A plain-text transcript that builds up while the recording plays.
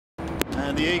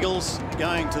And the Eagles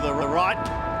going to the right.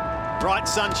 Bright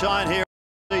sunshine here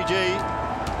at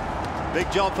CG.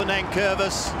 Big job for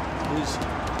Nankervis, who's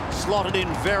slotted in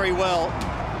very well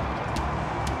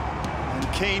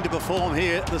and keen to perform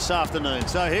here this afternoon.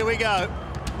 So here we go.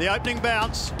 The opening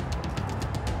bounce.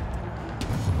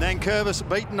 Nankervis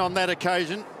beaten on that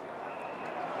occasion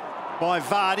by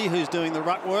Vardy, who's doing the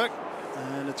ruck work.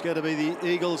 And it's going to be the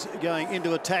Eagles going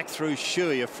into attack through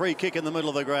Shuey. A free kick in the middle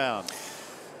of the ground.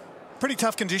 Pretty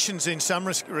tough conditions in some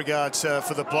regards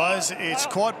for the players. It's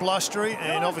quite blustery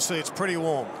and obviously it's pretty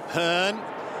warm. Hearn,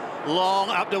 long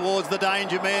up towards the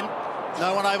danger men.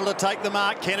 No one able to take the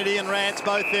mark. Kennedy and Rance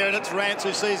both there, and it's Rance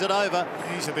who sees it over.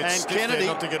 He's a bit and stiff Kennedy,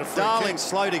 there not to get a free Darling kick.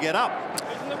 Slow to get up.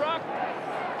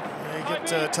 He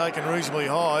get taken reasonably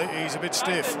high. He's a bit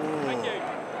stiff.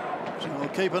 So we'll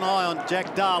keep an eye on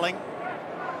Jack Darling.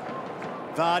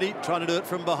 Vardy trying to do it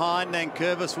from behind.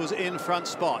 Nankervis was in front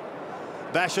spot.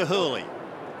 Bashahuli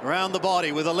around the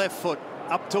body with a left foot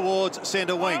up towards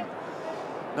centre wing.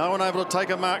 No one able to take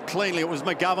a mark cleanly. It was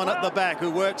McGovern at the back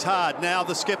who works hard. Now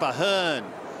the skipper, Hearn,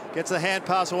 gets the hand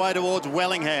pass away towards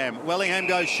Wellingham. Wellingham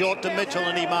goes short to Mitchell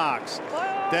and he marks.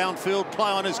 Downfield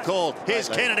play on his call. Here's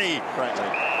Kennedy.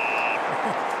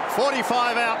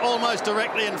 45 out, almost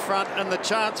directly in front, and the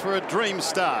chance for a dream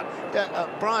start.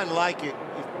 Brian Lake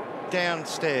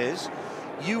downstairs,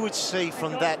 you would see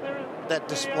from that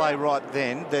display right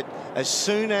then that as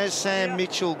soon as Sam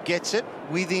Mitchell gets it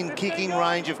within kicking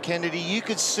range of Kennedy, you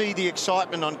could see the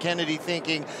excitement on Kennedy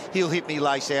thinking he'll hit me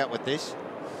lace out with this.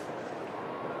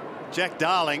 Jack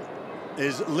Darling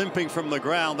is limping from the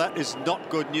ground. That is not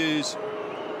good news.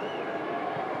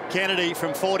 Kennedy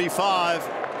from 45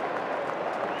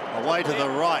 away to the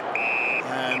right,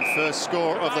 and first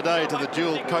score of the day to the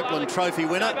dual Copeland Trophy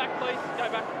winner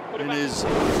in his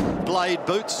blade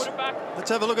boots. Let's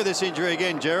have a look at this injury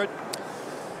again, Jared.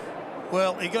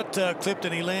 Well, he got clipped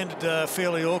and he landed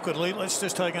fairly awkwardly. Let's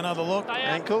just take another look.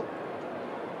 Ankle.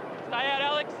 Stay out,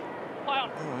 Alex. Play on.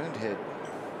 Oh, and head.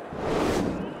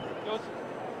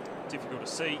 Difficult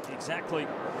to see exactly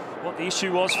what the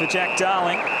issue was for Jack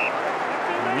Darling.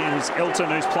 And here's Elton,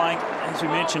 who's playing, as we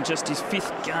mentioned, just his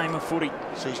 5th game of footy.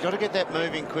 So he's got to get that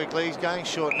moving quickly. He's going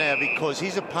short now because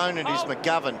his opponent is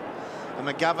McGovern. And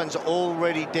McGovern's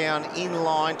already down in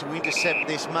line to intercept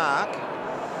this mark.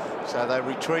 So they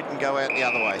retreat and go out the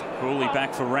other way. Cooley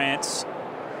back for Rance.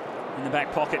 In the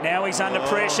back pocket now, he's under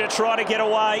pressure, trying to get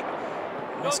away.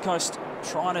 West Coast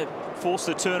trying to force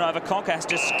the turnover. Conker has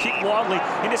just kicked wildly,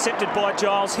 intercepted by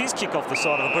Giles. His kick off the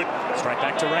side of the boot, straight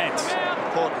back to Rance.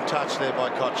 Important touch there by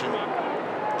Cochin,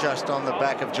 just on the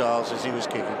back of Giles as he was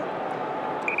kicking.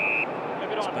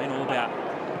 It's been all about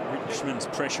Richmond's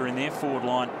pressure in their forward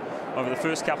line over the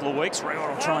first couple of weeks.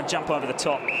 Reward will try and jump over the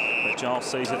top, but Giles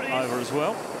sees it over as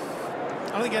well.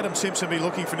 I think Adam Simpson will be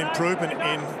looking for an improvement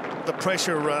in the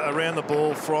pressure around the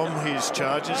ball from his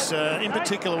charges, in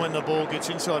particular when the ball gets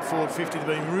inside forward 50, to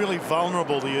being really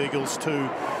vulnerable, the Eagles, to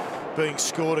being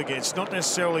scored against. Not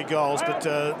necessarily goals, but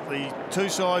the two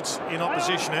sides in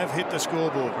opposition have hit the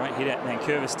scoreboard. Great hit at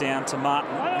Nankervis down to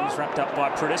Martin. He's wrapped up by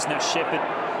Prittis. Now Shepherd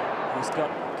has got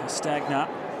Castagna.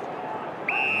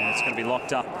 And it's going to be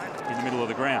locked up in the middle of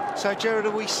the ground. So, Jared,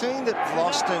 are we seeing that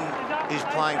Vlosten is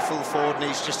playing full forward and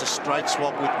he's just a straight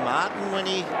swap with Martin when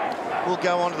he will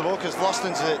go onto the ball? Because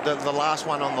Vlosten's the last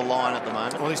one on the line at the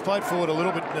moment. Well, he's played forward a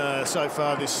little bit so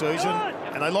far this season,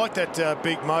 and they like that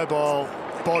big mobile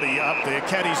body up there.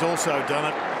 Caddy's also done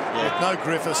it. Yeah. With no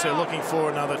Griffiths, they're looking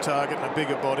for another target and a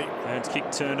bigger body. Burns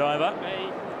kick turned over.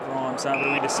 Grimes able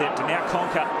to intercept, and now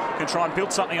Conker can try and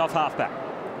build something off halfback.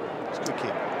 It's a good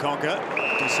kick. Conker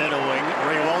to centre wing.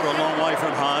 Rewald a long way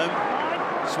from home.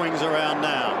 Swings around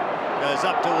now. Goes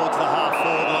up towards the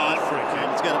half-forward line.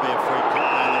 And it's going to be a free kick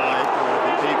down the way for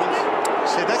the Eagles.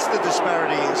 See, that's the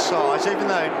disparity in size. Even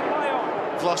though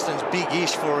Vlosten's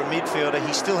big-ish for a midfielder,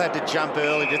 he still had to jump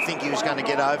early to think he was going to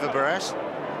get over Barras.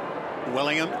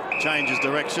 Wellingham changes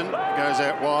direction. Goes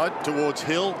out wide towards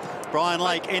Hill. Brian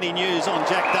Lake, any news on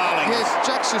Jack Darling? Yes,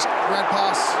 Jack's just ran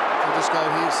past. I'll just go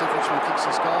here, see if Richmond kicks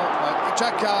his goal.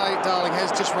 Jack Darling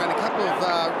has just ran a couple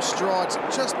of strides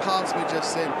just past me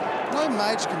just then. No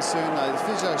major concern, though. The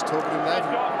physio's talking to him. They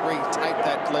haven't re-taped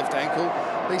that left ankle.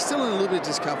 But he's still in a little bit of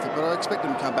discomfort, but I expect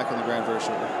him to come back on the ground very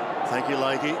shortly. Thank you,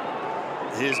 Lakey.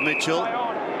 Here's Mitchell.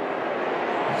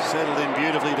 Settled in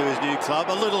beautifully to his new club.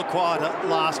 A little quieter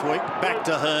last week. Back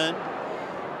to Hearn.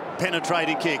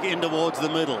 Penetrating kick in towards the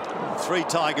middle. 3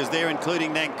 Tigers there,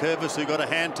 including Nankervis, who got a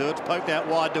hand to it. It's poked out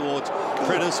wide towards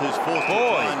Prittis, who's forced to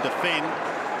try and defend.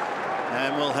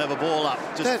 And we'll have a ball up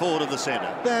just forward of the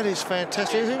centre. That is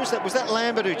fantastic. Who was that? Was that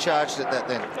Lambert who charged at that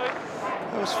then?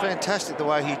 It was fantastic the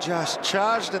way he just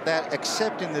charged at that,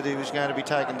 accepting that he was going to be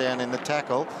taken down in the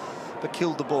tackle, but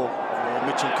killed the ball. Well,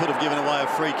 Mitchell could have given away a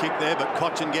free kick there, but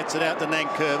Cochin gets it out to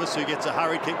Nankervis, who gets a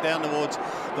hurry kick down towards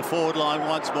the forward line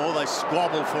once more. They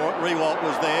squabble for it. Rewalt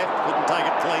was there, couldn't take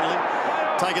it cleanly.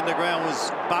 Taken to ground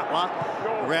was Butler.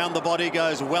 Around the body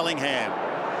goes Wellingham.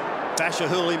 Basher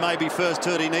Hooley may be first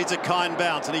to it. He needs a kind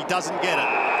bounce, and he doesn't get it.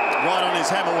 Right on his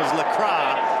hammer was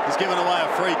Lacroix. He's given away a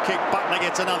free kick. Butler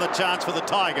gets another chance for the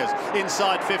Tigers.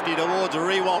 Inside 50 towards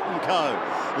Rewalt and co.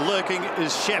 Lurking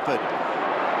is Shepherd.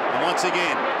 And once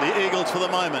again, the Eagles for the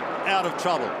moment out of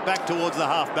trouble. Back towards the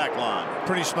half-back line.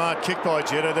 Pretty smart kick by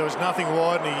Jetta. There was nothing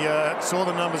wide, and he saw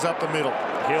the numbers up the middle.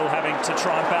 Hill having to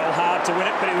try and battle hard to win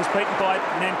it, but he was beaten by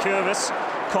Nankervis.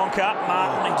 Conker,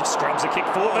 Martin, he just scrubs a kick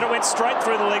forward, but it went straight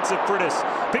through the legs of Prittis.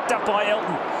 Picked up by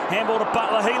Elton. Handball to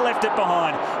Butler, he left it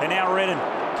behind. And now Redden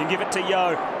can give it to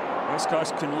Yo. West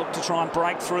Coast can look to try and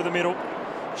break through the middle.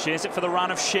 Shares it for the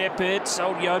run of Shepherd.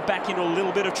 Sold Yo back into a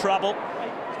little bit of trouble.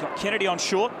 He's got Kennedy on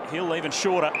short. Hill even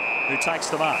shorter, who takes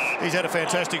the mark. He's had a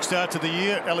fantastic start to the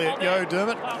year, Elliot Yo,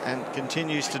 Dermot. And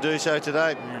continues to do so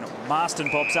today. And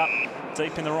Marston bobs up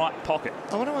deep in the right pocket.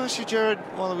 I want to ask you, Jared,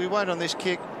 while we wait on this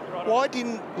kick, why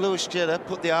didn't Lewis Jetta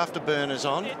put the afterburners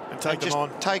on and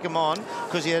take them on?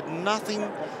 Because he had nothing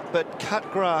but cut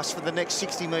grass for the next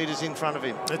 60 metres in front of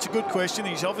him. That's a good question.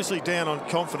 He's obviously down on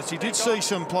confidence. He did see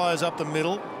some players up the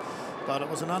middle, but it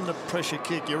was an under-pressure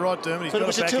kick. You're right, Dermot. He's got to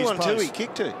back his pace. It was a 2-on-2 he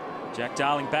kicked to. Jack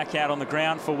Darling back out on the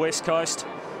ground for West Coast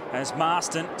as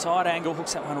Marston, tight angle,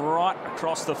 hooks that one right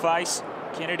across the face.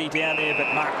 Kennedy down there,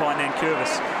 but marked by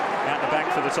Nankervis. Out the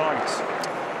back for the Tigers.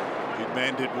 Big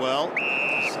man did well.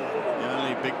 The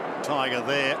only big Tiger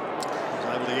there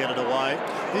was able to get it away.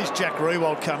 Here's Jack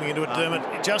Rewalt coming into it,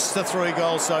 Dermot. Just the 3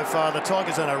 goals so far. The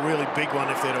Tigers done a really big one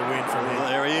if they're to win from here.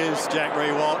 There he is, Jack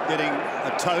Rewalt getting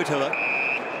a toe to it.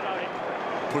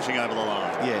 Pushing over the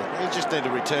line. Yeah, they just need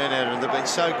a return out of it. They've been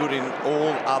so good in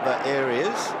all other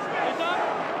areas,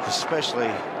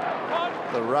 especially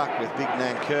the ruck with big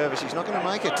Nankervis. He's not going to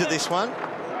make it to this one.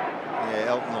 Yeah,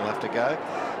 Elton will have to go.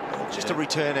 Just a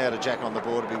return out of Jack on the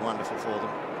board would be wonderful for them.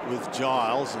 With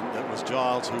Giles, and it was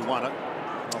Giles who won it.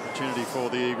 Opportunity for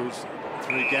the Eagles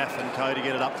through Gaff and Co to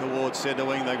get it up towards centre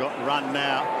wing. They got run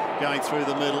now, going through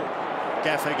the middle.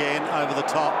 Gaff again over the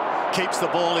top, keeps the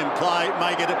ball in play,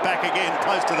 may get it back again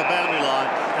close to the boundary line,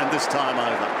 and this time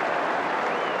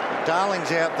over.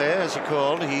 Darling's out there, as you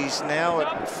called. He's now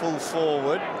at full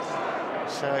forward.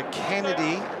 So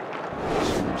Kennedy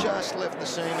just left the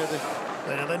scene of the...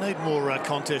 Now, they need more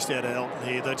contest out of Elton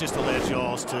here. They just allowed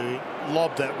Giles to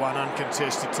lob that one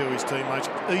uncontested to his teammates.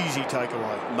 Easy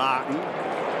takeaway. Martin,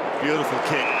 beautiful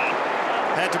kick.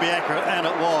 Had to be accurate, and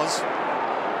it was.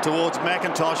 Towards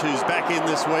McIntosh, who's back in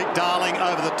this week. Darling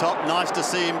over the top. Nice to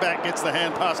see him back. Gets the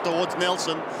hand pass towards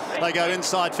Nelson. They go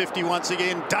inside 50 once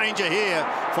again. Danger here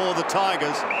for the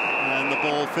Tigers. And the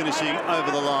ball finishing over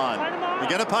the line. You're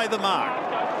going to pay the mark.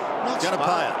 Not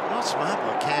smart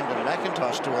by Camden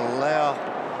McIntosh to allow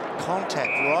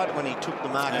contact right when he took the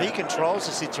mark. Yeah. He controls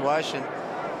the situation,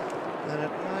 and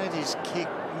it made his kick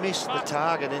miss the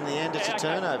target. In the end, it's a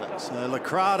turnover. So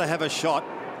Lacroix to have a shot.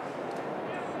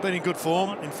 Been in good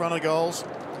form in front of goals.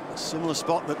 Similar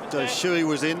spot that Shuey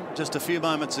was in just a few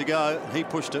moments ago. He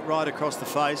pushed it right across the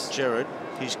face. Jared,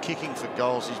 he's kicking for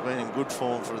goals. He's been in good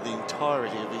form for the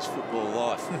entirety of his football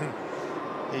life.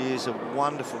 He is a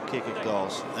wonderful kick at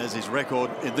goals. There's his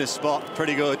record in this spot.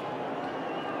 Pretty good.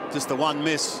 Just the one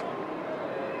miss.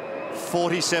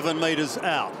 47 metres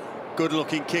out. Good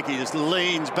looking kick. He just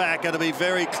leans back. Going to be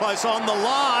very close on the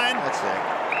line. That's there.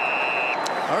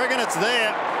 I reckon it's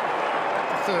there.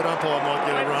 The third umpire might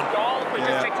get a run. Goal, we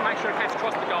just check to make sure it gets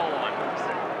across the goal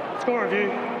line. Score review.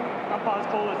 Umpire's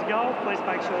call is a goal. Please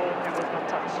make sure it was not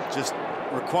touched. Just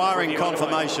requiring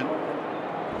confirmation.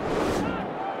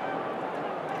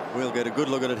 We'll get a good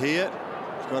look at it here.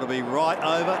 It's got to be right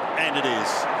over, and it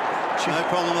is. No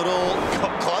problem at all.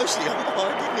 Got closely on the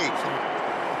line, didn't he?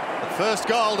 The first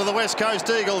goal to the West Coast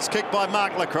Eagles, kicked by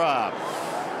Mark Lacroix.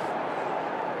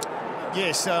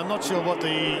 Yes, I'm not sure what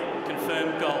the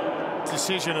confirmed goal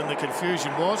decision and the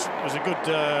confusion was. It was a good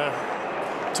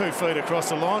 2 feet across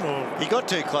the line, or he got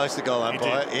too close to goal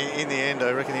umpire. In the end,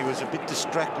 I reckon he was a bit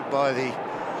distracted by the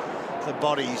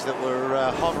bodies that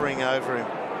were hovering over him.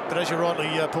 But as you rightly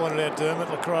pointed out, Dermot,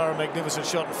 Lacroix, a magnificent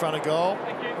shot in front of goal,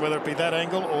 whether it be that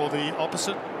angle or the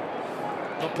opposite.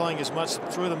 Not playing as much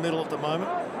through the middle at the moment.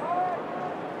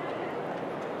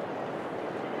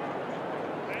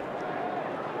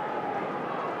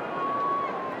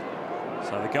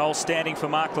 So the goal standing for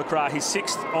Mark Lacroix, his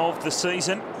 6th of the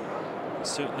season.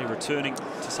 certainly returning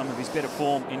to some of his better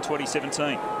form in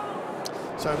 2017.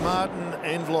 So Martin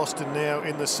and Vlosten now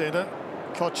in the centre.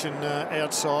 Cochin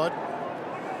outside.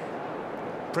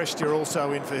 Prestia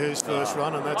also in for his first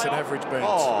run, and that's an average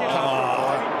bounce.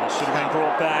 Should have been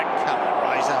brought back. Come on,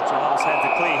 Razor. Giles had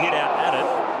the clear hit out at it.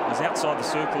 It was outside the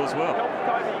circle as well.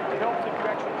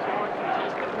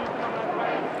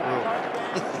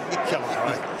 Come on,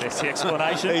 Ray. That's the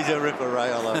explanation. He's a ripper,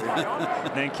 Ray. I love him.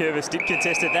 Nankervis did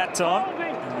contest it that time.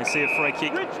 And we see a free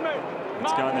kick.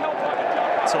 It's going the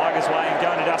Tigers' way and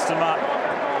going to Dustin Martin.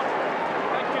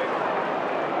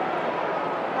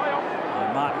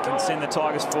 And Martin can send the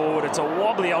Tigers forward. It's a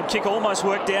wobbly old kick, almost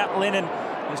worked out. Lennon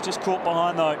was just caught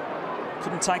behind though.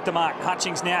 Couldn't take the mark.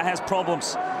 Hutchings now has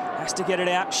problems. Has to get it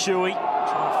out. Shuey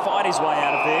trying to fight his way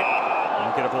out of there.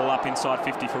 And get a ball up inside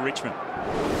 50 for Richmond.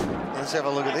 Let's have a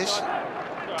look at this.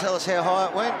 Tell us how high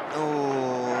it went.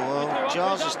 Oh, well,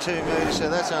 Giles is 2 metres, so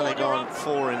that's only gone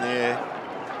 4 in the air.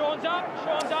 Sean's up.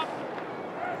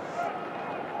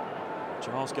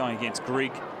 Giles going against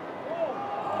Grigg. And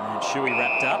then Shuey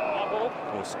wrapped up. Of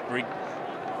course, Grigg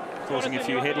causing a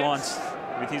few headlines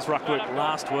with his ruck work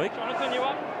last week. Jonathan, you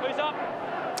up? Who's up?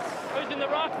 Who's in the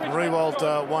ruck? Rewald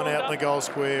one out in the goal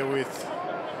square with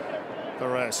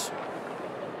Barras.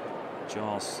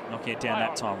 Giles knocking it down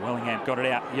that time. Wellingham got it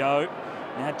out. Yo.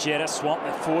 Now Jetta swamped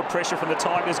the forward pressure from the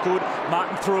Tigers. Good.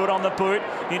 Martin threw it on the boot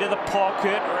into the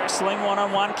pocket. Wrestling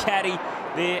one-on-one. Caddy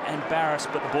there and Barras,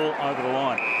 but the ball over the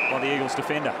line by the Eagles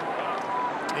defender.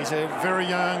 He's a very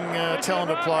young,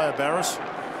 talented player, Barras.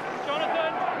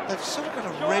 They've sort of got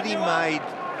a ready-made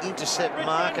intercept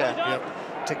marker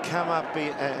to come up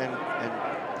and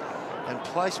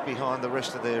place behind the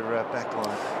rest of their back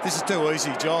line. This is too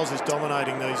easy. Giles is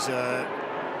dominating these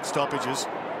stoppages.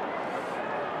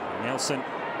 Nelson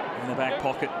in the back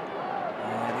pocket.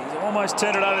 And he's almost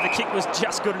turned it over. The kick was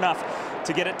just good enough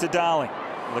to get it to Darling.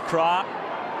 Lacroix,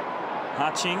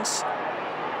 Hutchings.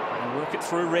 And work it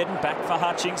through Redden. Back for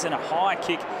Hutchings and a high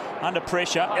kick under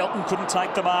pressure. Elton couldn't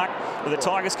take the mark. But the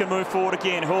Tigers can move forward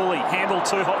again. Hawley, handball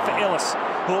too hot for Ellis.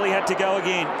 Hawley had to go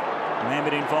again.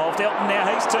 Lambert involved. Elton now,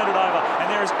 he's turned it over. And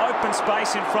there is open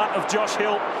space in front of Josh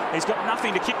Hill. He's got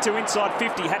nothing to kick to inside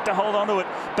 50. Had to hold on to it.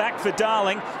 Back for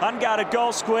Darling. Unguarded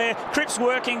goal square. Cripps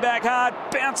working back hard.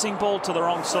 Bouncing ball to the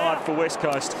wrong side for West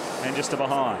Coast. And just to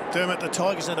behind. Dermot, the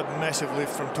Tigers had a massive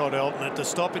lift from Todd Elton. At the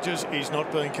stoppages, he's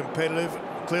not being competitive.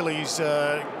 Clearly, he's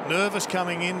nervous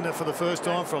coming in for the first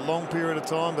time for a long period of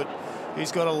time, but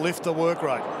he's got to lift the work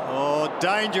rate. Oh,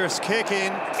 dangerous kick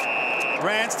in.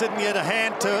 Rance didn't get a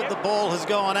hand to it. The ball has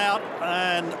gone out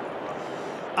and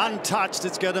untouched.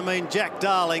 It's going to mean Jack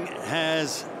Darling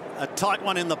has a tight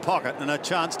one in the pocket and a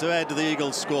chance to add to the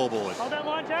Eagles scoreboard. Hold that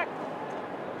line, Jack.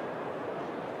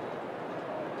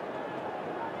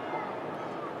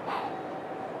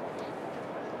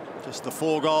 Just the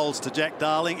 4 goals to Jack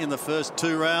Darling in the first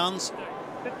 2 rounds.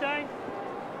 15.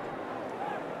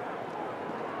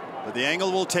 But the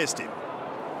angle will test him.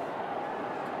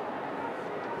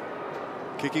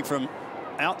 Kicking from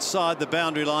outside the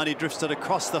boundary line, he drifts it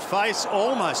across the face,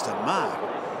 almost a mark,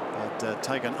 but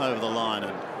taken over the line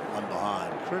and one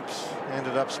behind. Cripps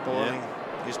ended up spoiling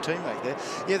his teammate there.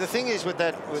 Yeah, the thing is with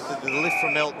that, with the lift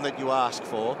from Elton that you ask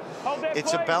for,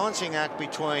 it's a balancing act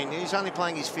between, he's only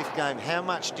playing his 5th game, how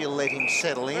much do you let him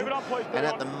settle in? And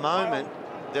at the moment,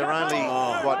 they're only,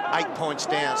 8 points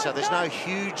down, so there's no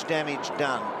huge damage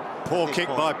done. Poor kick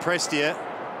by Prestia.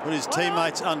 Put his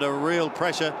teammates under real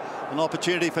pressure. An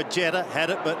opportunity for Jetta, had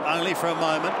it, but only for a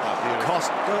moment.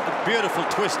 Beautiful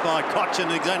twist by Cochin.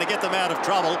 He's going to get them out of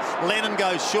trouble. Lennon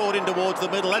goes short in towards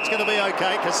the middle. That's going to be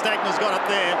okay. Castagna's got it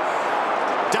there.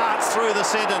 Darts through the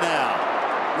centre now.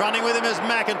 Running with him is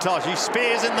McIntosh. He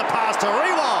spears in the pass to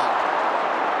Rewald.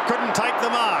 Couldn't take the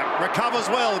mark. Recovers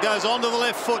well. Goes onto the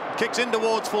left foot. Kicks in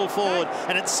towards full forward.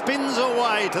 And it spins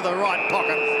away to the right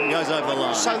pocket and goes over the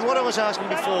line. So what I was asking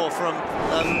before from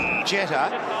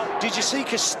Jetta, did you see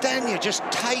Castagna just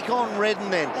take on Redden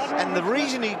then? And the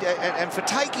reason he, and for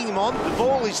taking him on, the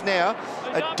ball is now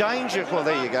a danger. Well,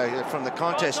 there you go, from the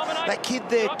contest. That kid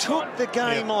there took the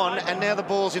game on, and now the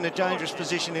ball's in a dangerous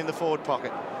position in the forward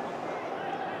pocket.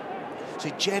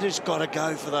 So Jetta's got to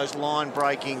go for those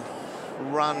line-breaking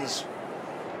runs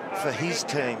for his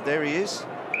team. There he is.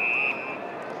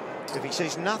 If he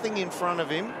sees nothing in front of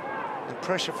him and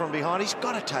pressure from behind, he's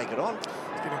got to take it on.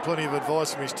 He's getting plenty of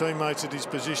advice from his teammates at his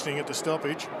positioning at the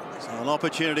stoppage. So an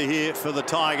opportunity here for the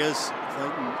Tigers. If they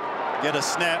can get a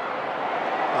snap.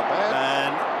 Not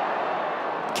bad.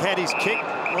 And Caddy's kick,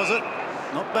 was it?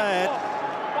 Not bad.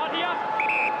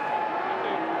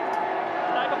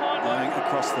 Going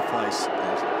across the face.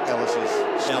 Ellis is...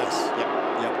 Ellis. Yep.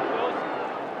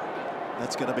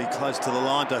 That's going to be close to the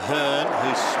line to Hearn,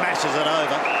 who smashes it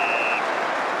over.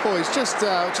 Boys, just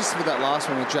with that last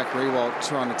one with Jack Riewoldt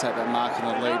trying to take that mark in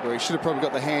the lead where he should have probably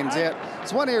got the hands out.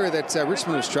 It's one area that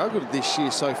Richmond have struggled with this year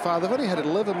so far. They've only had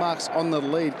 11 marks on the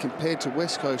lead compared to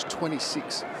West Coast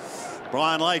 26.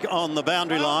 Brian Lake on the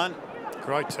boundary line.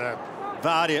 Great tap.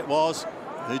 Vardy it was,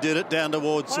 who did it down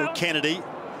towards Kennedy.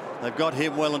 They've got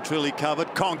him well and truly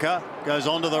covered. Conker goes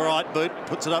onto the right boot,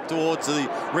 puts it up towards the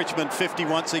Richmond 50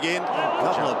 once again. A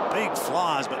couple of big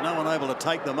flyers, but no one able to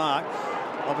take the mark.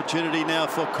 Opportunity now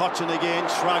for Cochin again.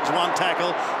 Shrugs one tackle,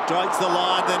 breaks the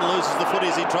line, then loses the foot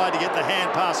as he tried to get the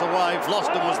hand pass away.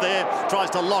 Vlosten was there,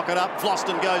 tries to lock it up.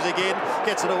 Vlosten goes again,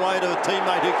 gets it away to a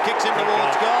teammate who kicks him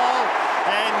towards goal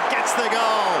and gets the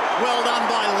goal. Well done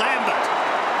by Lambert.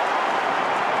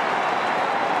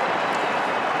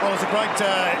 Well, it's a great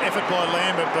effort by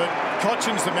Lambert, but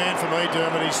Cochin's the man for me,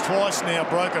 Dermot. He's twice now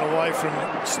broken away from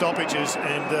stoppages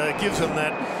and gives them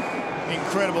that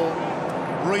incredible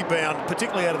rebound,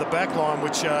 particularly out of the back line,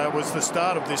 which was the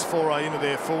start of this foray into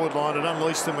their forward line. It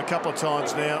unleashed them a couple of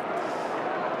times now.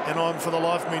 And I'm, for the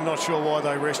life of me, not sure why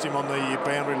they rest him on the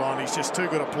boundary line. He's just too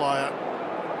good a player.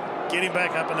 Get him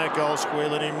back up in that goal square.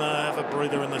 Let him have a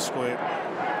breather in the square.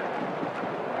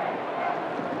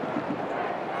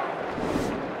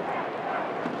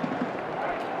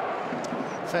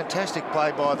 Fantastic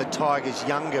play by the Tigers'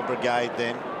 younger brigade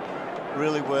then.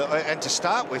 Really well. And to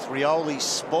start with, Rioli's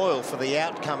spoil for the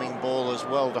outcoming ball as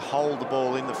well, to hold the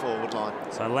ball in the forward line.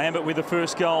 So Lambert with the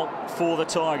first goal for the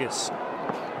Tigers.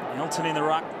 Elton in the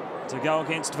ruck to go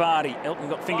against Vardy. Elton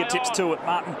got fingertips to it.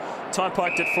 Martin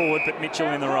tie-poked it forward, but Mitchell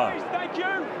in the row.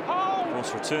 Of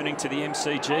course, returning to the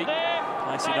MCG.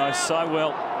 Place he knows so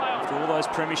well after all those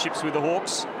premierships with the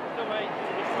Hawks.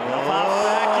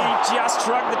 Half-back, he just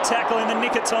shrugged the tackle in the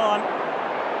nick of time.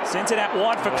 Sent it out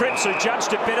wide for Cripps, who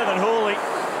judged it better than Hawley.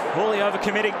 Hawley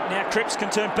overcommitting. Now Cripps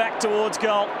can turn back towards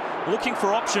goal. Looking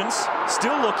for options,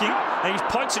 still looking, and he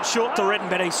pokes it short to Redden,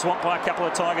 but he's swamped by a couple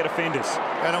of Tiger defenders.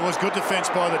 And it was good defence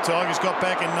by the Tigers. Got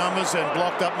back in numbers and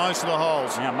blocked up most of the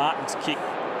holes. Now Martin's kick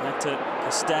out to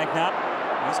Castagna.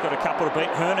 He's got a couple to beat.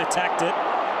 Hearn attacked it.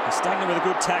 Castagna with a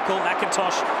good tackle.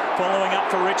 McIntosh following up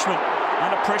for Richmond.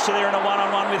 Under pressure there in a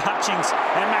one-on-one with Hutchings.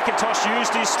 And McIntosh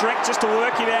used his strength just to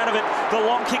work him out of it. The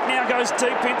long kick now goes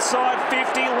deep inside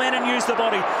 50. Lennon used the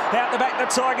body. Out the back, the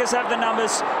Tigers have the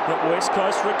numbers. But West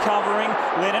Coast recovering.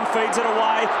 Lennon feeds it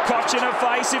away. Cochin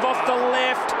evasive off the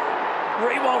left.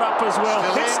 Riewoldt up as well.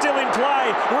 It's still in play.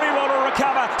 Riewoldt will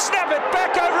recover. Snap it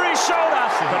back over his shoulder.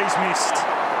 But he's missed.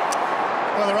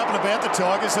 Well, they're up and about the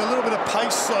Tigers. A little bit of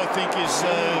pace, I think, is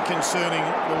concerning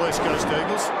the West Coast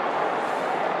Eagles.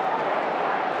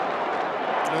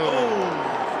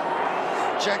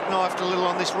 Jackknifed a little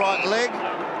on this right leg.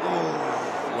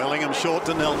 Wellingham short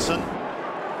to Nelson.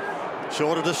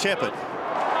 Shorter to Shepherd.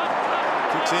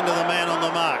 Kicks into the man on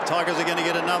the mark. Tigers are going to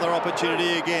get another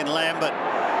opportunity again. Lambert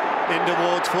in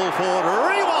towards full forward.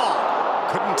 Riewoldt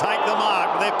couldn't take the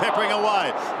mark. They're peppering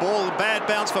away. Ball, bad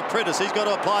bounce for Prittis. He's got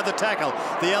to apply the tackle.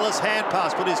 The Ellis hand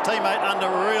pass put his teammate under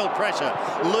real pressure.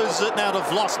 Loses it now to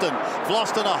Vlosten.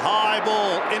 Vlosten, a high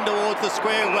ball in towards the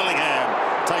square. Wellingham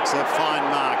takes a fine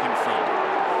mark in front.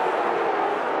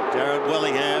 Jared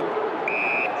Wellingham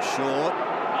short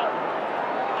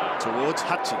towards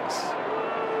Hutchings.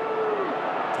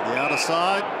 To the outer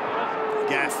side,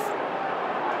 Gaff.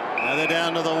 Now they're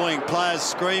down to the wing. Players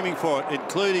screaming for it,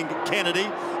 including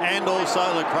Kennedy and also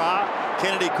Lacroix.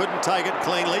 Kennedy couldn't take it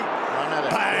cleanly.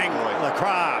 Bang!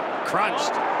 Lacroix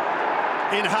crunched.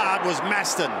 In hard was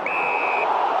Maston.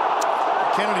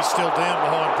 Kennedy's still down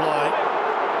behind play.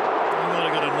 He might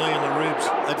have got a knee in the ribs.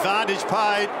 Advantage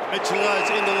paid. Mitchell goes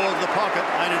in towards the pocket.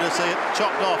 Only to see it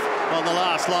chopped off on the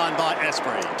last line by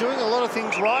Asprey. Doing a lot of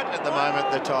things right at the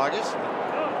moment, the Tigers.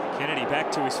 Kennedy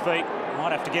back to his feet.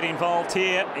 Might have to get involved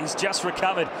here. He's just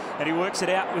recovered and he works it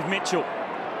out with Mitchell.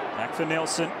 Back for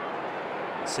Nelson.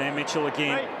 Sam Mitchell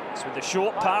again. It's with the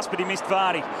short pass, but he missed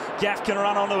Vardy. Gaff can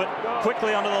run onto it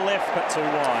quickly onto the left, but too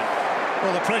wide.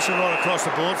 Well, the pressure right across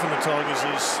the board from the Tigers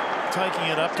is taking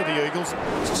it up to the Eagles.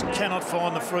 Just cannot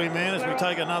find the free man as we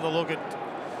take another look at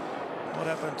what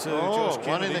happened to Josh Kennedy.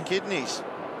 One in the kidneys.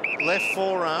 Left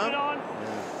forearm.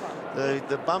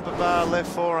 The bumper bar left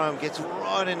forearm gets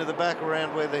right into the back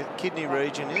around where the kidney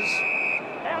region is.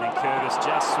 And Curtis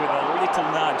just with a little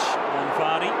nudge on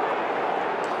Vardy.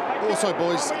 Also,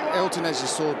 boys, Elton, as you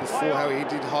saw before, how he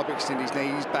did hyperextend his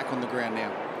knee, he's back on the ground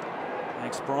now.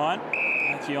 Thanks, Brian.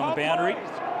 Mackey on the boundary.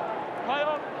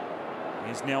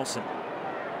 Here's Nelson.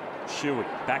 Shuey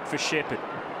back for Shepherd.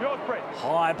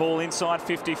 High ball inside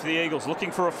 50 for the Eagles.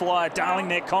 Looking for a flyer. Darling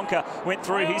there. Conker went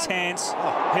through his hands.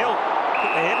 Hill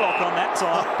Put the headlock on that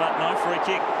time, but no free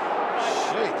kick.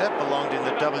 Gee, that belonged in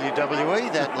the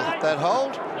WWE, that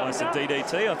hold. Well, it's a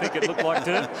DDT, I think it looked like,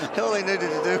 too. All he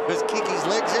needed to do was kick his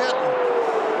legs out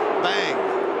and bang.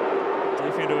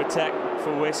 Deep into attack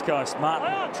for West Coast.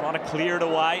 Martin trying to clear it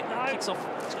away. Kicks off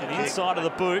the inside of the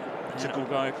boot. And it will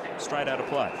go straight out of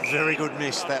play. Very good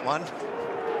miss, that one.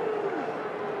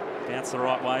 Bounce the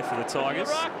right way for the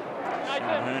Tigers.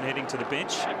 Hearn heading to the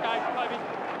bench.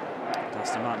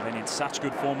 Dustin Martin been in such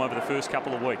good form over the first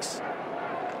couple of weeks.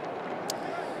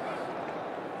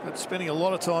 But spending a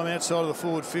lot of time outside of the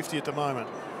forward 50 at the moment.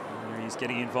 He's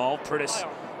getting involved. Prittis,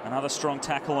 another strong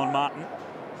tackle on Martin.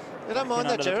 I don't mind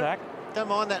that, Jared. Don't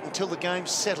mind that until the game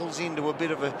settles into a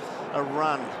bit of a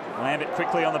run. Lambert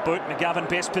quickly on the boot. McGovern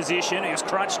best position. He was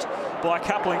crunched by a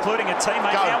couple, including a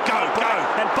teammate. Go.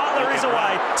 And Butler is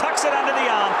away. Tucks it under the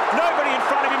arm. Nobody in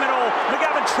front of him at all.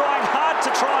 McGovern trying hard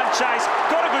to try and chase.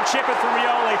 Got a good shepherd from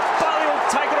Rioli. Butler will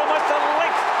take it almost a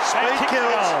length. Speed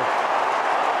kills.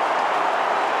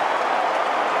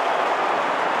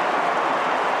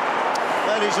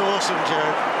 That is awesome,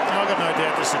 Jared. I've got no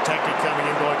doubt this is a tactic coming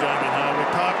in by Damien Hard. We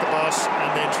park the bus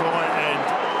and then try and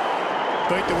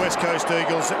beat the West Coast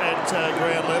Eagles at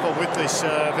ground level with this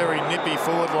very nippy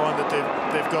forward line that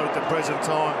they've got at the present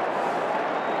time.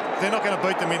 They're not going to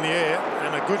beat them in the air,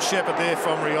 and a good shepherd there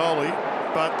from Rioli,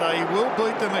 but they will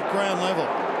beat them at ground level.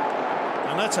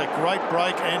 And that's a great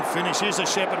break and finish. Here's a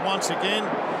shepherd once again.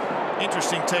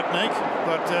 Interesting technique,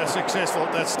 but successful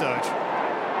at that stage.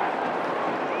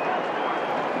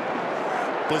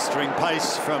 Blistering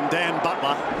pace from Dan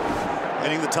Butler,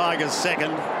 heading the Tigers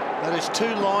second. That is 2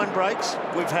 line breaks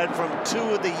we've had from 2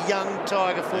 of the young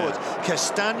Tiger forwards.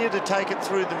 Castagna to take it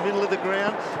through the middle of the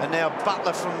ground, and now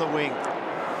Butler from the wing.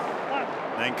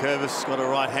 Nankervis got a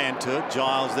right hand to it.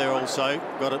 Giles there also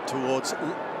got it towards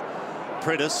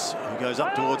Prittis, who goes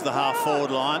up towards the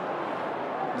half-forward line.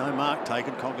 No mark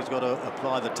taken. Conker's got to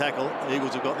apply the tackle.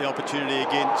 Eagles have got the opportunity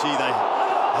again. Gee, they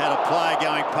had a player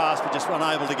going past but just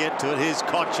unable to get to it. Here's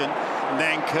Cochin,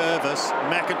 Nankervis.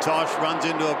 McIntosh runs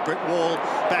into a brick wall.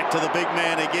 Back to the big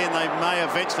man again. They may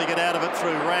eventually get out of it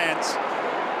through Rance.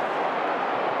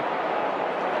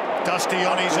 Dusty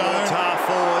on his own.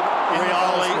 Half-forward.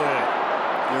 Rioli.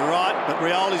 You're right, but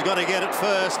Rioli's got to get it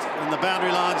first, and the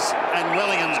boundary lines, and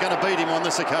Wellingham's going to beat him on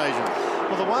this occasion.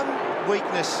 Well, the one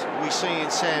weakness we see in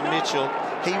Sam Mitchell,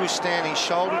 he was standing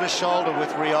shoulder to shoulder with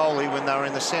Rioli when they were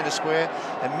in the centre square,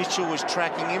 and Mitchell was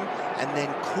tracking him and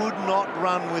then could not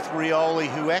run with Rioli,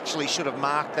 who actually should have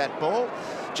marked that ball.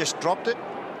 Just dropped it.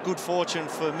 Good fortune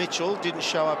for Mitchell, didn't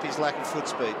show up his lack of foot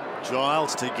speed.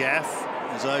 Giles to Gaff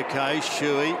is okay.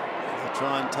 Shuey will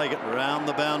try and take it around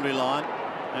the boundary line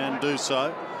and do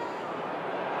so.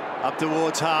 Up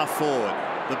towards half forward.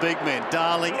 The big men,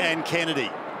 Darling and Kennedy.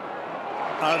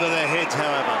 Over their heads,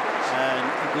 however.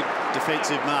 And a good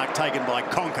defensive mark taken by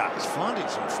Conker. He's finding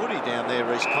some footy down there,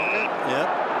 Reece Conker.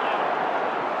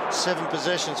 Yep. 7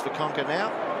 possessions for Conker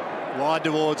now. Wide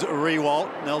towards Rewalt.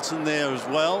 Nelson there as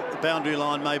well. The boundary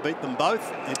line may beat them both.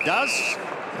 It does.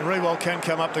 And Rewalt can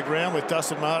come up the ground with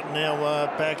Dustin Martin now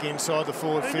back inside the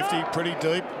forward 50, pretty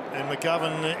deep. And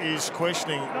McGovern is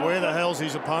questioning where the hell's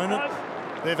his opponent.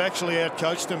 They've actually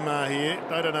outcoached him here.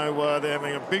 They don't know. They're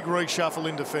having a big reshuffle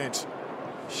in defence.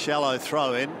 Shallow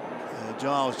throw in.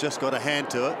 Giles just got a hand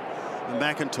to it. And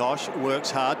McIntosh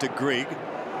works hard to Grigg.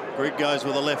 Grigg goes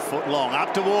with a left foot long.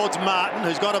 Up towards Martin,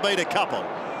 who's got to beat a couple.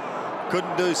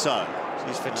 Couldn't do so.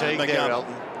 He's fatigued there,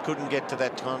 Elton. Couldn't get to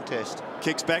that contest.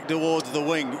 Kicks back towards the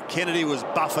wing. Kennedy was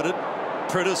buffeted.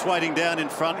 Prittis waiting down in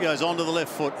front, goes onto the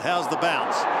left foot. How's the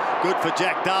bounce? Good for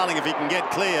Jack Darling if he can get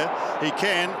clear. He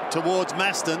can towards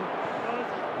Maston.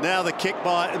 Now the kick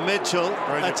by Mitchell.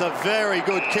 That's a very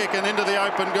good kick and into the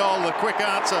open goal. The quick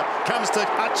answer comes to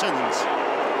Hutchins.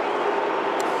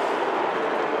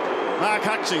 Mark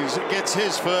Hutchins gets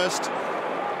his first.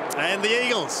 And the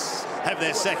Eagles have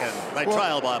their second. They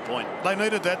trail by a point. They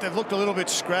needed that. They've looked a little bit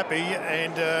scrappy,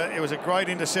 and it was a great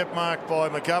intercept mark by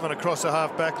McGovern across the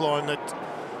half-back line that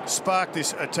sparked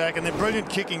this attack, and then brilliant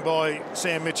kicking by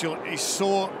Sam Mitchell. He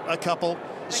saw a couple.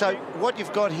 So what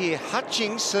you've got here,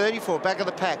 Hutchings, 34, back of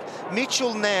the pack.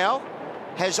 Mitchell now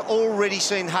has already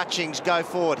seen Hutchings go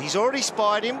forward. He's already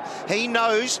spied him. He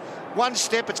knows one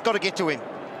step, it's got to get to him.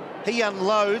 He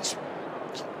unloads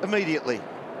immediately.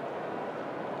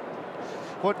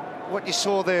 What you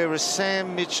saw there is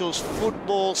Sam Mitchell's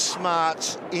football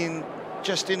smarts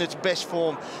just in its best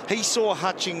form. He saw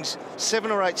Hutchings 7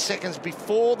 or 8 seconds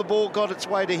before the ball got its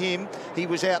way to him. He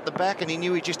was out the back and he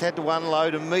knew he just had to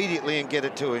unload immediately and get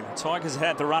it to him. Tigers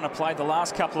had the runner played the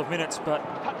last couple of minutes, but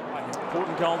an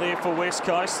important goal there for West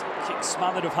Coast. Kick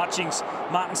smothered of Hutchings.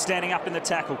 Martin standing up in the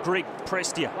tackle. Grigg,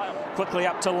 Prestia, quickly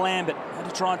up to Lambert. Had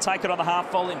to try and take it on the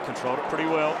half volley and controlled it pretty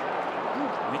well.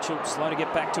 Mitchell slow to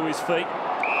get back to his feet.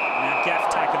 Now Gaff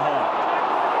taken home.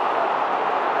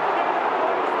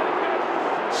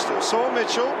 Still saw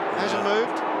Mitchell, hasn't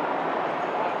moved.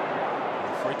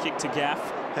 Free kick to Gaff.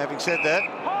 Having said that,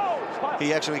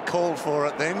 he actually called for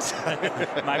it then.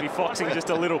 Maybe foxing just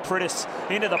a little. Pritis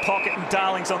into the pocket and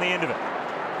Darling's on the end of it.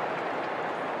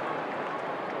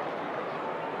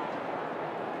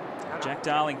 Jack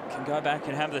Darling can go back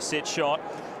and have the set shot.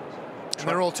 And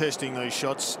they're all testing these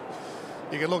shots.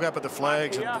 You can look up at the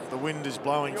flags and the wind is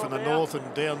blowing from the north,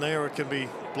 and down there it can be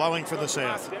blowing from the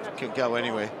south. Can go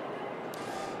anywhere.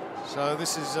 So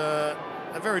this is a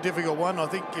very difficult one. I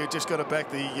think you just got to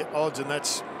back the odds, and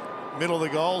that's middle of the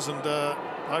goals, and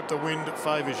hope the wind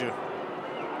favours you.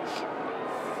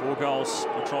 4 goals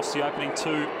across the opening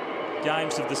 2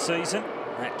 games of the season.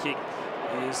 That kick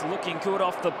is looking good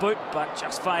off the boot, but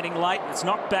just fading late. It's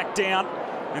knocked back down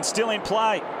and still in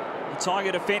play. The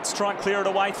Tiger defence try and clear it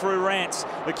away through Rance.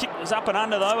 The kick was up and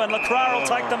under though, and Lacroix will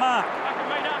take the mark.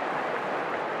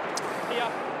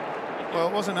 Well,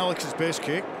 it wasn't Alex's best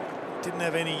kick. Didn't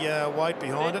have any weight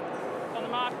behind it. On the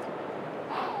mark.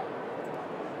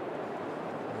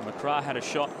 Lacroix had a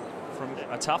shot from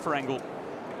a tougher angle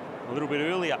a little bit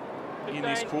earlier in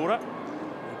this quarter.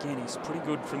 Again, he's pretty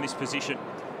good from this position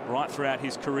right throughout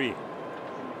his career.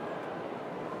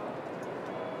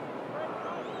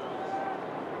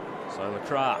 So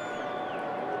Lacroix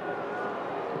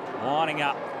lining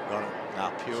up. Got it.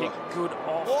 No, pure. Kick good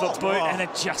off the boot, and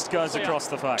it just goes across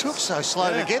the face. Took so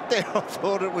slow to get there. I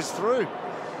thought it was through.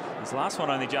 His last one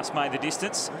only just made the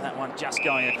distance. That one just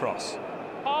going across.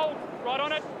 Hold, right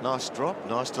on it. Nice drop,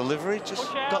 nice delivery.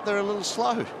 Just got there a little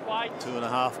slow. Wait.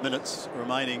 2.5 minutes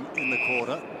remaining in the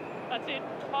quarter. That's it.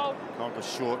 Hold. Conquer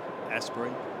short, Asprey.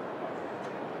 Move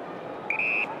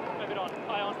it on.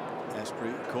 Play on.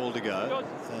 Asprey called to go,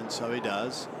 and so he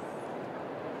does.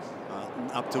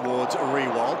 Up towards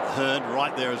Rewalt. Hearn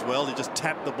right there as well. He just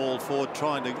tapped the ball forward,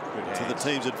 trying to the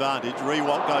team's advantage.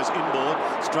 Rewalt goes inboard,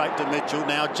 straight to Mitchell.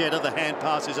 Now Jetta, the hand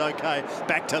pass is okay.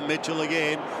 Back to Mitchell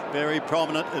again. Very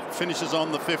prominent. It finishes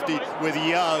on the 50 with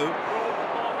Yo.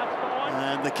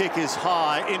 And the kick is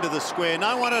high into the square.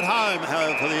 No one at home,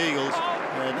 however, for the Eagles.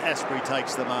 And Asprey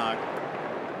takes the mark.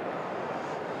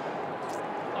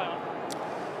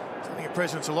 I think a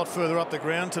presence a lot further up the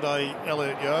ground today,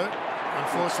 Elliot Yo.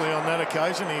 Unfortunately, on that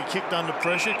occasion, he kicked under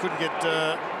pressure, couldn't get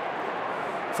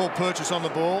full purchase on the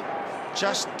ball.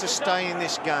 Just to stay in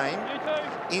this game,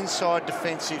 inside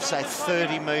defensive, say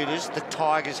 30 metres, the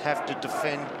Tigers have to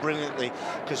defend brilliantly,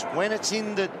 because when it's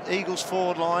in the Eagles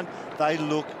forward line, they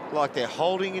look like they're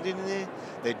holding it in there.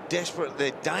 They're desperate,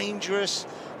 they're dangerous.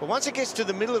 But once it gets to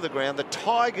the middle of the ground, the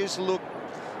Tigers look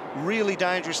really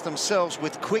dangerous themselves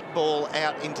with quick ball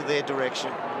out into their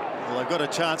direction. Well, they've got a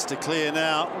chance to clear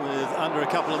now with under a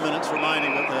couple of minutes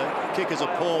remaining, but the kick is a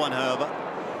poor one, however.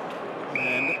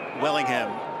 And Wellingham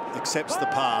accepts the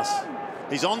pass.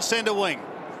 He's on centre wing.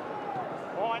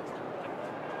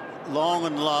 Long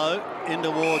and low in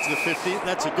towards the 50.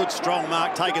 That's a good strong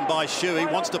mark taken by Shuey.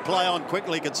 Wants to play on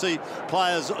quickly. Can see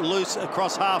players loose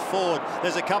across half forward.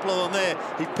 There's a couple of them there.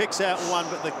 He picks out one,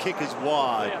 but the kick is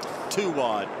wide. Too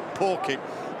wide. Poor kick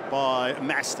by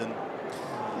Maston.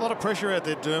 A lot of pressure out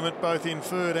there, Dermot, both in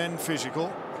third and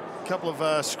physical. A couple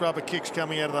of scrubber kicks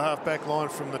coming out of the half-back line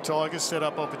from the Tigers, set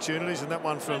up opportunities, and that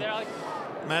one from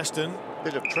Maston.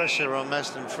 Bit of pressure on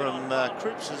Maston from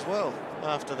Cripps as well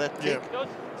after that kick. Yep.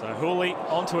 So Hooley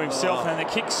onto himself, and the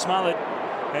kick smothered.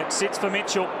 It sits for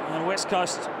Mitchell, and West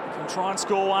Coast can try and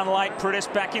score one late.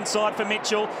 Pritis back inside for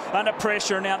Mitchell, under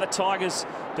pressure, and now the Tigers'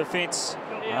 defence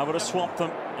able to swamp them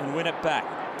and win it back.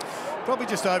 Probably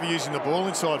just overusing the ball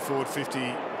inside forward 50,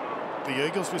 the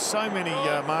Eagles, with so many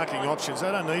marking options.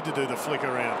 They don't need to do the flick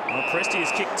around. Well,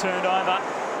 Presti's kick turned over,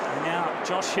 and now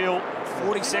Josh Hill,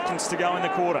 40 seconds to go in the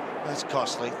quarter. That's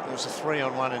costly. It was a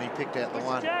 3-on-1 and he picked out the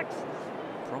one.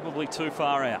 Probably too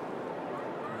far out.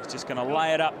 He's just going to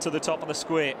lay it up to the top of the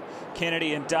square.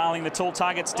 Kennedy and Darling, the tall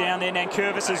targets down there.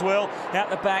 Nankervis as well. Out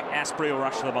the back, Asprey will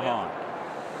rush to the behind.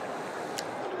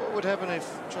 What would happen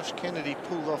if Josh Kennedy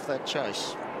pulled off that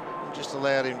chase and just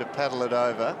allowed him to paddle it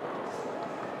over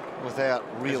without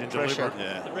real pressure?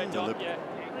 Yeah. Let it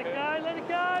go, let it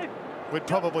go. We'd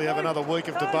probably have another week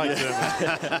of debate,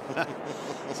 Dermot.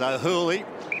 So Hooley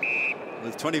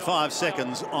with 25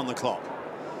 seconds on the clock.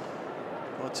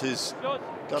 What's his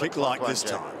kick like this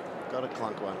time? Got a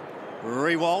clunk one.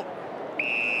 Rewalt.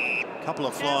 Couple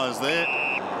of flyers there,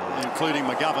 including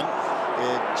McGovern.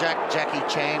 Yeah,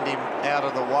 Jackie Channed him out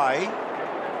of the way.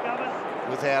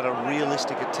 without a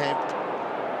realistic attempt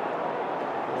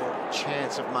or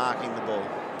chance of marking the ball.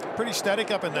 Pretty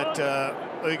static up in that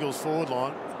Eagles forward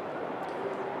line.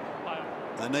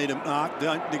 They need a mark,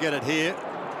 don't to get it here.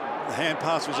 The hand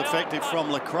pass was effective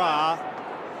from Lacroix.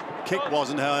 Kick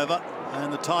wasn't, however.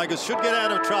 And the Tigers should get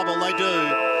out of trouble. They do.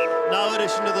 No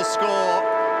addition to the score.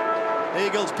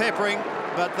 Eagles peppering,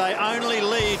 but they only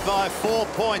lead by 4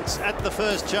 points at the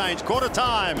first change. Quarter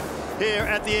time here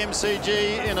at the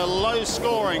MCG in a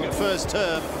low-scoring first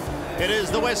term. It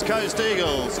is the West Coast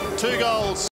Eagles. 2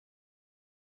 goals.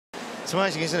 It's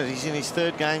amazing, isn't it? He's in his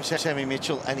 3rd game, Sammy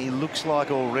Mitchell, and he looks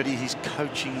like already he's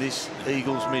coaching this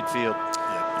Eagles midfield.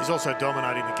 Yeah, he's also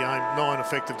dominating the game. 9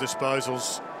 effective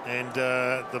disposals and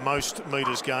the most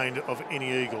metres gained of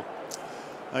any Eagle.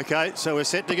 OK, so we're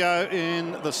set to go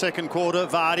in the second quarter.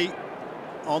 Vardy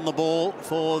on the ball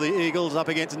for the Eagles up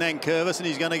against Nankervis, and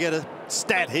he's going to get a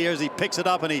stat here as he picks it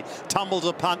up and he tumbles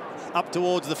a punt up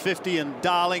towards the 50, and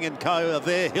Darling and co are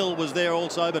there. Hill was there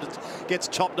also, but it gets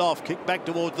chopped off, kicked back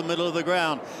towards the middle of the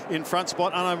ground. In front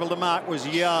spot, unable to mark was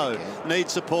Yeo.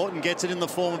 Needs support and gets it in the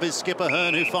form of his skipper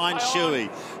Hearn, who finds Shuey.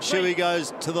 Shuey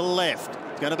goes to the left.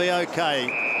 It's going to be OK,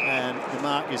 and the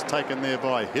mark is taken there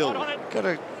by Hill. Got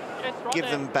to give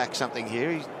them back something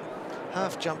here. He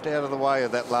half jumped out of the way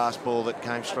of that last ball that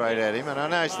came straight at him. And I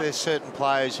know there's certain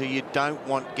players who you don't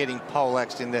want getting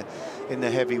poleaxed in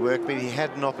the heavy work, but he had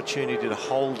an opportunity to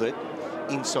hold it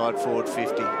inside forward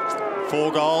 50.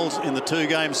 4 goals in the 2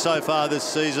 games so far this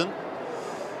season.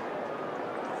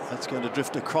 That's going to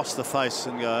drift across the face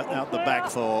and go out the back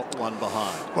for one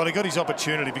behind. Well, he got his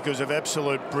opportunity because of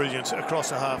absolute brilliance across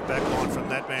the half-back line from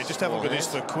that man. Just have a look at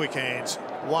this for quick hands.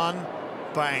 1,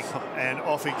 bang, and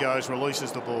off he goes,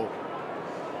 releases the ball.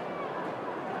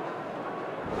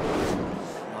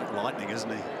 Like lightning, isn't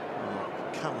he?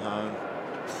 Oh, come home.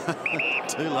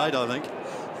 Too late, I think.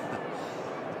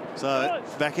 So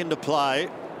back into play.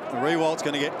 Rewalt's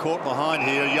going to get caught behind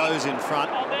here. Yo's in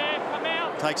front.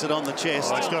 Takes it on the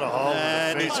chest. Oh, he's got a hold.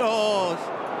 And it's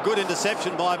good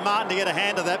interception by Martin to get a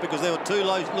hand of that, because there were 2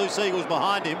 loose Eagles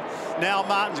behind him. Now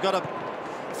Martin's got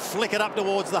to flick it up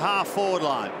towards the half-forward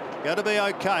line. Going to be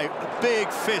OK. A big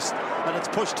fist, and it's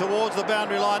pushed towards the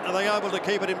boundary line. Are they able to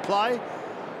keep it in play?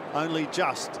 Only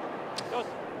just.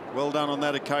 Well done on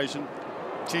that occasion.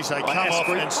 Geez, they come off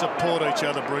and support each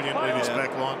other brilliantly, this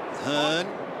back line. Hearn,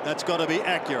 that's got to be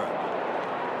accurate.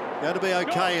 Going to be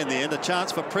OK in the end. A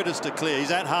chance for Prittis to clear. He's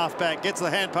at half-back, gets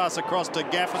the hand pass across to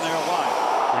Gaff, and they're away.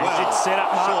 They did set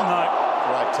up Martin, though.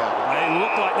 Great tackle. They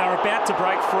looked like they were about to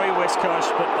break free, West Coast,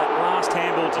 but that last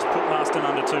handball just put Marston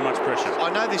under too much pressure.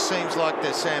 I know this seems like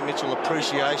the Sam Mitchell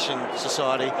Appreciation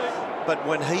Society, but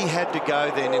when he had to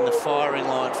go then in the firing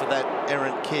line for that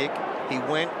errant kick, he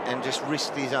went and just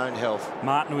risked his own health.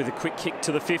 Martin with a quick kick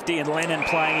to the 50, and Lennon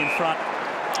playing in front,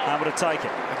 able to take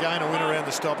it. Again, a win around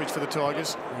the stoppage for the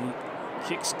Tigers. He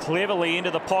kicks cleverly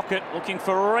into the pocket, looking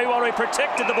for Rewalt. He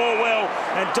protected the ball well,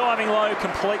 and diving low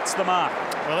completes the mark.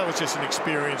 Well, that was just an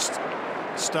experienced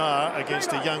star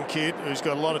against a young kid who's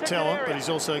got a lot of talent, but he's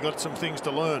also got some things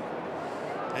to learn.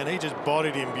 And he just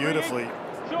bodied him beautifully.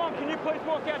 Sean, can you please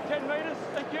walk out 10 metres?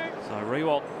 Thank you. So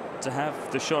Rewalt to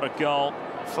have the shot at goal.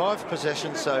 5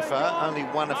 possessions so far, only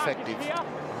 1 effective.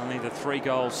 Only the 3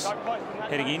 goals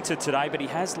heading into today, but he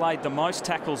has laid the most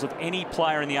tackles of any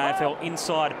player in the AFL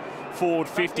inside forward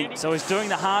 50. So he's doing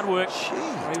the hard work.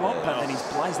 Rewalt, but then he's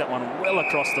blazed that one well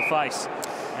across the face.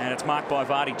 And it's marked by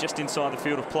Vardy just inside the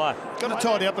field of play. Got to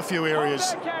tidy up a few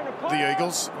areas, the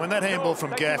Eagles. When that handball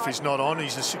from Gaff is not on,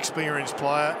 he's an experienced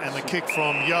player, and the kick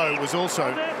from Yo was also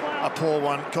a poor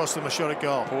one, cost them a shot at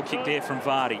goal. Poor kick there from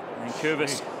Vardy. And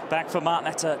Curvis back for Martin.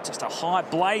 That's just a high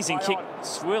blazing kick.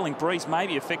 Swirling breeze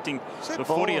maybe affecting the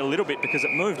footy a little bit because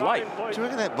it moved late. Do you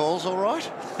reckon that ball's all right?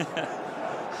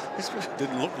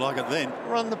 Didn't look like it then.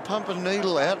 Run the pump and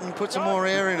needle out and put some more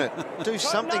air in it. Do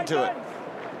something to it.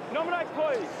 Nominate,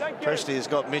 please. Thank you. Presti has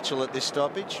got Mitchell at this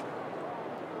stoppage.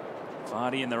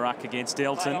 Vardy in the ruck against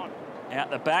Elton. Out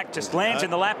the back, just lands in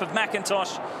the lap of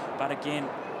McIntosh. But again,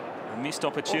 a missed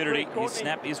opportunity. His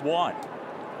snap is wide.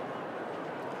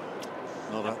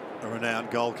 Not a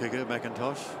renowned goal kicker,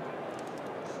 McIntosh.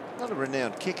 Not a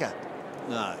renowned kicker.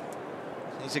 No.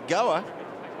 He's a goer.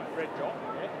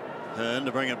 Hearn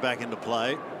to bring it back into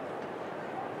play.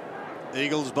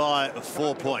 Eagles by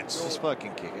 4 points.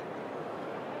 Spoken kicker.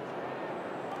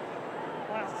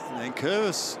 And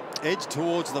Curvis edged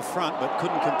towards the front but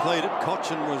couldn't complete it.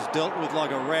 Cochin was dealt with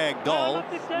like a rag doll.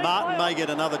 Martin may get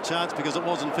another chance because it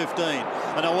wasn't 15.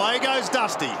 And away goes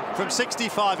Dusty from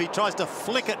 65. He tries to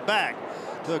flick it back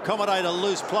to accommodate a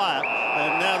loose player.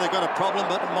 And now they've got a problem,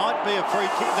 but it might be a free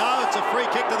kick. No, it's a free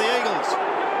kick to the Eagles.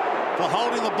 for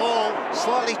holding the ball.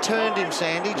 Slightly turned him,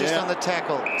 Sandy, just on the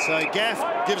tackle. So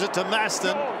Gaff gives it to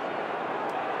Maston.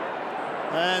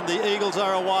 And the Eagles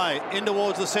are away, in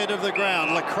towards the centre of the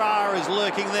ground. Lacroix is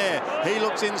lurking there. He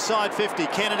looks inside 50.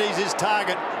 Kennedy's his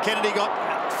target. Kennedy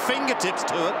got fingertips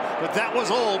to it, but that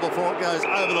was all before it goes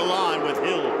over the line with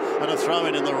Hill and a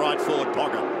throw-in in the right forward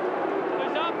pocket.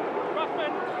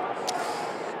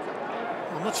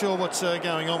 I'm not sure what's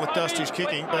going on with Dusty's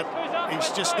kicking, but he's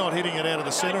just not hitting it out of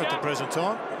the centre at the present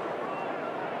time.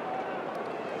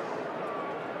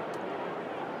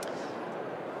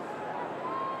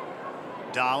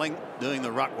 Darling doing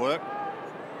the ruck work.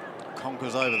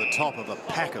 Conquers over the top of a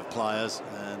pack of players,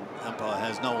 and umpire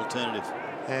has no alternative.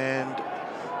 And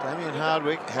Damien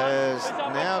Hardwick has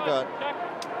now got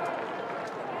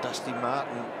Dusty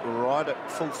Martin right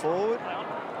at full forward.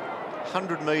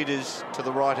 100 metres to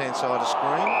the right-hand side of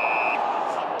screen.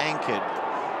 Anchored.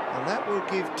 And that will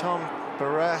give Tom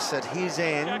Barras at his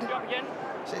end.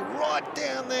 See, right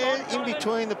down there, in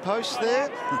between the posts there,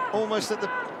 almost at the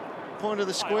point of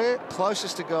the square,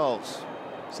 closest to goals.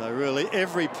 So really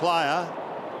every player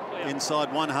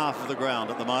inside one half of the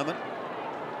ground at the moment.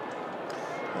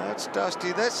 That's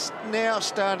Dusty. That's now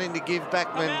starting to give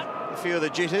Backman a few of the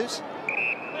jitters.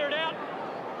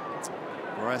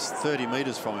 Whereas 30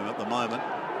 metres from him at the moment.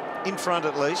 In front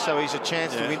at least, so he's a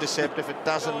chance to intercept if it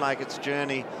doesn't make its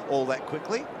journey all that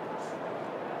quickly.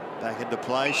 Back into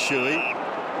play, Shuey.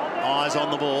 Eyes on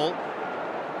the ball.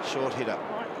 Short hitter.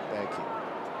 Bad kick.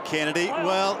 Kennedy,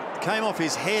 well, came off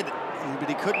his head, but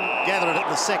he couldn't gather it at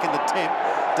the second attempt.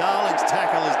 Darling's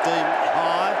tackle is deemed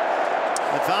high.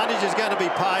 Advantage is going to be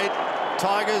paid.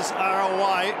 Tigers are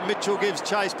away. Mitchell gives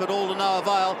chase, but all to no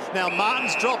avail. Now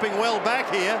Martin's dropping well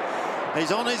back here.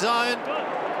 He's on his own,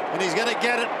 and he's going to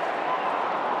get it.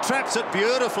 Traps it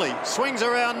beautifully. Swings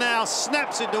around now,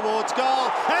 snaps it towards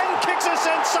goal, and kicks a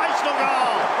sensational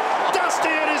goal. Dusty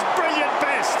at his brilliant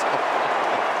best.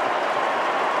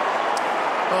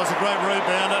 Well, it's a great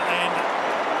rebounder, and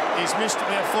he's missed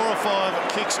about 4 or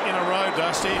 5 kicks in a row,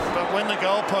 Dusty. But when the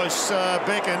goalposts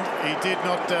beckoned, he did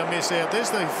not miss out. There's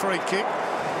the free kick.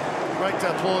 Great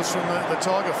applause from the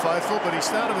Tiger faithful, but he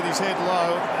started with his head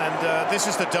low, and this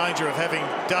is the danger of having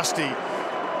Dusty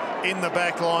in the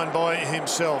back line by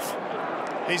himself.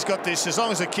 He's got this, as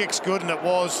long as the kick's good, and it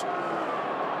was,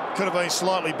 could have been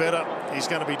slightly better, he's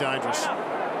going to be dangerous.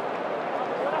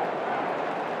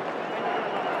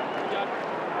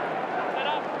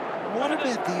 What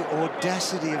about the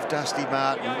audacity of Dusty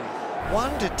Martin?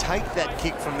 One, to take that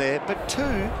kick from there, but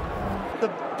two,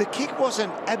 the kick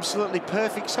wasn't absolutely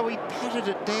perfect, so he patted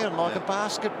it down like a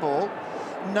basketball,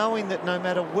 knowing that no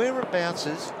matter where it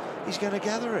bounces, he's going to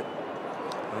gather it.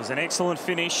 It was an excellent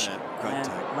finish. Great and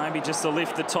take. maybe just the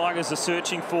lift the Tigers are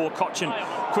searching for. Cochin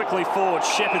quickly forward.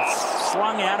 Shepherd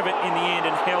slung out of it in the end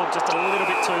and held just a little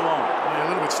bit too long. Yeah, a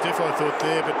little bit stiff, I thought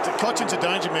there, but Cochin's a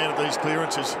danger man of these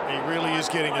clearances. He really is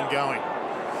getting them going.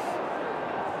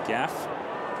 Gaff,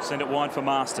 send it wide for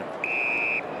Marston.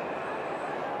 Bit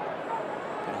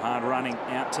of hard running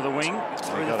out to the wing,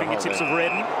 through the fingertips of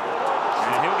Redden,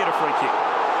 and he'll get a free kick.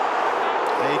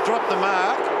 He dropped the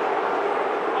mark,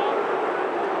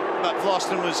 but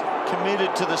Vlosten was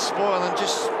committed to the spoil and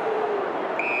just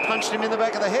punched him in the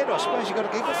back of the head. I suppose you got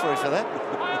a giggle free for that.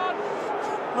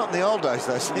 Not in the old days,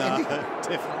 though, Sandy. No,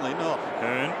 definitely not.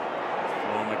 Hearn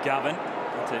for McGovern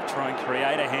to try and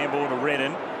create a handball to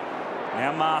Redden.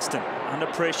 Now Marston under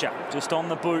pressure, just on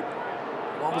the boot.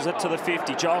 Wobbles it to the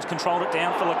 50. Giles controlled it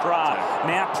down for Lacroix.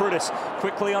 Now Prudis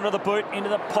quickly onto the boot, into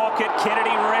the pocket.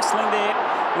 Kennedy wrestling there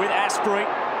with Asprey.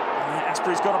 Now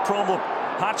Asprey's got a problem.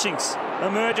 Hutchings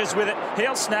emerges with it.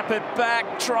 He'll snap it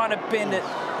back, trying to bend it.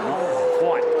 Not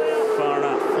quite far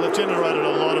enough. Well, they've generated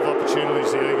a lot of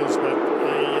opportunities, the Eagles, but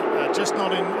they are just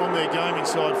not on their game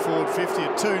inside forward 50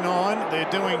 at 2-9. They're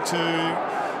doing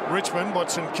to Richmond what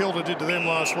St Kilda did to them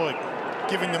last week,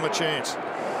 giving them a chance.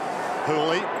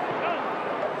 Hooley.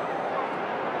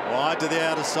 Wide to the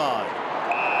outer side.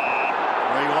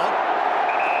 Rewalt.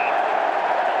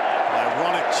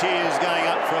 Ironic cheers going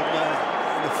up from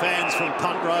the fans from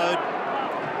Punt Road.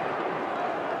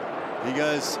 He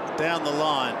goes down the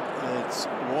line. It's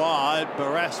wide.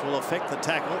 Barras will affect the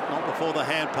tackle, not before the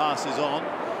hand pass is on.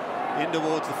 In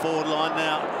towards the forward line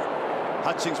now.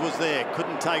 Hutchings was there,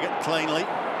 couldn't take it cleanly.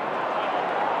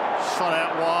 Shot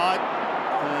out wide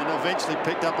and eventually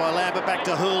picked up by Lambert. Back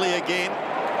to Hooley again.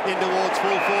 In towards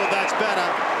full forward, that's better.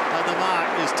 And the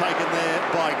mark is taken there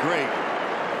by Grigg.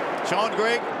 Sean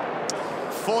Grigg,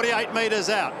 48 metres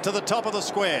out to the top of the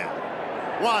square.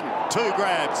 1, 2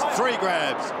 grabs, 3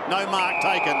 grabs, no mark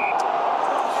taken.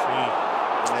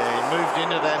 Yeah, he moved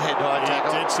into that head-high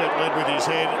tackle. Dead set led with his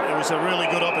head. It was a really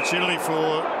good opportunity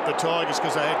for the Tigers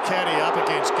because they had Caddy up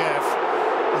against Gaff.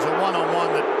 It was a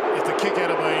one-on-one that if the kick had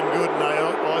been good and they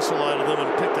isolated them and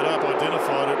picked it up,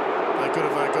 identified it, they could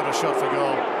have got a shot for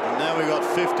goal. And now we've got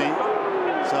 50,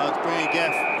 so it's bringing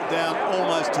Gaff down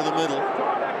almost to the middle.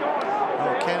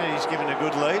 Well, Kennedy's given a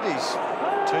good lead. He's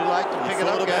too late to pick it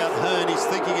up. About Hearn. He's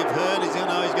thinking of Hearn. He's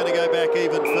going to go back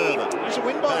even further. There's a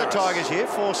win by the Tigers here,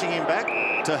 forcing him back.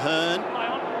 To Hearn.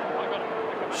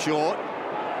 Short.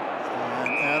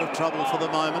 And out of trouble for the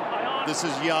moment. This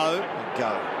is Yo.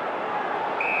 Go.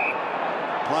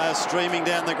 Players streaming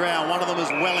down the ground. One of them is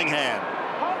Wellingham.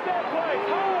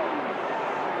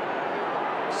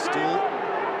 Still.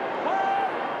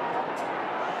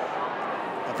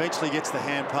 Eventually gets the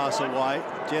hand pass away.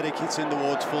 Jeddick hits in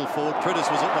towards full forward. Priddis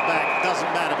was at the back.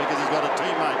 Doesn't matter because he's got a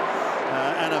teammate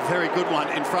and a very good one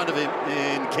in front of him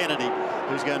in Kennedy,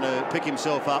 who's going to pick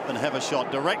himself up and have a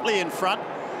shot directly in front,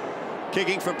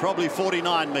 kicking from probably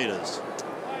 49 metres.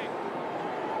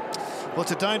 Well,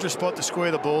 it's a dangerous spot to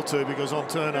square the ball to because on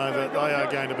turnover they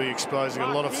are going to be exposing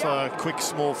a lot of quick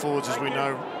small forwards, as we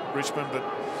know, Richmond, but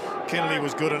Kennedy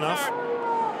was good enough.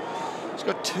 He's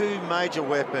got two major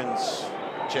weapons,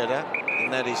 Jeddah,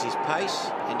 and that is his pace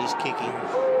and his kicking.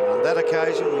 And on that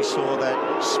occasion, we saw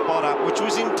that spot up, which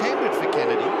was intended for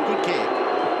Kennedy. Good kick.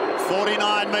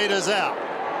 49 metres out.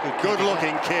 Good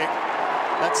looking kick.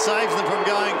 That saves them from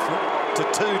going to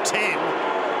 210.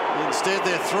 Instead,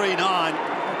 they're 3-9,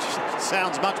 which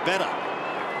sounds much better.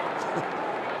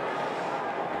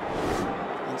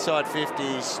 Inside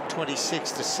 50s,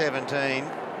 26-17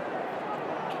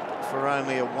 for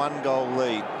only a one-goal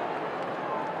lead.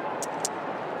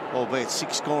 Albeit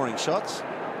 6 scoring shots.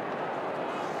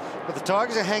 But the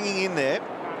Tigers are hanging in there.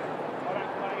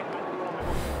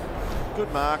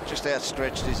 Good mark, just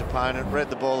outstretched his opponent, read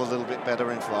the ball a little bit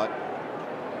better in flight.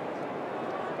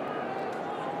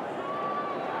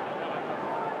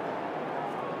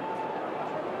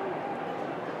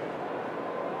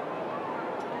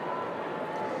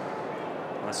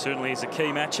 Well, it certainly is a key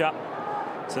matchup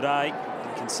today.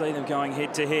 You can see them going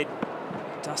head-to-head.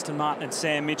 Dustin Martin and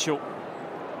Sam Mitchell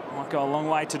might go a long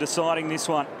way to deciding this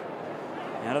one.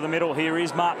 Out of the middle, here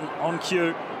is Martin on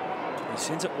cue. He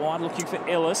sends it wide, looking for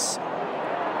Ellis.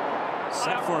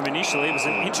 Set for him initially. It was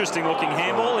an interesting-looking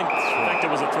handball. In fact, it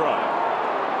was a throw.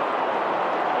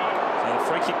 So the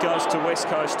free kick goes to West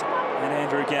Coast and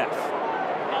Andrew Gaff.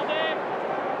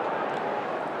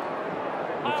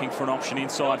 Looking for an option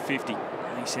inside 50.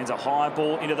 He sends a high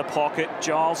ball into the pocket.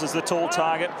 Giles is the tall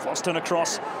target. Foston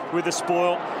across with the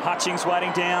spoil. Hutchings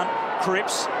waiting down.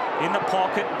 Cripps in the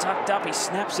pocket, tucked up. He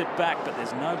snaps it back, but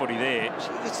there's nobody there.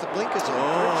 It's the blinkers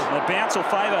on. The bounce will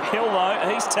favour Hill,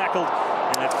 though. He's tackled,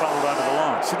 and that's bundled over the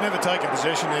line. Should never taken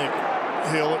possession there,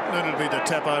 Hill. It needed to be the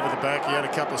tap over the back. He had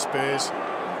a couple of spares.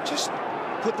 Just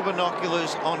put the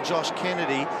binoculars on Josh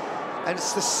Kennedy, and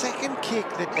it's the second kick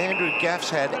that Andrew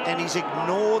Gaff's had, and he's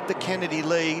ignored the Kennedy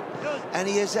lead, and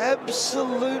he has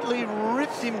absolutely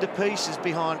ripped him to pieces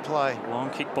behind play. Long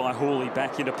kick by Hawley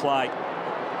back into play.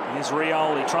 Here's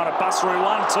Rioli trying to bust through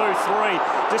 1, 2, 3,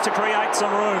 just to create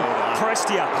some room.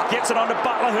 Prestia gets it onto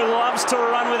Butler, who loves to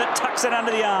run with it, tucks it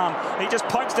under the arm. He just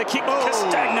pokes the kick.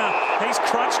 Castagna, he's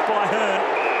crunched by Hearn.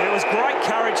 It was great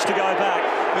courage to go back.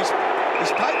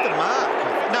 He's paid the mark.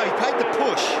 No, he paid the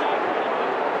push.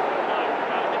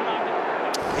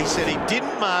 He said he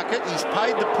didn't mark it, he's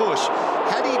paid the push.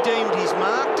 Had he deemed he's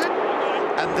marked it,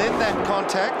 and then that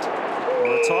contact...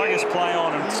 Well, the Tigers play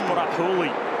on and spot up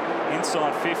Hawley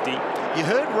inside 50. You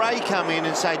heard Ray come in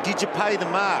and say, did you pay the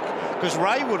mark? Because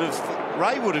Ray would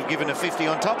have given a 50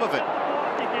 on top of it.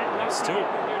 Still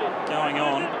going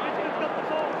on.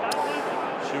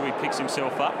 Shuey picks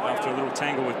himself up after a little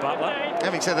tangle with Butler.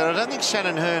 Having said that, I don't think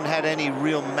Shannon Hearn had any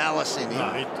real malice in him.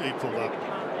 No, he pulled up.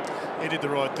 He did the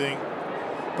right thing.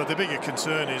 But the bigger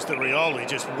concern is that Rioli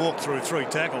just walked through 3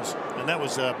 tackles, and that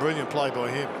was a brilliant play by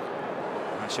him.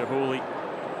 Asher Hawley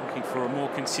looking for a more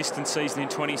consistent season in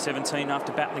 2017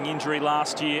 after battling injury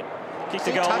last year. Kicked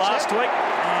a goal last week,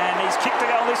 and he's kicked a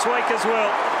goal this week as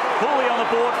well. Hawley on the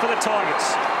board for the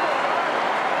Tigers.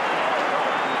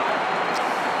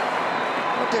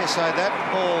 I dare say that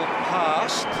ball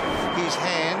passed his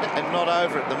hand and not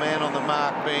over it, the man on the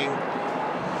mark being...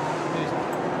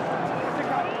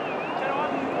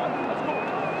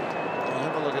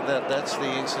 That's the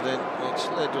incident which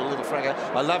led to a little fracas.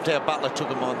 I loved how Butler took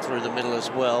him on through the middle as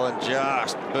well and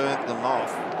just burnt them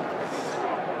off.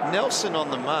 Nelson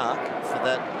on the mark for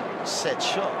that set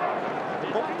shot.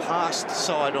 The ball passed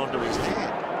side onto his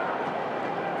hand.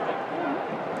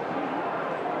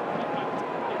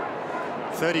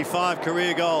 35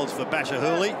 career goals for Basher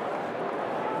Hurley.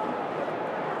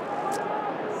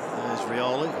 There's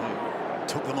Rioli, who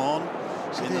took them on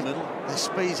in the middle. The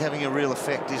speed's having a real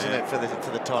effect, isn't it, for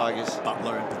the Tigers?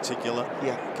 Butler in particular.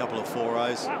 Yeah. A couple of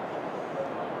forays.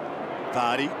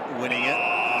 Vardy winning it.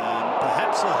 And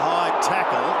perhaps a high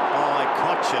tackle by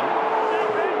Cochin.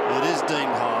 It is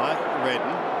deemed high.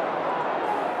 Redden.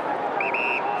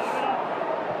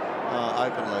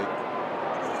 Open lead.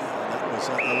 That was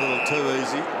a little too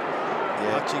easy.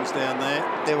 Yeah. Hutchings down there.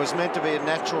 There was meant to be a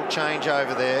natural change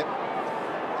over there,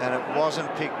 and it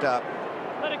wasn't picked up.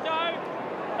 Let it go.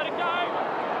 Let it go.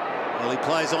 Well, he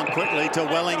plays on quickly to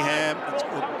Wellingham. A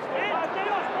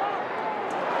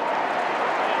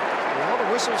lot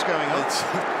of whistles going on. It's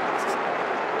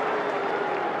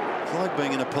like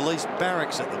being in a police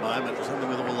barracks at the moment, something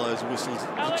with all those whistles.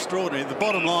 It's extraordinary. The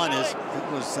bottom line is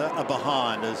it was a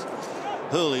behind as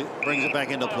Hurley brings it back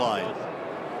into play.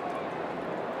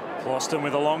 Boston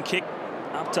with a long kick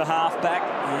up to half-back,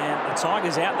 and the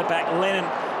Tigers out the back. Lennon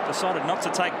decided not to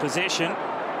take possession.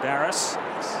 Barris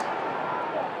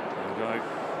will go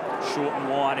short and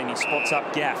wide, and he spots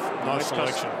up Gaff. Nice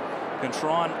selection. Can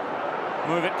try and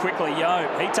move it quickly. Yo,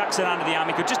 he tucks it under the arm.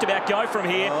 He could just about go from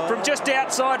here, from just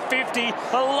outside 50.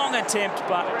 A long attempt,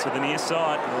 but to the near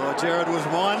side. Oh, Gerard was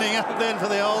winding up then for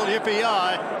the old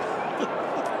yippee-yi.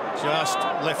 Just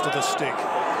left of the stick.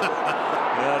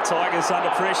 The Tigers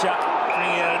under pressure,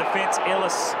 bringing out of defence.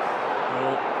 Ellis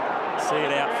will see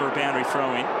it out for a boundary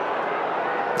throw-in.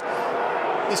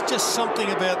 There's just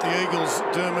something about the Eagles,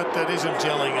 Dermot, that isn't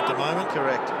gelling at the moment.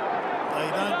 Correct.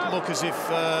 They don't look as if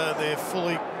they're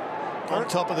fully on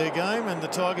top of their game, and the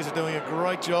Tigers are doing a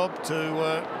great job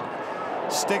to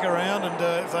stick around, and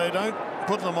if they don't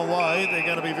put them away, they're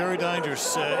going to be very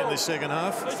dangerous in the second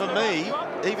half. For me,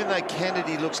 even though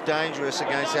Kennedy looks dangerous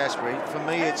against Asprey, for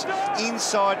me it's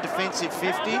inside defensive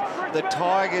 50. The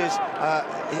Tigers,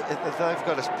 they've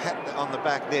got a pat on the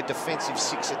back. They're defensive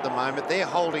 6 at the moment. They're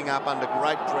holding up under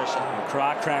great pressure.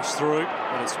 Clark crashed through,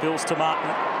 but it spills to Martin.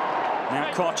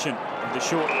 Now Cochin with the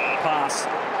short pass.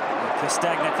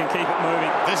 Castagna can keep it moving.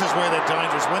 This is where they're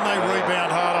dangerous, when they rebound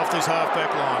hard off this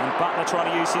half-back line. And Butler trying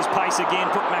to use his pace again,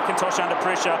 put McIntosh under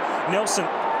pressure. Nelson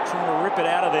trying to rip it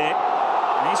out of there.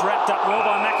 And he's wrapped up well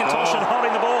by McIntosh and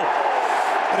holding the ball.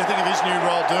 What do you think of his new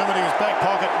role, Dermot? He was back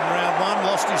pocket in round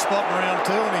 1, lost his spot in round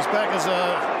 2, and he's back as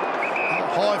a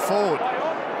high forward.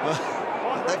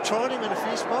 They've tried him in a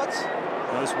few spots.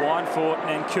 Goes wide for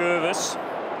Nankervis.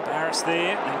 Barris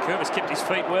there, and Curvis kept his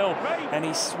feet well, and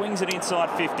he swings it inside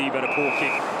 50, but a poor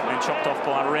kick and chopped off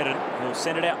by Redden, who'll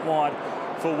send it out wide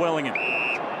for Wellingham.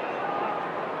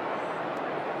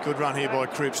 Good run here by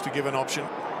Cripps to give an option.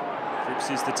 Cripps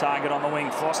is the target on the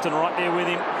wing. Foston right there with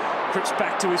him. Cripps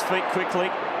back to his feet quickly.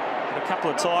 And a couple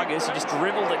of Tigers, he just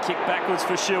dribbled a kick backwards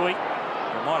for Shuey.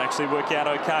 It might actually work out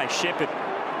okay. Shepherd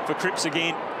for Cripps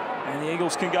again, and the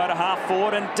Eagles can go to half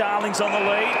forward, and Darling's on the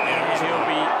lead, and he'll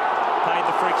be paid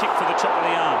the free kick for the top of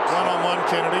the arms. 1-on-1,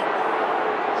 Kennedy.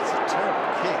 That's a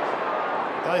terrible kick.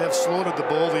 They have slaughtered the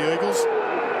ball, the Eagles.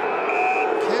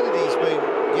 Kennedy's been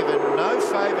given no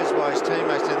favours by his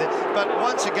teammates in there. But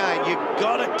once again, you've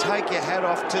got to take your hat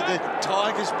off to the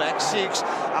Tigers' back 6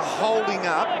 are holding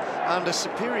up under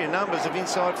superior numbers of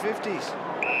inside 50s.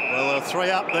 Well, 3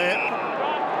 up there.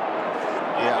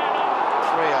 Yeah,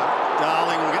 3 up.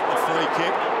 Darling will get the free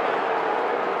kick.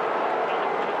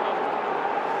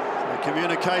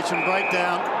 Communication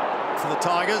breakdown for the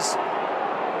Tigers.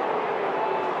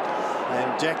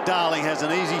 And Jack Darling has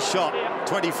an easy shot,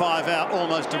 25 out,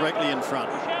 almost directly in front.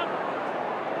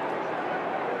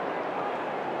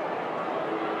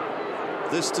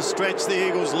 This to stretch the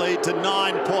Eagles' lead to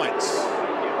 9 points.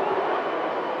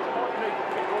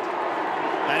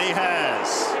 And he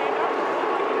has.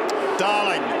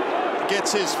 Darling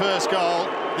gets his first goal.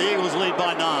 The Eagles lead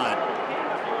by 9.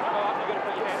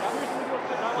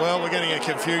 Well, we're getting a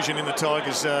confusion in the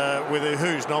Tigers with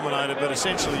who's nominated, but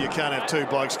essentially you can't have 2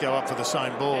 blokes go up for the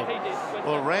same ball.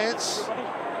 Well, Rance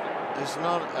is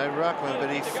not a ruckman, but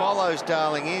he follows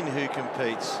Darling in, who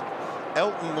competes.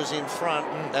 Elton was in front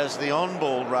as the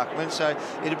on-ball ruckman, so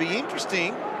it'd be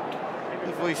interesting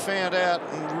if we found out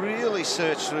and really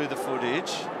searched through the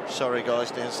footage, sorry guys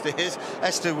downstairs,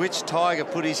 as to which Tiger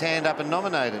put his hand up and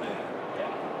nominated.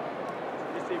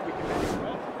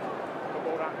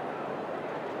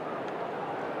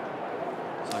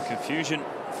 Confusion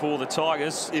for the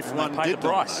Tigers if one did the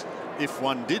price. If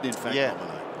one did in fact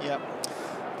nominate. Yep.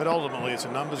 But ultimately it's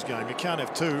a numbers game. You can't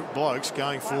have 2 blokes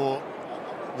going for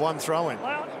 1 throw-in.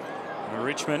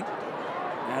 Richmond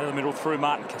out of the middle through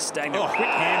Martin Castagna. Quick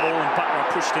handball, and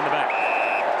Butler pushed in the back.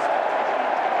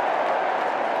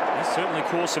 This Certainly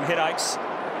caused some headaches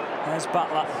as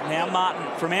Butler. Now Martin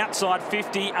from outside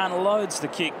 50 unloads the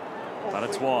kick, but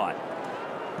it's wide.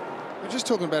 We're just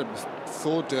talking about it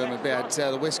before, Dermot, about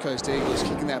the West Coast Eagles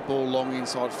kicking that ball long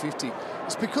inside 50.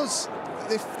 It's because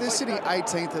they're sitting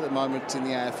 18th at the moment in the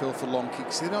AFL for long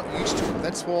kicks. They're not used to it.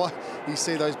 That's why you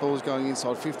see those balls going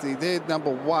inside 50. They're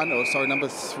number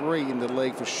 3 in the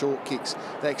league for short kicks.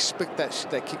 They expect that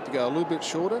kick to go a little bit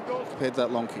shorter compared to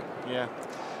that long kick. Yeah.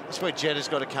 That's where Jeddah's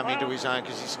got to come into his own,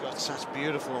 because he's got such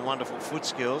beautiful and wonderful foot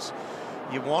skills.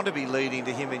 You want to be leading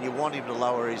to him and you want him to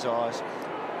lower his eyes.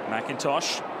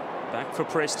 McIntosh back for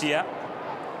Prestia.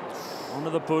 Onto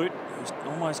the boot. Who's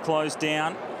almost closed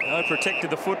down. No, protected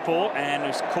the football and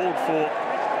was called for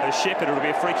a Shepherd. It'll be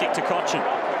a free kick to Cochin.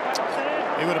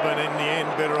 He would have been, in the end,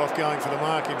 better off going for the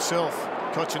mark himself.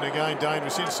 Cochin again,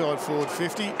 dangerous inside forward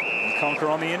 50. And Conker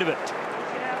on the end of it.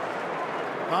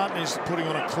 Martin is putting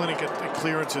on a clinic at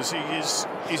clearances.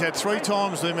 He's had 3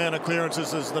 times the amount of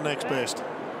clearances as the next best.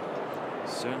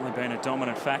 Certainly been a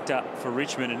dominant factor for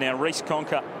Richmond. And now Reece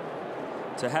Conker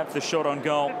to have the shot on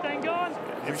goal. 15 gone.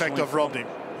 In fact, I've robbed him.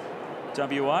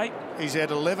 WA. He's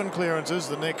had 11 clearances,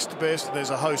 the next best, and there's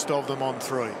a host of them on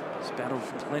 3. He's battled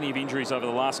plenty of injuries over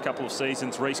the last couple of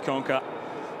seasons, Reece Conker.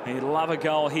 He'd love a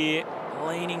goal here,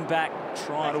 leaning back,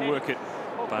 trying to work it,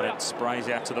 but it sprays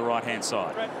out to the right-hand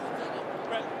side.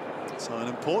 So an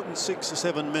important 6 or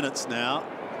 7 minutes now,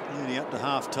 leading up to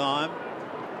half-time.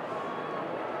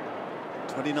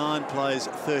 29 plays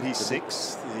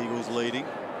 36, the Eagles leading.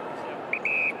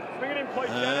 Bring it in, please,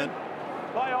 And Shannon.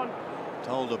 Play on.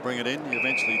 told to bring it in, he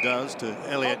eventually does, to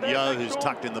Elliot Yeo, who's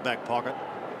tucked in the back pocket.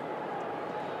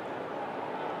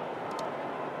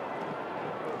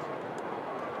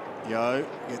 Yeo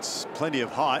gets plenty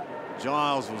of height.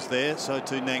 Giles was there, so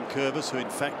too Nankervis, who in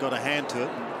fact got a hand to it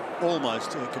and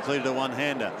almost completed a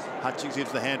one-hander. Hutchings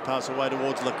gives the hand pass away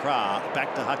towards Lacroix.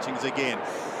 Back to Hutchings again.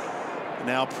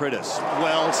 Now Prittis,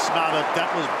 well smothered.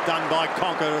 That was done by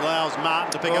Conker, who allows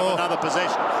Martin to pick up another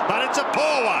possession. But it's a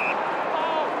poor one.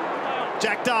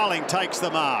 Jack Darling takes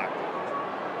the mark.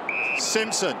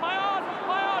 Simpson.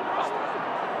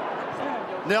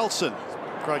 Nelson.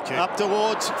 Great kick. Up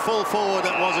towards full forward.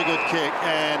 It was a good kick.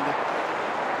 And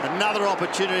another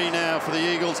opportunity now for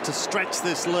the Eagles to stretch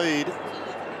this lead.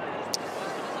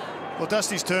 Well,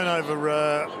 Dusty's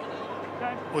turnover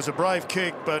was a brave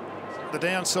kick, but the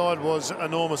downside was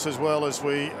enormous, as well, as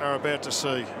we are about to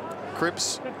see.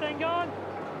 Cripps, 15 gone.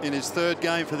 in his 3rd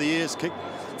game for the year, has kicked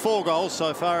 4 goals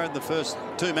so far in the first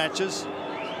 2 matches.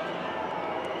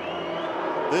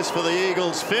 This for the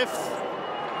Eagles' 5th,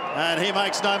 and he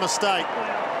makes no mistake.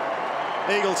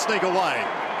 Eagles sneak away.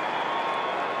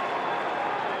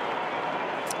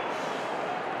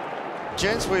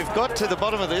 Gents, we've got to the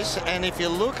bottom of this, and if you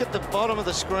look at the bottom of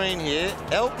the screen here,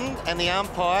 Elton and the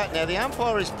umpire. Now, the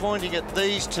umpire is pointing at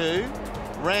these two,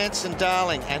 Rance and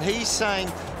Darling, and he's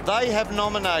saying they have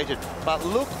nominated. But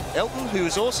look, Elton, who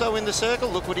is also in the circle,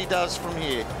 look what he does from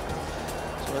here.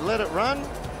 So we let it run.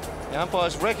 The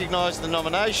umpires recognise the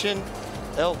nomination.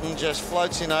 Elton just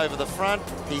floats in over the front.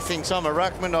 He thinks, I'm a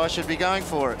ruckman, I should be going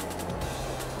for it.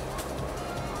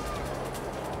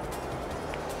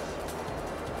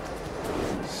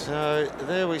 So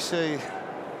there we see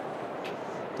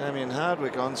Damien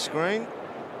Hardwick on screen.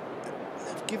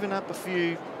 They've given up a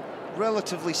few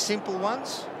relatively simple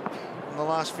ones in the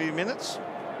last few minutes.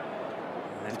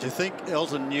 Did you think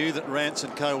Elton knew that Rance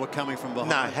and Co were coming from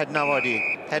behind? No, had no idea.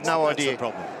 Had no idea. That's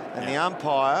the problem. And the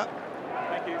umpire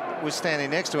was standing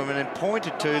next to him and then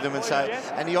pointed to them and say,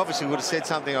 and he obviously would have said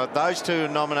something like, those two are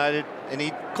nominated, and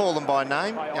he'd call them by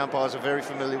name. The umpires are very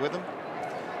familiar with them.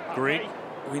 Grigg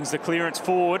wins the clearance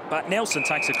forward, but Nelson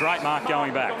takes a great mark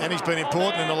going back. And he's been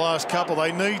important in the last couple.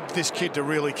 They need this kid to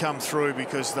really come through,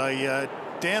 because they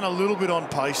down a little bit on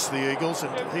pace, the Eagles,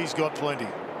 and he's got plenty.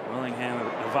 Willingham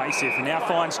evasive, and now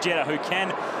finds Jeddah, who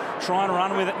can try and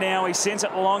run with it now. He sends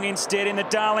it long instead in the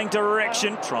Darling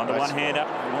direction. Trying to one-hander.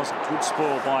 It was a good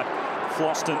spoil by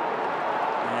Floston.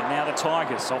 And now the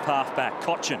Tigers off half-back.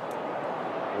 Cochin.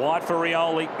 Wide for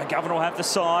Rioli. McGovern will have the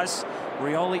size.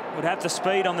 Rioli would have the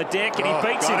speed on the deck, and he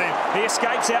beats him. He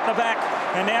escapes out the back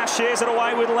and now shares it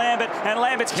away with Lambert. And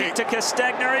Lambert's kick to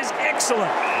Castagna is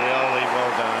excellent. Rioli,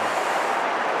 well done.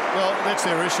 Well, that's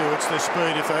their issue. It's their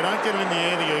speed. If they don't get it in the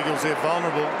air, the Eagles, they're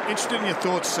vulnerable. Interested in your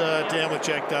thoughts down with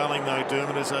Jack Darling, though,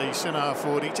 Dermot, as a centre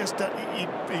forward. He just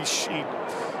he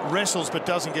wrestles but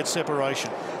doesn't get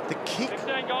separation. The kick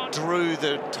drew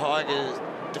the Tigers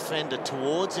defender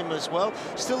towards him as well.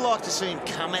 Still like to see him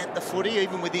come at the footy,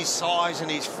 even with his size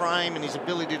and his frame and his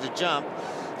ability to jump.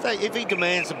 If he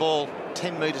demands the ball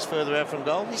 10 metres further out from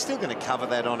goal, he's still going to cover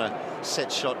that on a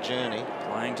set shot journey.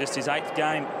 Playing just his 8th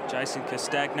game, Jason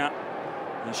Castagna.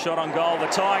 A shot on goal, the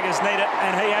Tigers need it,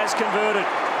 and he has converted.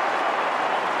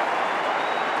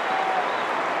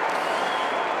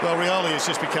 Well, Rioli has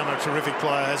just become a terrific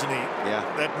player, hasn't he? Yeah.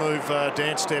 That move,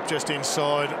 dance step just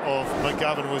inside of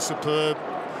McGovern was superb.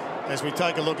 As we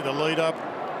take a look at the lead-up,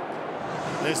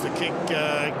 there's the kick,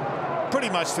 pretty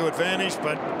much to advantage,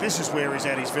 but this is where he's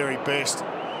at his very best.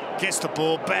 Gets the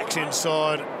ball, backs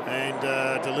inside,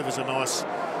 and delivers a nice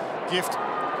gift.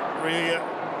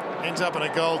 Ends up in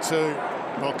a goal too.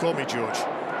 Well, call me George.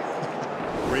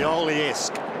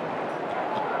 Rioli-esque.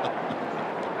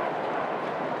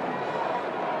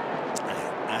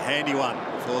 A handy one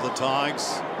for the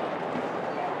Tigers,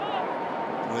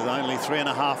 with only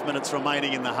 3.5 minutes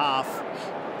remaining in the half.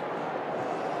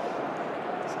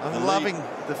 I'm loving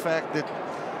the fact that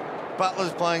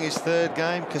Butler's playing his 3rd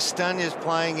game, Castagna's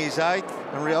playing his 8th,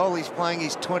 and Rioli's playing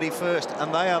his 21st,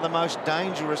 and they are the most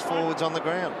dangerous forwards on the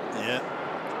ground. Yeah,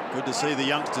 good to see the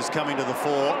youngsters coming to the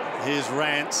fore. Here's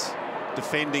Rance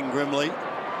defending grimly.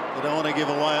 They don't want to give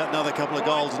away another couple of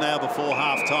goals now before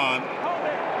half-time.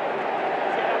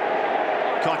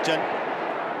 Cotchin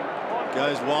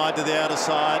goes wide to the outer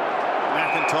side.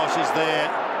 McIntosh is there.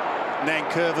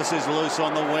 Nankervis is loose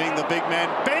on the wing. The big man,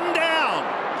 bend down!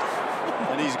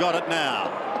 And he's got it now.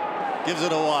 Gives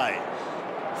it away.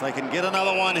 If they can get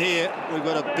another one here, we've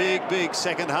got a big, big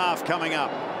second half coming up.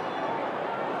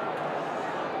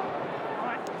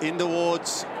 In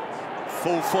towards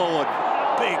full forward.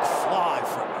 Big fly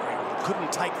from him.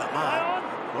 Couldn't take the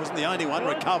mark. Wasn't the only one.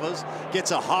 Recovers.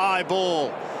 Gets a high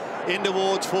ball. In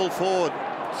towards full forward.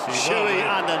 Shuey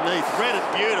underneath. Read it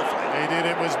beautifully. He did.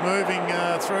 It was moving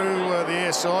through the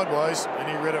air sideways, and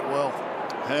he read it well.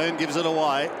 Hearn gives it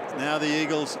away. Now the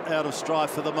Eagles out of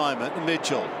strife for the moment.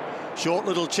 Mitchell. Short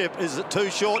little chip. Is it too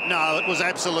short? No, it was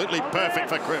absolutely perfect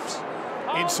for Cripps.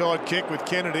 Inside kick with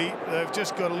Kennedy. They've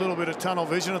just got a little bit of tunnel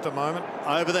vision at the moment.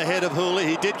 Over the head of Hooley.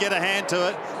 He did get a hand to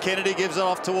it. Kennedy gives it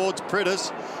off towards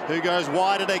Prittis, who goes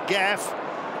wide at a gaff.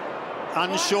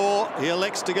 Unsure. He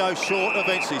elects to go short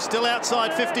eventually. Still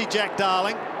outside 50, Jack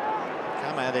Darling.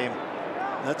 Come at him.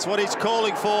 That's what he's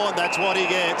calling for, and that's what he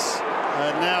gets.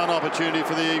 And now an opportunity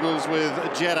for the Eagles with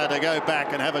Jetta to go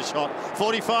back and have a shot.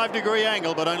 45-degree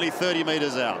angle, but only 30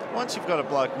 metres out. Once you've got a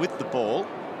bloke with the ball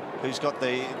who's got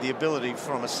the ability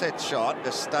from a set shot,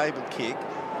 a stable kick,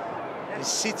 he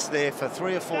sits there for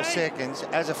 3 or 4 seconds.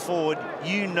 As a forward,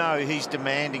 you know he's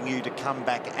demanding you to come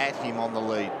back at him on the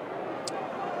lead.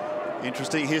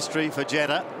 Interesting history for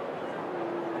Jetta.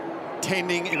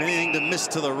 Tending, if anything, to miss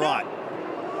to the right.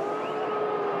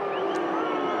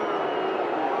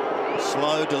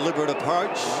 Slow, deliberate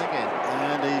approach.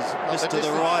 And he's missed to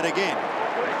the right again.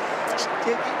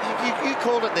 You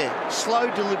called it there.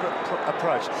 Slow, deliberate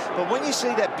approach. But when you see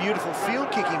that beautiful field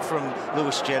kicking from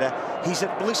Lewis Jetta, he's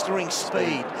at blistering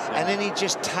speed. And then he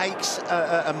just takes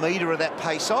a metre of that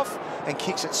pace off and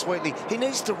kicks it sweetly. He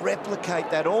needs to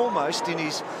replicate that almost in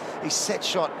his set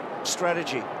shot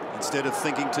strategy. Instead of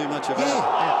thinking too much about it.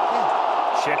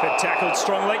 Yeah. Shepherd tackled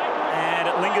strongly, and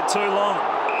it lingered too long.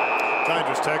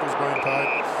 Dangerous tackles being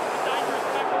paid.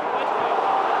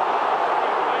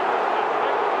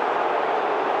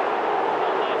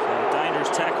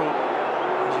 Tackle,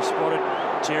 as you spotted,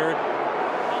 Jared,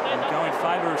 and go in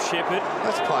favour of Shepherd.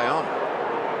 Let's play on.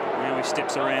 Now he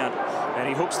steps around and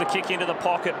he hooks the kick into the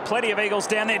pocket. Plenty of Eagles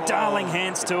down there. Darling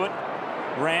hands to it.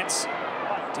 Rance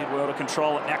did well to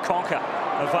control it. Now Conker,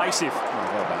 evasive,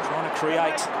 trying to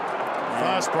create.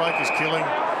 Fast break is killing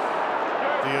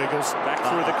the Eagles. Back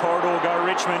through the corridor go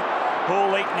Richmond.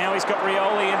 Hawley, now he's got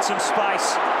Rioli in some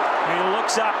space. And he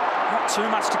looks up. Not too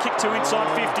much to kick to inside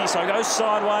 50, so goes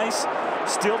sideways.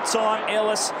 Still time.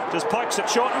 Ellis just pokes it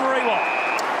short and Rewalt.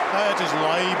 They are just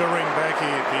labouring back here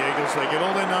at the Eagles. They get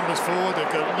all their numbers forward.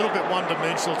 They've got a little bit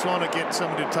one-dimensional, trying to get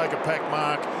somebody to take a pack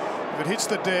mark. If it hits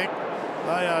the deck,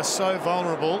 they are so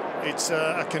vulnerable. It's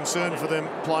a concern for them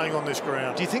playing on this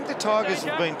ground. Do you think the Tigers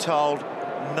have been told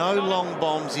no long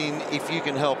bombs in if you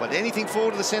can help it? Anything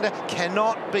forward to the centre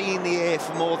cannot be in the air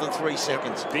for more than 3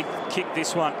 seconds. Big kick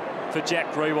this one for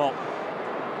Jack Rewalt.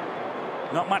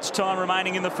 Not much time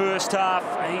remaining in the first half.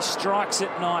 He strikes it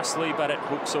nicely, but it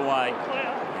hooks away.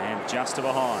 And just to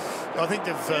behind. I think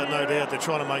they've no doubt they're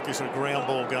trying to make this a ground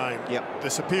ball game. Yep. The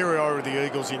superiority of the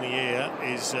Eagles in the air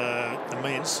is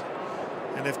immense.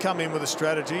 And they've come in with a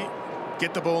strategy.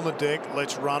 Get the ball on the deck,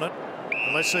 let's run it.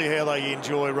 And let's see how they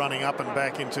enjoy running up and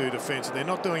back into defence. And they're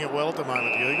not doing it well at the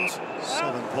moment, the Eagles.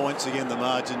 7 points again, the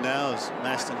margin now as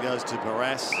Maston goes to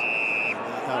Barras.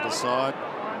 Outer side,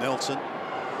 Nelson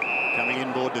coming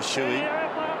inboard to Shuey.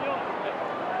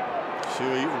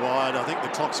 Shuey wide. I think the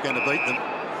clock's going to beat them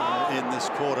in this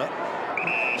quarter.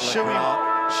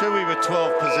 Shuey with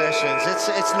 12 possessions.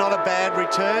 It's not a bad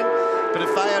return, but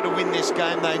if they are to win this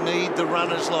game, they need the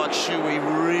runners like Shuey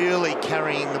really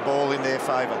carrying the ball in their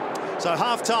favour. So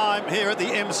half-time here at the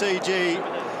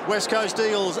MCG. West Coast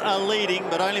Eagles are leading,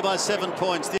 but only by 7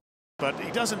 points. But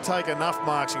he doesn't take enough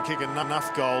marks and kick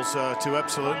enough goals to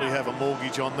absolutely have a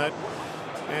mortgage on that.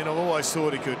 And I've always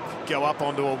thought he could go up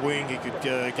onto a wing. He could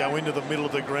go into the middle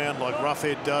of the ground like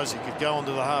Roughhead does. He could go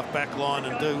onto the half-back line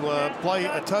and play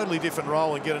a totally different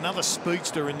role and get another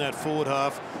speedster in that forward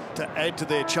half to add to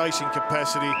their chasing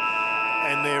capacity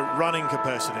and their running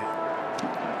capacity.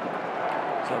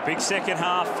 So a big second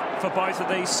half for both of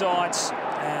these sides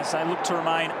as they look to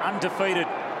remain undefeated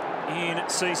in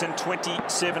season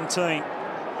 2017.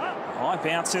 High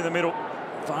bounce in the middle.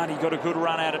 Vardy got a good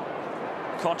run at it.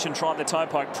 Cochin tried the toe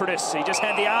poke. Pritis, he just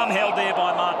had the arm held there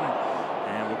by Martin.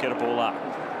 And we'll get a ball up.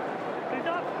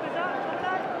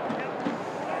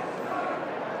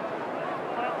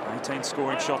 18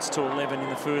 scoring shots to 11 in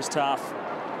the first half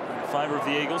in favour of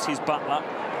the Eagles. Here's Butler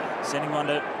sending one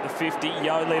to the 50.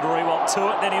 Yo led Rewalt to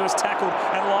it. Then he was tackled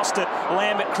and lost it.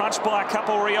 Lambert crunched by a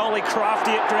couple. Rioli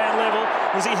crafty at ground level.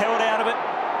 Was he held out of it?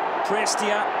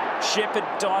 Prestia, Shepherd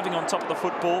diving on top of the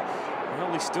football.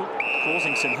 Rioli still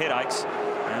causing some headaches.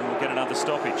 And we'll get another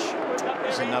stoppage.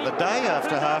 It's another day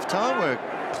after half-time. We're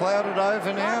clouded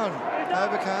over now and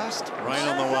overcast. Rain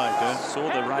on the way, Dan. Saw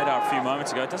the radar a few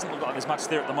moments ago. It doesn't look like there's much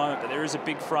there at the moment, but there is a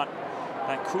big front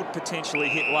that could potentially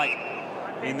hit late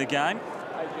in the game.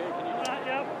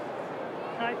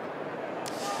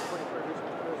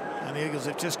 And the Eagles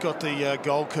have just got the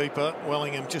goalkeeper,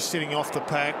 Wellingham, just sitting off the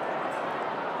pack.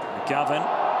 McGovern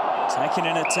taking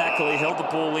in a tackle. He held the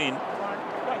ball in.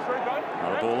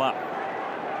 Another ball up.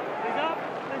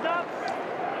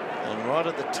 And right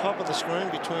at the top of the screen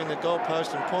between the goal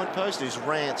post and point post is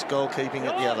Rance goalkeeping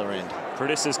at the other end.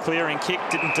 Pritis' clearing kick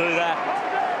didn't do that.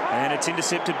 And it's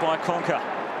intercepted by Conker.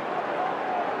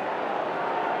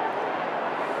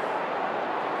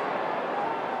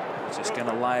 Just going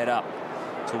to lay it up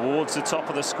towards the top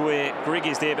of the square. Grigg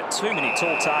is there, but too many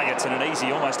tall targets and an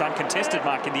easy, almost uncontested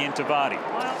mark in the end to Vardy.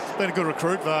 Been a good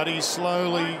recruit, Vardy. He's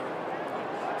slowly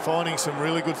finding some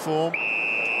really good form.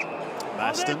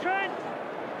 Maston.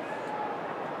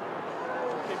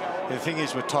 The thing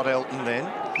is with Todd Elton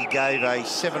then, he gave a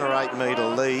 7 or 8 metre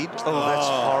lead. Oh, that's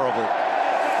horrible.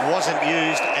 Wasn't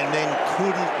used and then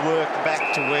couldn't work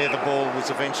back to where the ball was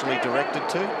eventually directed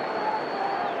to.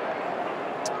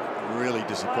 Really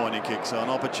disappointing kick. So an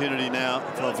opportunity now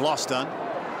for Vloston.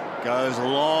 Goes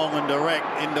long and direct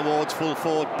in towards full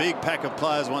forward. Big pack of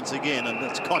players once again, and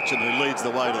it's Cochin who leads the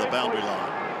way to the boundary line.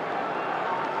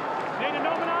 Need to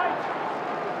nominate.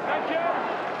 Thank you.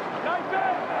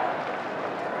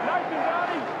 Nathan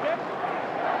Vardy. Yep.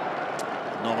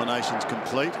 Nominations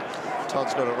complete.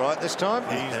 Todd's got it right this time.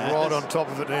 He's right on top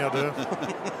of it now, dude.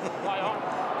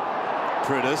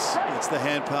 Pritis gets the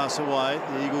hand pass away.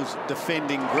 The Eagles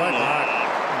defending Great mark.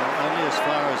 only as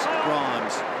far as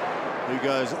Grimes, who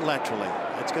goes laterally.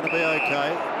 It's going to be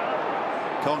okay.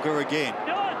 Conker again.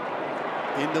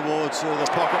 In towards the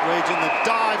pocket region. The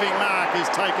diving mark is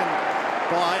taken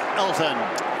by Elton.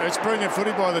 It's brilliant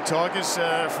footy by the Tigers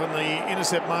from the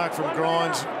intercept mark from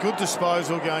Grimes. Good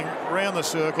disposal going round the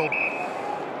circle.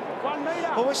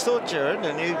 I always thought, Jared,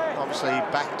 and you obviously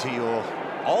back to your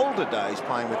older days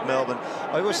playing with Melbourne,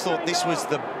 I always thought this was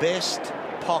the best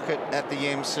pocket at the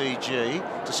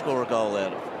MCG to score a goal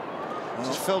out of. I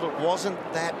just felt it wasn't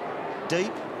that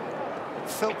deep.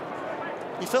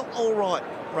 He felt all right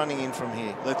running in from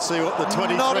here. Let's see what the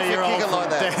 23-year-old from like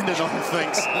Dandenong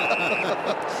thinks.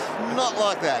 Not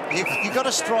like that. You've got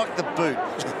to strike the boot.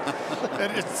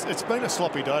 And it's been a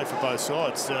sloppy day for both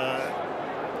sides.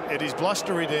 It is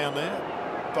blustery down there,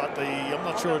 but I'm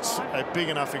not sure it's a big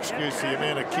enough excuse for the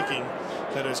amount of kicking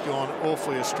that has gone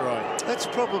awfully astray. That's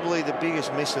probably the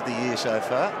biggest miss of the year so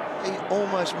far. He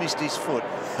almost missed his foot.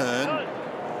 Hearn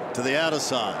to the outer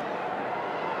side.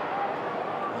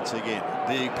 Once again,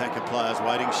 big pack of players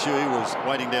waiting. Shuey was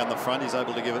waiting down the front. He's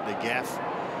able to give it to Gaff.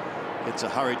 Gets a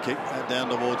hurried kick down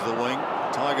towards the wing.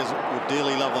 Tigers would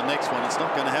dearly love the next one. It's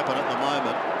not going to happen at the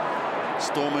moment.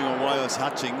 Storming away was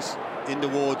Hutchings in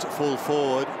towards full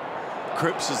forward.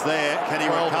 Cripps is there. Can he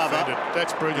recover? Defended.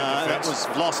 That's brilliant defence. That was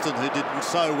Vloston who did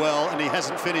so well, and he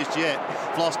hasn't finished yet.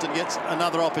 Vloston gets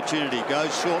another opportunity.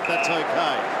 Goes short. That's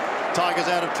okay. Tigers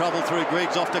out of trouble through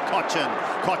Griggs off to Cochin.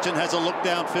 Cochin has a look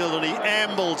downfield and he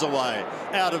ambles away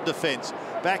out of defence.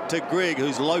 Back to Grigg,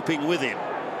 who's loping with him.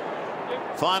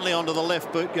 Finally onto the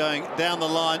left boot going down the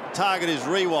line. Target is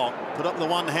Rewalt. Put up the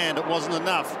one hand. It wasn't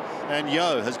enough. and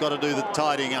Yo has got to do the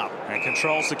tidying up. And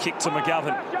controls the kick to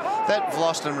McGovern. That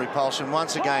velocity and repulsion,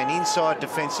 once again, inside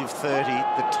defensive 30.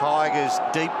 The Tigers'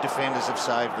 deep defenders have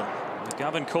saved them.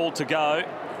 McGovern called to go.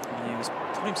 He was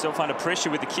put himself under pressure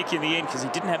with the kick in the end because he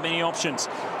didn't have many options.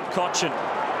 Cochin,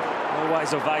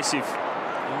 always evasive.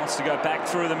 He wants to go back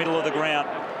through the middle of the ground.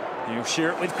 He'll share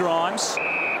it with Grimes.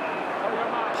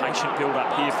 Patient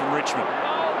build-up here from Richmond.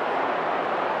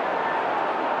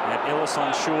 And Ellis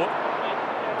on short.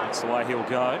 That's the way he'll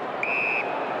go.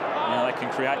 Now they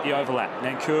can create the overlap.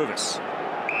 Nankervis.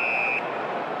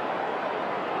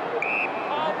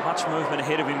 Not much movement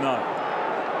ahead of him, though.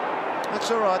 That's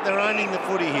all right. They're owning the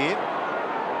footy here.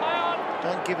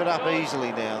 Don't give it up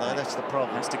easily now, though. That's the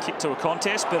problem. Has to kick to a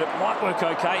contest, but it might work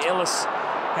OK. Ellis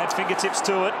had fingertips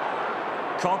to it.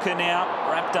 Conker now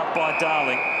wrapped up by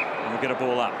Darling, and we'll get a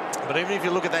ball up. But even if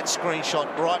you look at that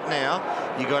screenshot right now,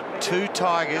 you got 2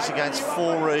 Tigers against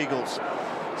 4 Eagles.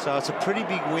 So it's a pretty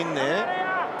big win there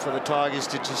for the Tigers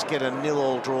to just get a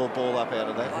 0-all draw ball up out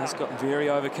of that. It's gotten very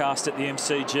overcast at the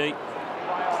MCG.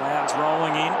 Clouds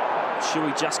rolling in.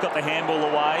 Shuey just got the handball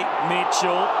away.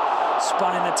 Mitchell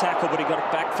spun in the tackle, but he got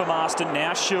it back for Marston.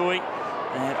 Now Shuey,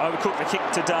 and overcooked the kick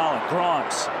to Darling.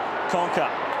 Grimes, Conker,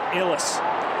 Ellis.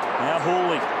 Now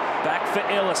Hawley, back for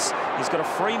Ellis. He's got a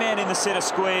free man in the centre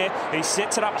square. He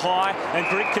sets it up high, and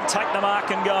Grigg can take the mark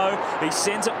and go. He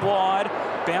sends it wide.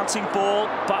 Bouncing ball.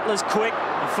 Butler's quick.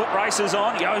 The foot races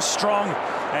on. He goes strong,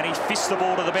 and he fists the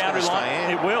ball to the boundary line.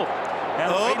 It will.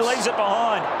 And he leaves it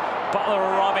behind. Butler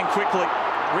arriving quickly.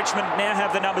 Richmond now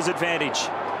have the numbers advantage.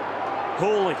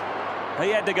 Hawley,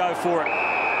 he had to go for it.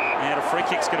 And a free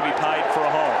kick's going to be paid for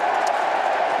a hole.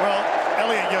 Well,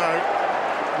 Elliot Yeo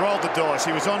rolled the dice.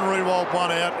 He was on Rewald,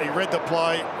 1 out. He read the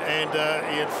play, and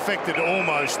he infected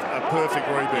almost a perfect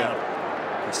rebound.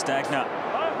 Stagner.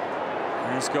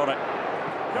 He's got it.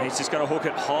 And he's just going to hook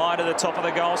it high to the top of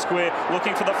the goal square,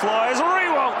 looking for the flyers.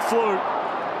 Rewald flew.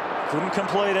 Couldn't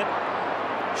complete it.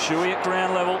 Shuey at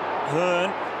ground level.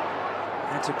 Hearn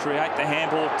had to create the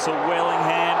handball to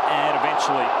Wellingham, and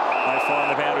eventually they find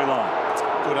the boundary line.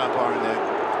 Good umpiring there.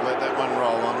 Let that one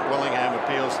roll on. Wellingham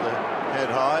appeals the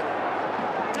head high.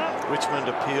 Richmond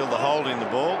appeal the holding the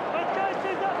ball.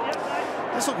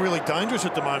 This look really dangerous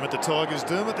at the moment, the Tigers,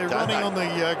 Dermot. They're running on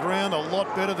the ground a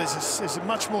lot better. There's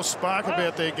much more spark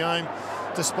about their game,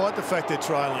 despite the fact they're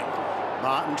trailing.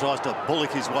 Martin tries to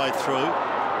bullock his way through,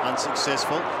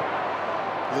 unsuccessful.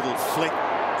 Little flick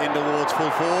in towards full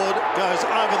forward, goes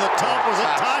over the top. Was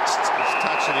it touched? It's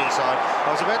touched it inside.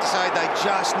 I was about to say they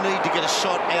just need to get a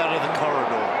shot out of the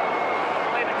corridor.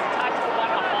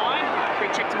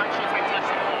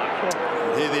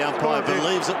 Here the umpire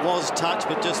believes it was touched,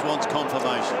 but just wants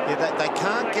confirmation. Yeah, they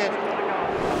can't get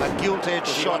a gilt-edged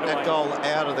shot at goal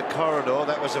out of the corridor.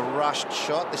 That was a rushed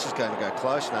shot. This is going to go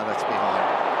close. No, that's behind.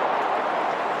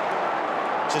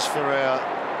 Just for our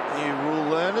new rule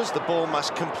learners, the ball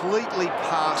must completely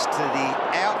pass to the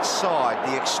outside,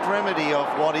 the extremity of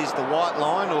what is the white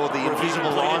line or the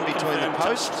invisible line between the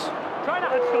posts.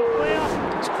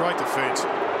 It's great defence.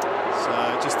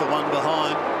 So just the one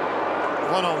behind.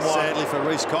 One-on-one. Sadly for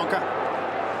Reece Conker.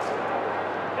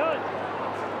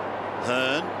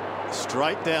 Hearn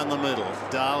straight down the middle.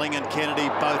 Darling and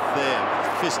Kennedy both there.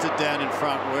 Fisted down in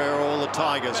front. Where are all the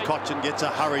Tigers? Cochin gets a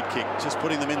hurried kick, just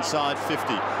putting them inside 50.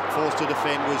 Forced to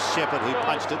defend was Shepherd, who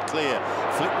punched it clear.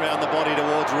 Flicked round the body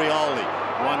towards Rioli.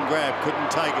 One grab,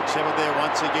 couldn't take it. Shepherd there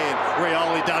once again.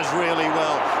 Rioli does really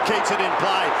well. Keeps it in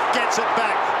play. Gets it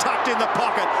back. Tucked in the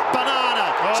pocket.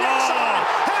 Banana. Jackson.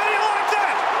 How do you like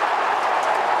that?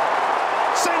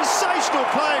 Sensational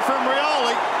play from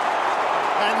Rioli.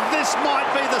 And this might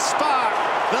be the spark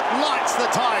that lights the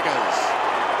Tigers.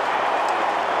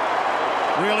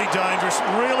 Really dangerous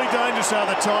are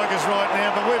the Tigers right now,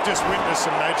 but we've just witnessed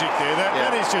some magic there.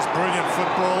 That is just brilliant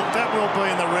football. That will be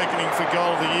in the reckoning for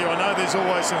goal of the year. I know there's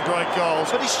always some great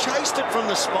goals. But he's chased it from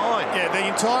the spine. Yeah, the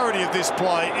entirety of this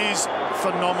play is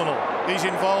phenomenal. He's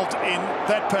involved in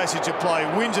that passage of play,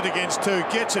 wins it against 2,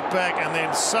 gets it back, and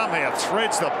then somehow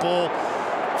threads the ball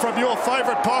from your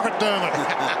favourite pocket, Dermot.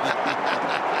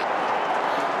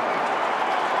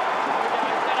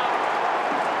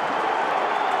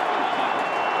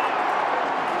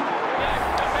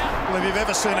 Well, if you've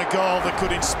ever seen a goal that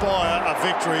could inspire a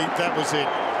victory, that was it.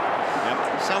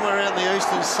 Yep. Somewhere out in the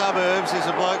eastern suburbs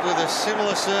there's a bloke with a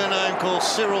similar surname called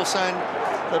Cyril saying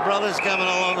the brother's coming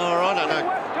along all right. I know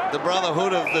the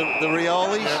brotherhood of the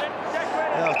Riolis. Yep.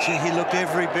 Oh, gee, he looked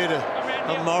every bit of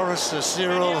Morris or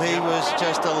Cyril. He was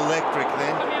just electric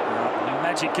then.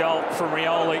 Magic goal from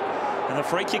Rioli. And the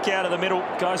free kick out of the middle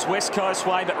goes West Coast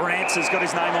way, but Rance has got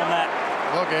his name on that.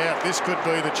 Look out, this could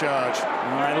be the charge.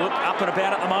 They look up and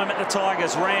about at the moment, the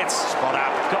Tigers. Rance, spot up.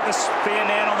 Got the spare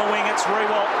man on the wing, it's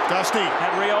Rewalt. Dusty.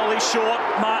 Had Rioli short,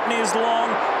 Martin is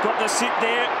long. Got the sit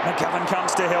there, McGovern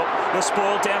comes to help. The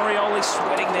spoil down, Rioli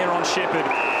sweating there on Shepherd.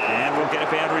 And we'll get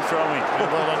a boundary throw in.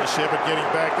 Well done to Shepherd getting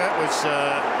back. That was...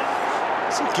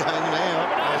 it's a game now.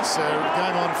 It's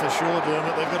game on for sure,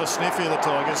 Dermot. They've got a sniff here, the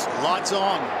Tigers. Lights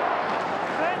on.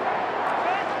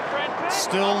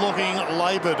 Still looking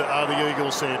laboured are the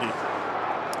Eagles, Sandy.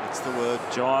 That's the word.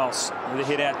 Giles with a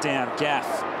hit out down.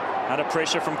 Gaff under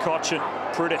pressure from Cochin.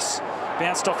 Prudis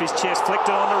bounced off his chest, flicked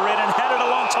it onto Redden, had it a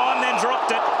long time, then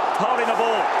dropped it, holding the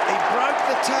ball. He broke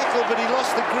the tackle, but he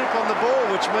lost the grip on the ball,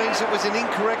 which means it was an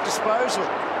incorrect disposal.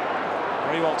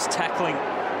 Rewalt's tackling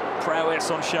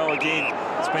prowess on show again.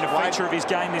 It's been a feature of his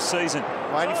game this season.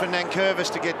 Waiting for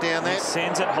Nankervis to get down there. He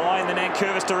sends it high in the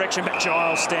Nankervis direction, but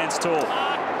Giles stands tall.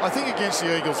 I think against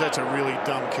the Eagles, that's a really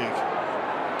dumb kick.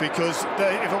 Because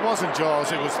if it wasn't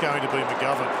Giles, it was going to be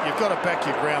McGovern. You've got to back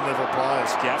your ground level players.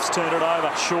 Gaff's turned it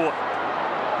over, short.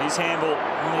 His handball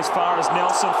on as far as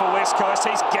Nelson for West Coast.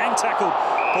 He's gang tackled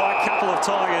by a couple of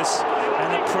Tigers, and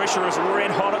the pressure is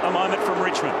red hot at the moment from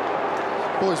Richmond.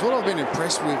 Boys, what I've been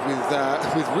impressed with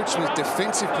Richmond's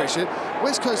defensive pressure,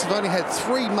 West Coast have only had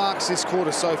 3 marks this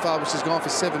quarter so far, which has gone for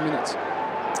 7 minutes.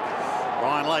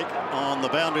 Ryan Lake on the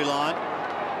boundary line.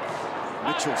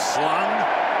 Mitchell slung.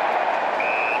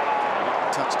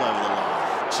 Touched over the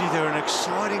line. Gee, they're an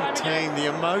exciting team. The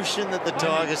emotion that the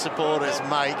Tiger supporters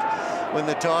make when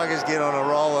the Tigers get on a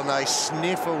roll and they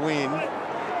sniff a win,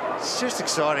 it's just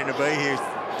exciting to be here.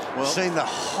 Well, seeing the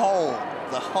whole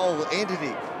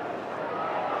entity.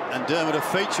 And Dermot, a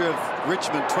feature of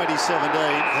Richmond 2017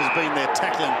 has been their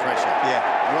tackling pressure. Yeah.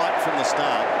 Right from the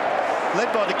start.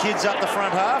 Led by the kids up the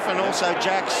front half, and also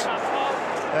Jack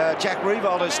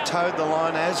Rewalt has towed the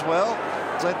line as well.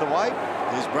 Led the way.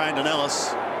 Here's Brandon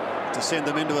Ellis to send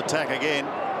them into attack again.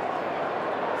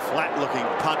 Flat-looking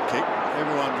punt kick.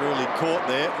 Everyone really caught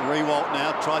there. Rewalt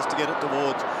now tries to get it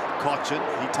towards Cochin.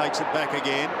 He takes it back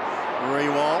again.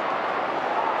 Rewalt.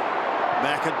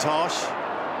 McIntosh.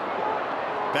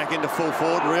 Back into full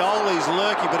forward. Rioli's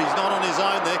lurking, but he's not on his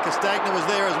own there. Castagna was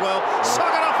there as well.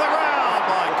 Suck it off the ground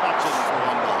by Cochin for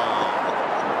one behind.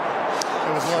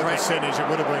 It was low percentage. It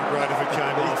would have been great if it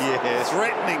came off. Yes.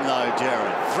 Threatening though,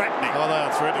 Jared. Threatening. Oh, they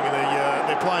are threatening.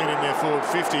 They're playing in their forward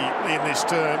 50 in this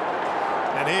term.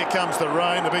 And here comes the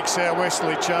rain. The big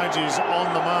southwesterly change is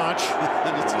on the march.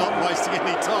 And it's not wasting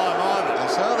any time either.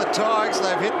 So the Tigers,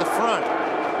 they've hit the front.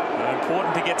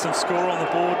 Important to get some score on the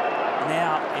board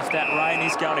now if that rain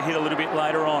is going to hit a little bit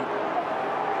later on.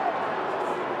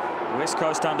 West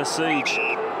Coast under siege.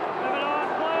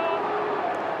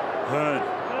 Hearn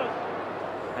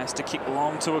has to kick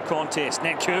long to a contest.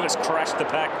 Nankervis crashed the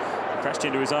pack. Crashed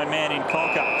into his own man in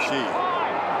Conker.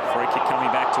 Free kick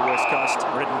coming back to West Coast.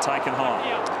 Redden taken high.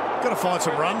 Got to find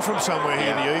some run from somewhere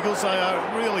here, the Eagles. They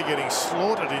are really getting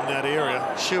slaughtered in that area.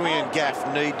 Shuey and Gaff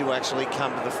need to actually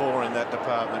come to the fore in that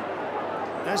department.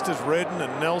 As does Redden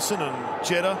and Nelson and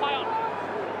Jeddah.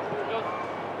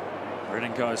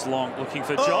 Redden goes long, looking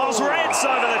for Giles. Rance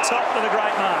over the top for the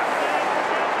great mark.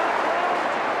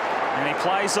 And he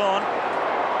plays on.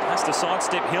 Has to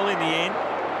sidestep Hill in the end.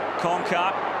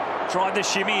 Conker tried the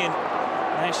shimmy and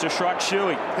managed to shrug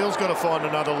Shuey. Hill's got to find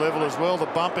another level as well. The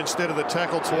bump instead of the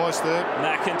tackle twice there.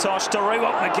 McIntosh to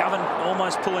Rewalt. McGovern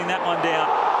almost pulling that one down.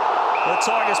 The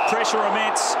Tigers pressure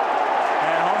immense.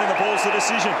 And holding the ball's the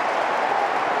decision.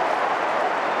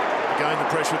 Again,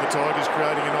 the pressure of the Tigers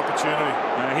creating an opportunity.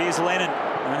 Here's Lennon.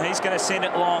 And he's going to send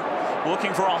it long.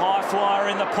 Looking for a high flyer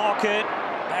in the pocket.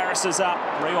 Harris is up.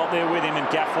 Rewalt there with him and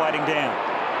Gaff waiting down.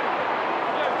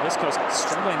 West Coast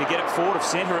struggling to get it forward of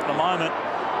centre at the moment.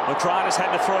 Lacratis had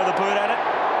to throw the boot at it.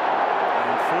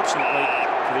 And unfortunately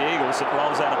for the Eagles, it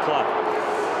rolls out of play.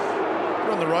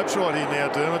 We're on the ropes right here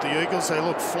now, Dermot. The Eagles, they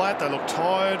look flat, they look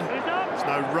tired. There's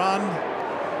no run.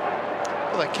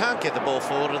 Well, they can't get the ball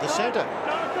forward to the centre.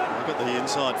 Look at the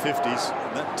inside 50s.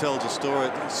 And that tells a story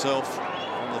itself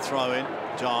on the throw-in.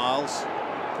 Giles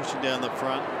pushing down the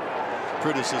front.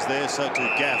 Prudis is there, so too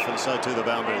Gaff, and so too the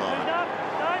boundary line.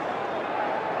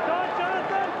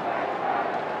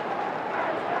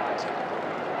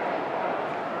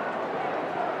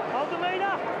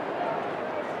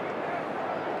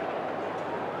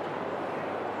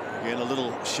 Again, a little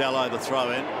shallow the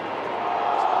throw-in.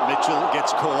 Mitchell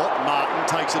gets caught. Martin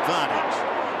takes advantage.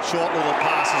 Short little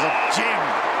passes of Jim.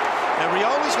 Now,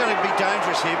 Rioli's going to be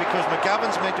dangerous here because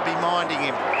McGovern's meant to be minding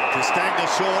him. Castagna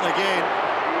short again.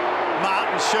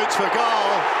 Martin shoots for goal.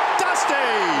 Dusty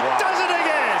does it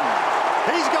again.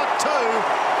 He's got 2.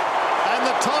 And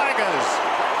the Tigers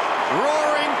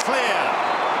roaring clear.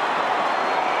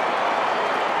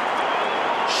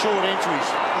 Short entries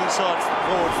inside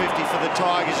forward 50 for the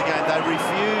Tigers again. They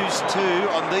refuse to,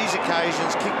 on these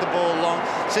occasions, kick the ball long.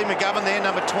 See McGovern there,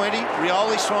 number 20.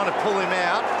 Rioli's trying to pull him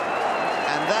out.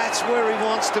 And that's where he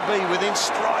wants to be, within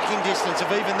striking distance of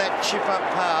even that chip-up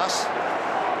pass.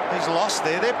 He's lost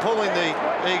there. They're pulling the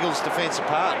Eagles' defence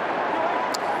apart.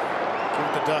 Give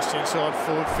it to Dustin inside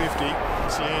forward 50.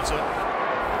 That's the answer.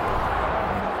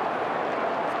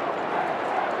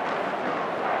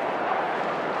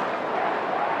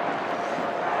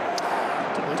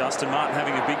 Dustin Martin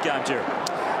having a big game, Jerry.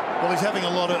 Well, he's having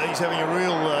a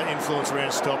real influence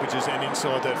around stoppages and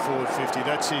inside that forward 50.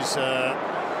 That's his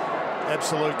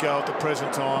absolute goal at the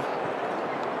present time.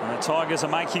 And the Tigers are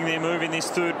making their move in this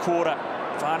third quarter.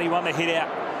 Vardy won the hit out.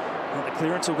 And the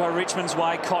clearance will go Richmond's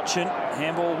way. Cochin,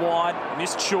 handball wide,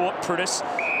 missed short. Prittis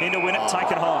in to win it,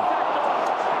 taken home.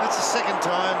 That's the second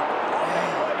time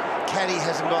Caddy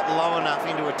hasn't got low enough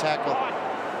into a tackle.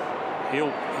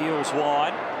 Hill heels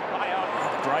wide.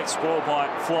 Great spoil by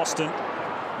Floston.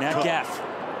 Now Gaff.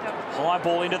 High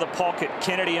ball into the pocket.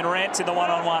 Kennedy and Rance in the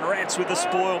one-on-one. Rance with the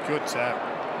spoil. Good tap.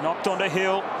 Knocked onto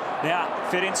Hill. Now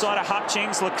fed inside of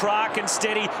Hutchings. Leclerc and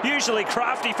steady. Usually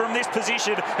crafty from this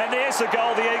position. And there's the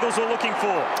goal the Eagles were looking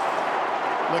for.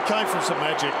 They came from some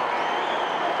magic.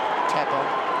 Tap on.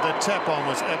 The tap on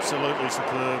was absolutely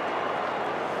superb.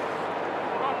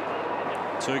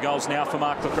 2 goals now for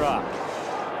Mark Leclerc.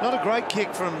 Not a great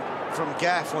kick from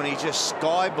Gaff when he just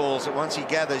skyballs it. Once he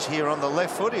gathers here on the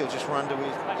left foot, he'll just run to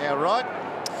our right.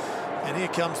 And here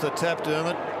comes the tap,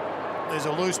 Dermot. There's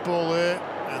a loose ball there,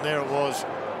 and there it was.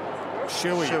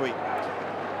 Shuey.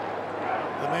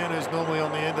 The man who's normally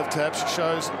on the end of taps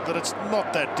shows that it's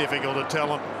not that difficult a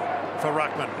talent for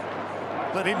Ruckman.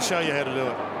 Let him show you how to do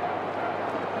it.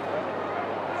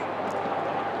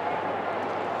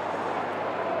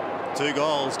 Two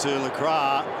goals to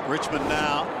Leclerc. Richmond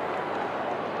now,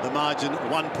 the margin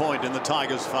 1 point in the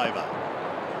Tigers' favour.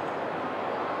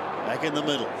 Back in the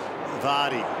middle,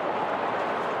 Vardy.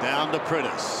 Down to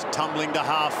Prittis, tumbling to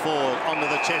half forward, onto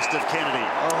the chest of Kennedy.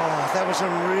 Oh, that was a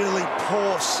really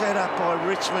poor setup by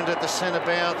Richmond at the centre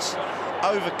bounce.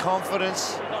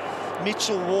 Overconfidence.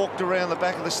 Mitchell walked around the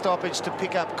back of the stoppage to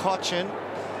pick up Cochin.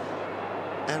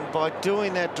 And by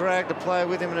doing that, dragged the player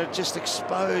with him, and it just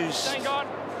exposed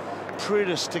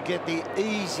Prittis to get the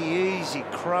easy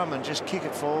crumb and just kick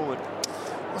it forward.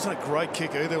 It wasn't a great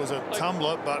kick either. It was a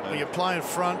tumbler, but when you play in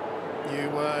front, you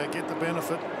get the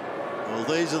benefit. Well,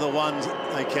 these are the ones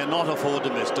they cannot afford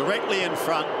to miss. Directly in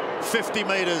front, 50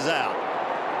 metres out.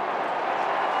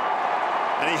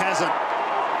 And he hasn't.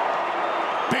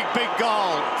 Big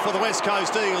goal for the West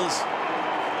Coast Eagles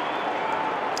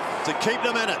to keep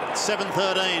them in it.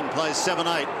 7-13, plays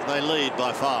 7-8. They lead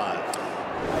by 5.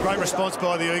 Great response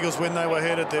by the Eagles when they were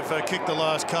headed. They've kicked the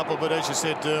last couple, but as you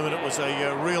said, Dermot, it was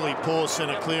a really poor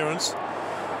centre clearance.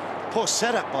 Poor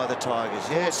setup by the Tigers,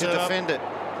 yeah, to defend it.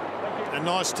 A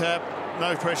nice tap,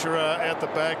 no pressure out the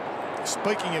back.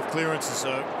 Speaking of clearances,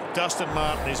 though, Dustin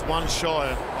Martin is one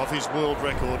shy of his world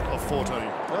record of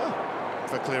 14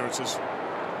 for clearances.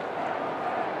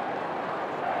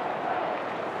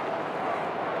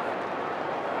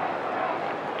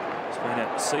 Been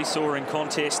a seesawing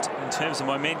contest in terms of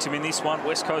momentum in this one.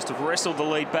 West Coast have wrestled the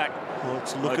lead back. Well,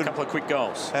 it's looking, a couple of quick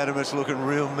goals. Adam, it's looking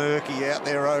real murky out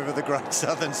there over the Great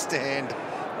Southern Stand.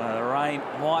 The rain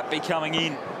might be coming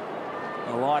in.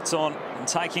 The lights on and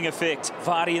taking effect.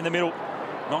 Vardy in the middle,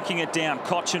 knocking it down.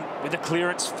 Cochin with the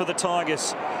clearance for the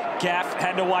Tigers. Gaff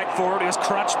had to wait for it. He was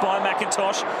crunched by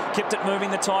McIntosh. Kept it moving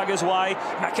the Tigers' way.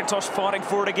 McIntosh fighting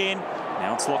for it again.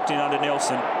 Now it's locked in under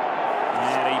Nelson.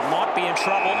 And he might be in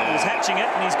trouble. He was hatching it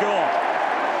and he's gone.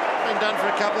 Been done for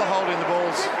a couple of holding the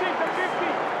balls.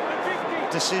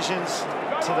 Decisions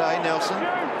today, Nelson.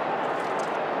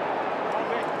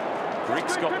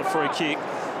 Griggs got the free kick.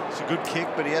 It's a good kick,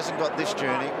 but he hasn't got this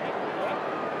journey.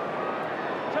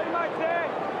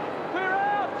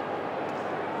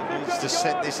 He needs to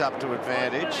set this up to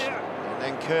advantage. And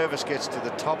then Curvis gets to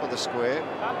the top of the square.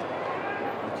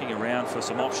 Looking around for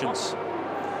some options.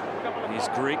 Here's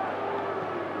Grigg.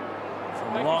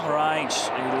 From long range,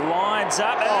 he lines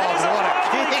up. And what a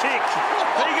kick.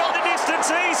 He got the distance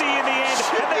easy in the end.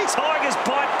 And the Tigers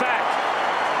bite back.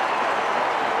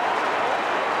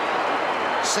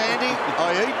 Sandy,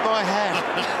 I eat my hat.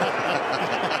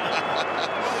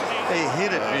 He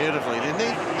hit it beautifully, didn't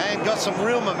he? And got some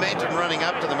real momentum running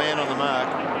up to the man on the mark.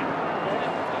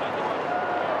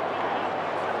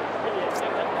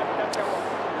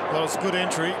 Well, it's a good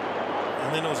entry,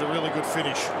 and then it was a really good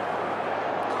finish.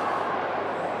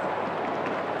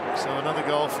 So another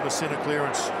goal from the centre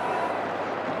clearance.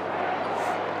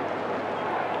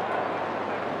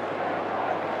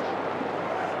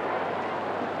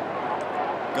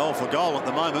 goal for goal at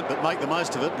the moment, but make the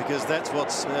most of it because that's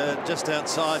what's just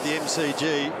outside the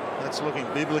MCG. That's looking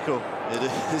biblical. It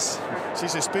is.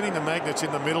 Geez, they're spinning the magnets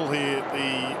in the middle here,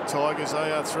 the Tigers.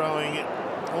 They are throwing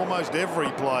almost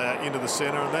every player into the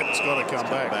centre, and that's got to come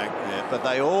back. Yeah. But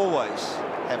they always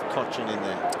have Cochin in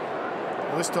there.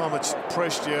 Well, this time it's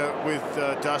Prestia with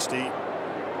Dusty,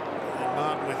 and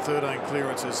Martin with 13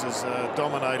 clearances is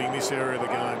dominating this area of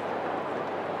the game.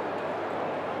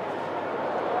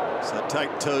 So take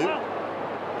 2.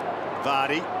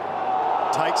 Vardy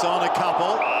takes on a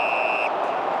couple.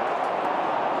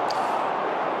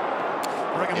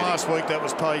 I reckon last week that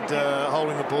was paid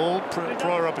holding the ball.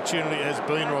 Prior opportunity has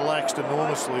been relaxed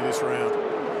enormously this round,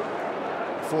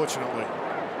 fortunately.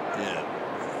 Yeah.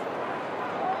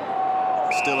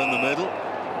 Still in the middle.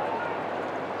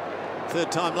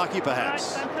 Third time lucky,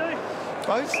 perhaps.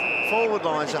 Both forward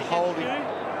lines are holding.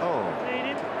 Oh.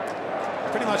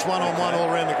 Pretty much one-on-one all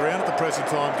around the ground at the present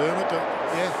time, Dermot.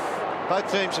 Yeah.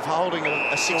 Both teams are holding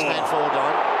a six-man forward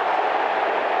line.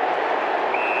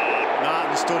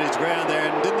 Martin stood his ground there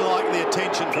and didn't like the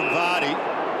attention from Vardy.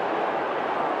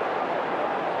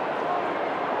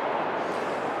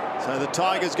 So the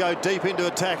Tigers go deep into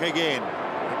attack again.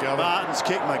 Martin's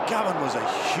kick. McGovern was a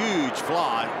huge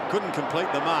fly. Couldn't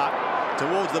complete the mark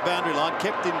towards the boundary line.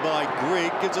 Kept in by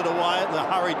Grigg. Gives it away at the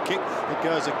hurried kick. It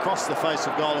goes across the face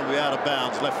of goal and be out of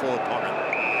bounds. Left forward pocket.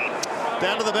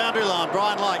 Down to the boundary line.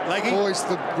 Brian Lake. Leggy. Boys,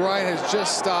 the rain has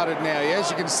just started now.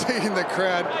 As you can see in the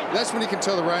crowd, that's when you can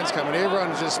tell the rain's coming.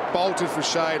 Everyone's just bolted for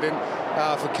shade and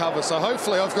for cover. So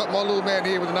hopefully I've got my little man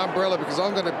here with an umbrella because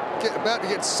I'm going to about to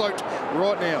get soaked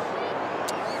right now.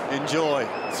 Enjoy.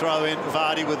 Throw in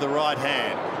Vardy with the right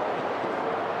hand.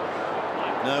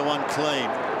 No one clean.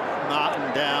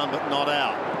 Martin down but not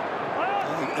out.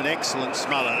 An excellent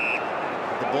smother.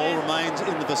 The ball remains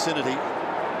in the vicinity.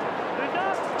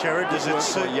 Jared, does it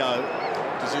suit Yo?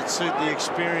 Does it suit the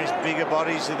experienced bigger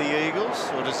bodies of the Eagles,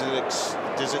 or does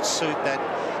it suit that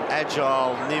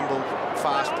agile, nimble,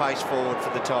 fast-paced forward for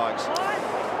the Tigers?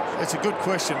 It's a good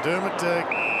question, Dermot.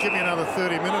 Give me another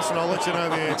 30 minutes and I'll let you know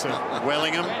the answer.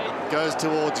 Wellingham goes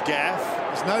towards Gaff.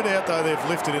 There's no doubt, though, they've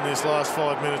lifted in this last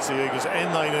 5 minutes, the Eagles,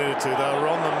 and they needed to. They were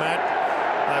on the mat.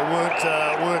 They weren't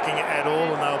working at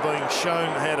all, and they were being shown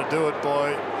how to do it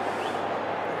by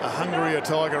a hungrier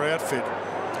Tiger outfit.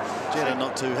 Jeddah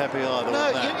not too happy either. No,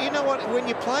 with that. you know what? When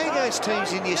you play against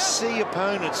teams and you see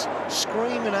opponents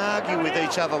scream and argue with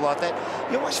each other like that,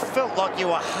 you always felt like you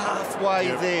were halfway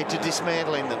there to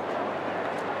dismantling them.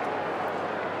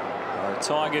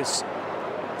 Tigers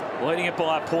leading it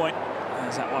by a point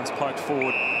as that one's poked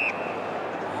forward.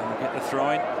 And we'll get the throw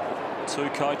in. 2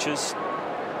 coaches.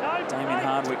 Damien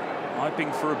Hardwick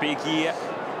hoping for a big year.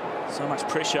 So much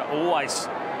pressure always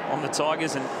on the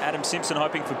Tigers, and Adam Simpson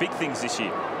hoping for big things this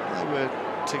year. They were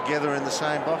together in the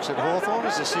same box at Hawthorn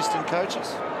as assistant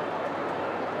coaches.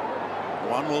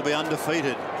 One will be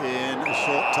undefeated in a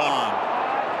short time.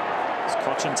 It's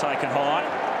Cochin taken high.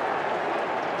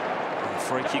 And a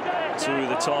free kick to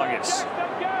the Tigers.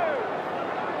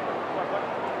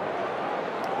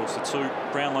 Of course, the 2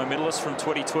 Brownlow medalists from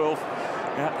 2012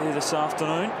 out there this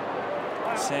afternoon.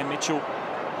 Sam Mitchell,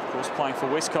 of course, playing for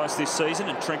West Coast this season,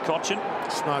 and Trent Cochin.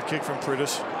 Smart kick from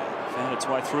Prittis. Found its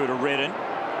way through to Redden.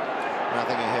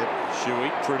 Nothing ahead.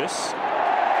 Shuey, Prittis.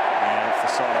 And off the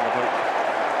side of the boot.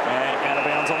 And out of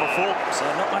bounds on the full. So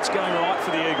not much going right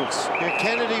for the Eagles. Yeah,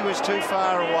 Kennedy was too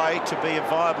far away to be a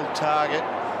viable target.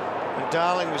 And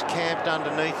Darling was camped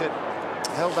underneath it,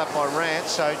 held up by Rant,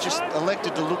 so just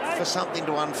elected to look for something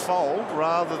to unfold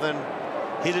rather than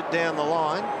hit it down the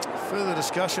line. Further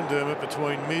discussion, Dermot,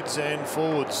 between mids and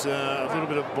forwards. A little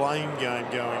bit of blame game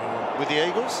going on. With the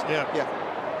Eagles? Yeah.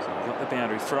 So we've got the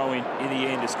boundary throw in the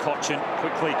end as Cochin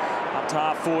quickly up to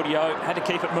half 40. Had to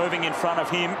keep it moving in front of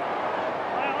him.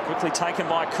 Quickly taken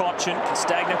by Cochin.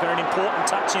 Castagna got an important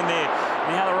touch in there.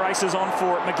 Now the race is on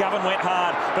for it. McGovern went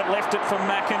hard, but left it for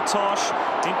McIntosh.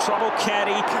 In trouble,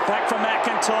 Caddy. Back for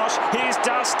McIntosh. Here's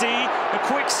Dusty. A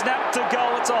quick snap to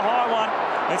goal. It's a high one.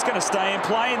 It's going to stay in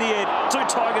play in the end. 2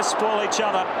 Tigers spoil each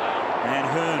other. And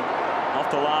Hearn,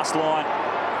 off the last line,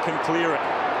 can clear it.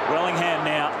 Wellingham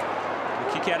now.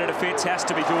 The kick out of defence has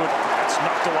to be good. It's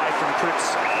knocked away from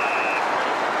Cripps.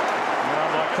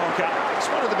 By Conker. It's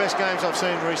one of the best games I've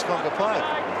seen Reece Conker play.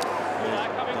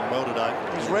 Done well today.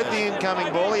 He's read the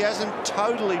incoming ball. He hasn't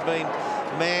totally been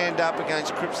manned up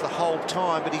against Cripps the whole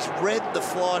time, but he's read the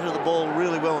flight of the ball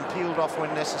really well and peeled off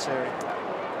when necessary.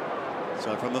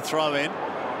 So from the throw in,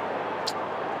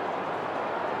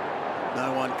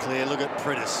 no one clear. Look at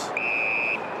Prittis.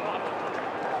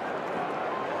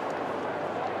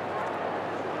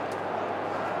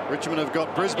 Richmond have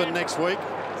got Brisbane next week,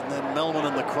 and then Melbourne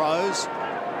and the Crows.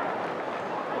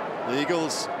 The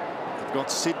Eagles have got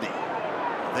Sydney,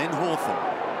 then Hawthorn,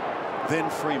 then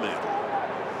Fremantle.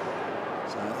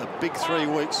 So a big 3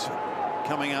 weeks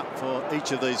coming up for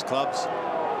each of these clubs.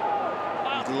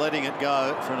 He's letting it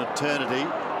go for an eternity.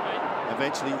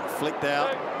 Eventually flicked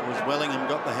out. Was Wellingham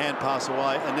got the hand pass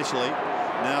away initially.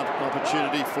 Now an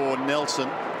opportunity for Nelson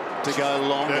to go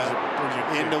longer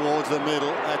in towards the middle.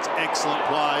 That's excellent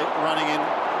play. Running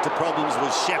into problems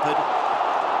was Shepherd.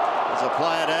 There's a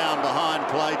player down behind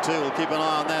play too. We'll keep an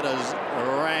eye on that as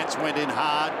Rance went in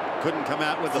hard. Couldn't come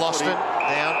out with the Floston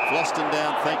down. Floston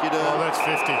down. Thank you, Durham. Oh, that's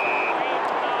 50.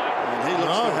 And he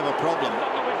looks to have a problem.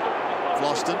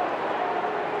 Floston.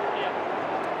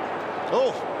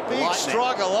 Oh, big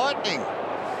strike of lightning.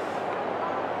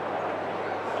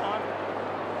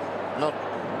 Not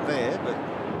there, but...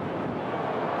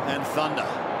 And thunder.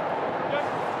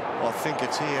 I think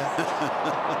it's here.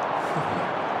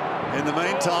 In the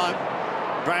meantime,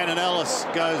 Brandon Ellis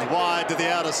goes wide to the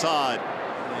outer side.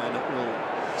 And it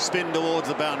will spin towards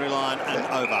the boundary line and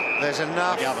over. There's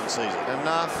enough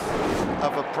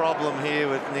of a problem here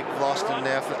with Nick Floston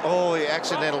now. Oh, the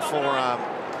accidental forearm.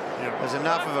 There's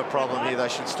enough of a problem here. They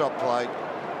should stop play.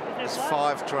 There's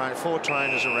 4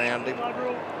 trainers around him.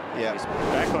 Yeah. He's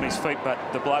back on his feet, but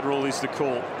the blood rule is the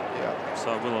call. Yeah.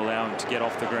 So it will allow him to get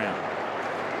off the ground.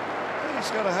 He's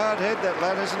got a hard head, that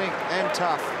lad, hasn't he? And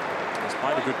tough. He's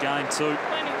played a good game too.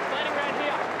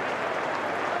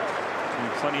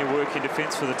 Doing plenty of work in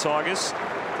defence for the Tigers.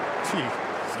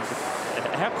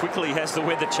 How quickly has the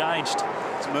weather changed?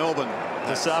 It's Melbourne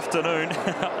this afternoon.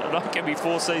 That can be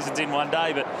 4 seasons in one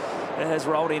day, but it has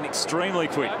rolled in extremely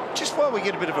quick. Just while we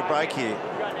get a bit of a break here,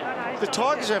 the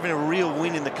Tigers are having a real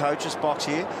win in the coach's box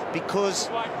here because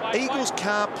Eagles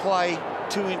can't play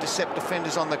 2 intercept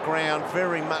defenders on the ground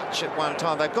very much at one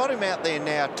time. They've got him out there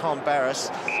now, Tom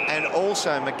Barras, and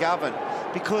also McGovern,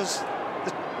 because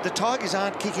the Tigers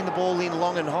aren't kicking the ball in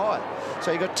long and high.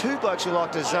 So you've got 2 blokes who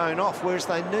like to zone off, whereas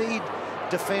they need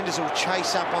defenders who will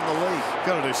chase up on the lead.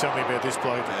 Got to do something about this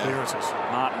bloke, the clearances.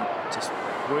 Martin just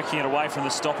working it away from the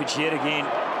stoppage yet again.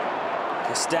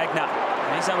 Castagna,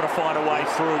 he's able to find a way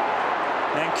through.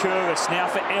 And Curvis now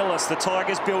for Ellis. The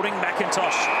Tigers building.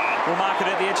 McIntosh will mark it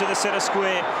at the edge of the centre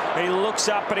square. He looks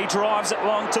up, but he drives it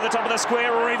long to the top of the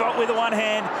square. Revolt with the one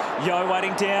hand. Yo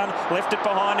waiting down. Left it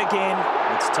behind again.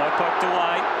 It's toe poked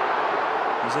away.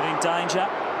 Is it in danger?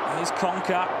 Here's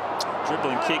Conker.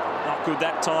 Dribbling kick. Not good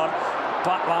that time.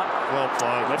 Butler. Well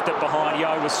played. Left it behind.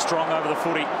 Yo was strong over the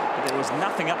footy, but there was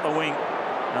nothing up the wing.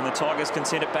 And the Tigers can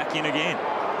send it back in again.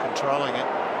 Controlling it.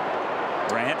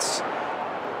 Rance.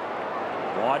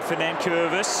 Wide for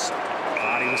Nankervis.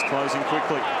 Hardy was closing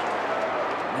quickly.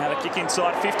 Now the kick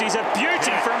inside 50's a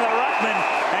beauty from the ruckman,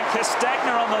 and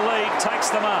Castagna on the lead takes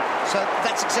them up. So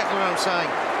that's exactly what I'm saying.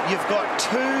 You've got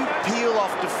 2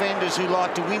 peel-off defenders who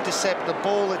like to intercept the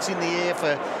ball that's in the air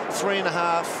for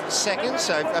 3.5 seconds,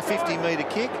 so a 50-metre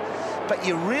kick. But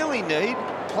you really need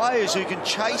players who can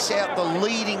chase out the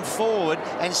leading forward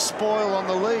and spoil on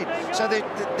the lead. So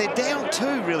they're down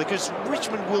 2, really, because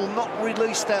Richmond will not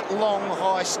release that long,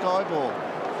 high sky ball.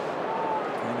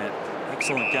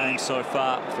 Excellent game so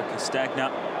far for Castagna.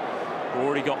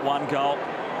 Already got 1 goal.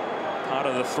 Part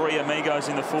of the 3 amigos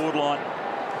in the forward line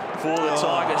for the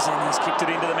Tigers, and he's kicked it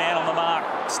into the man on the mark.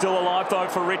 Still alive, though,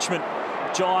 for Richmond.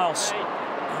 Giles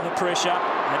under pressure.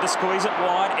 Had to squeeze it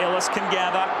wide. Ellis can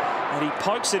gather. And he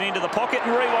pokes it into the pocket,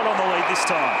 and Rewalt on the lead this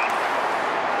time.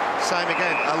 Same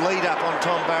again, a lead up on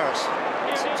Tom Barras.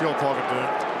 It's your pocket, dude.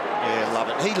 Yeah, love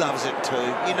it. He loves it too.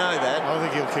 You know that. I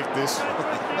think he'll kick this.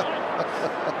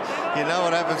 You know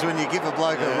what happens when you give a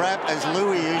bloke a rap, as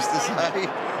Louis used to say.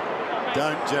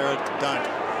 Don't, Jared, don't.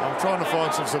 I'm trying to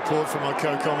find some support from my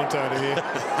co-commentator here.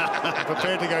 I'm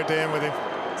prepared to go down with him.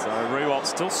 So Rewalt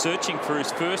still searching for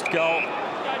his first goal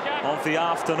of the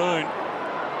afternoon.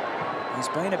 He's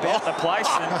been about the place,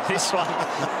 and this one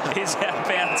is out of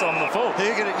bounds on the full.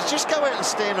 Just go out and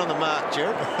stand on the mark,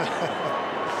 Jared.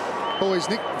 Boys,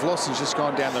 Nick Vlosson's just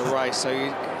gone down the race, so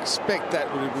you expect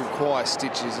that would require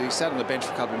stitches. He sat on the bench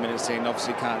for a couple of minutes and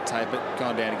obviously can't tape it,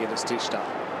 gone down to get it stitched up.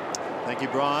 Thank you,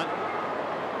 Brian.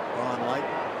 Brian Lake,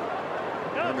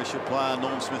 Premiership player,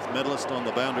 Norm Smith medalist on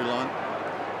the boundary line.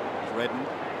 Redden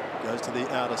goes to the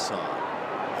outer side.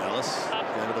 Ellis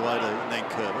out of the way to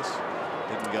Nankervis.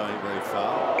 Didn't go very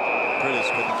far. Prittis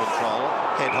couldn't control it.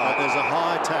 Head high. But there's a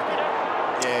high tackle.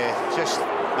 Yeah, just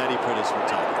Matty Prittis will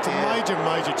take it. It's a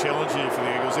major challenge here for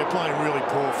the Eagles. They're playing really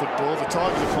poor football. The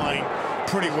Tigers are playing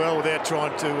pretty well without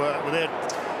trying to, without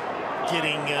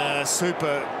getting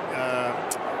super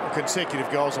consecutive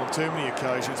goals on too many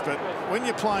occasions, but when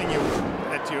you're playing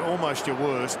at almost your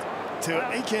worst, to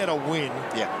eke out a win,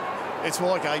 it's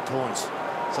like 8 points.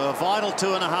 So a vital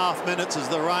 2.5 minutes as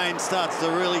the rain starts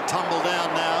to really tumble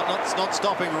down now. It's not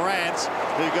stopping Rance,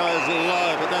 who goes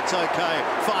low, but that's okay.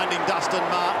 Finding Dustin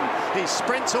Martin. He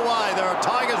sprints away. There are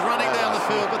Tigers running down the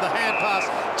field, but the hand pass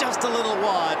just a little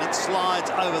wide. It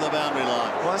slides over the boundary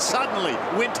line. Suddenly,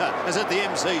 Winter is at the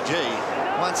MCG.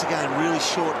 Once again, really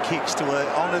short kicks to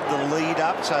honour the lead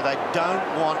up, so they don't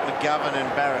want McGovern and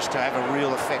Barris to have a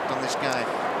real effect on this game.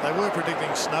 They were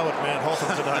predicting snow at Mount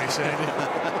Hotham today, Sandy.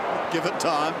 Give it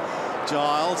time.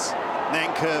 Giles,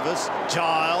 Nankervis,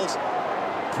 Giles,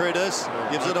 Priddis,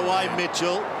 gives it away,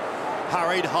 Mitchell.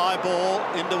 Hurried high ball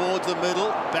in towards the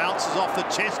middle, bounces off the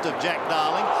chest of Jack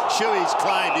Darling. Shuey's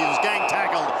claimed he was gang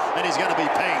tackled and he's going to be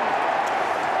pinged.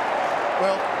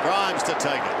 Well, Grimes to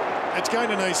take it. It's going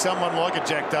to need someone like a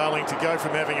Jack Darling to go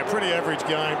from having a pretty average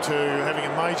game to having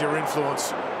a major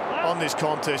influence on this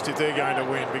contest if they're going to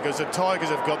win, because the Tigers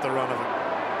have got the run of it.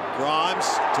 Grimes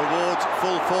towards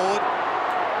full forward.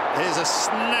 Here's a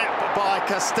snap by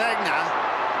Castagna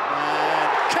and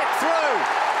kick through.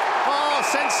 Oh,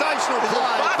 sensational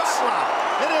play. Butler.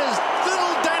 It is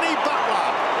little Danny Butler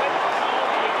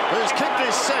who's kicked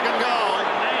his second goal.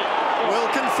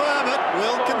 We'll confirm it.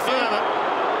 We'll confirm it.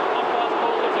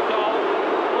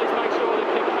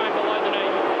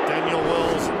 Daniel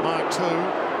Wells, Mark 2.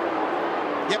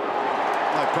 Yep.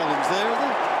 No problems there, are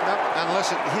there? No,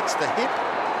 unless it hits the hip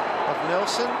of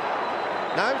Nelson.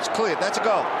 No, it's clear. That's a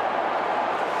goal.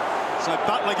 So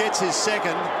Butler gets his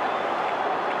second.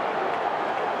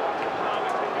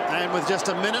 And with just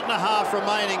a minute and a half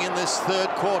remaining in this third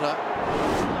quarter,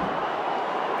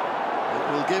 it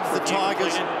will give the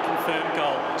Tigers confirmed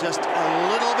goal. Just a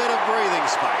little bit of breathing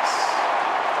space.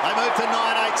 They move to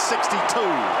 9:8:62.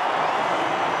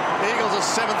 Eagles are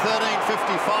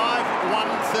 7:13:55,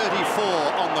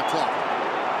 1:34 on the clock.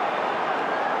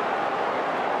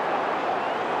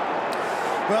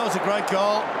 Well, it was a great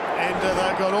goal, and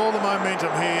they've got all the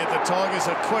momentum here. The Tigers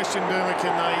are question Duma,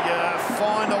 can they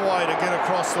find a way to get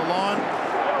across the line?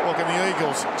 Or can the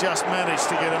Eagles just manage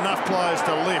to get enough players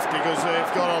to lift, because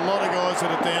they've got a lot of guys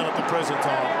that are down at the present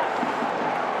time.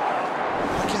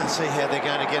 I can't see how they're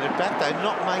going to get it back. They're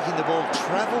not making the ball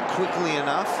travel quickly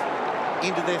enough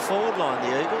into their forward line,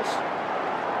 the Eagles.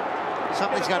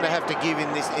 Something's going to have to give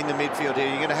in the midfield here.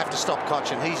 You're going to have to stop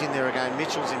Cochin. He's in there again.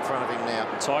 Mitchell's in front of him now.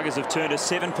 Tigers have turned a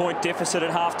 7-point deficit at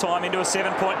half-time into a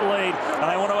 7-point lead,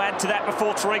 and they want to add to that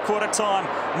before three-quarter time.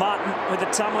 Martin with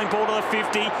a tumbling ball to the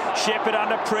 50. Shepherd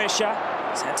under pressure.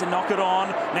 He's had to knock it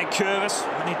on. Nankervis,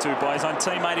 only two by his own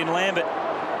teammate in Lambert.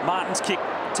 Martin's kick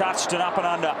touched and up and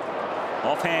under.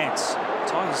 Off hands.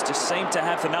 Tigers just seem to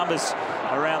have the numbers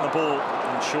around the ball,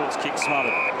 and Short's kick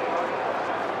smothered.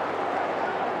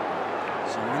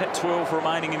 So minute 12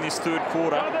 remaining in this third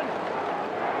quarter.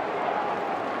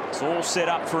 It's all set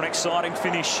up for an exciting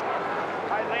finish.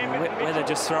 Weather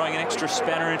just throwing an extra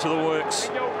spanner into the works.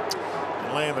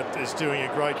 And Lambert is doing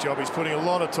a great job. He's putting a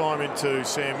lot of time into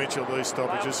Sam Mitchell, these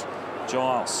stoppages.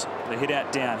 Giles, the hit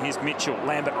out down. Here's Mitchell.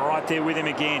 Lambert right there with him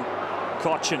again.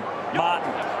 Cochin,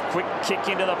 Martin, quick kick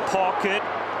into the pocket.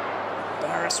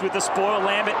 Barris with the spoil.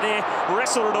 Lambert there,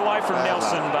 wrestled it away from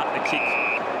Nelson, but the kick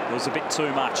was a bit too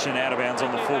much and out of bounds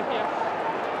on the full.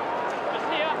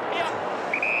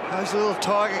 Those little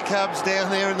Tiger Cubs down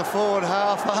there in the forward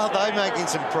half, are they making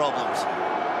some problems?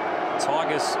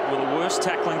 Tigers were the worst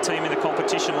tackling team in the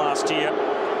competition last year.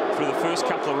 Through the first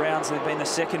couple of rounds, they've been the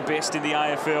second best in the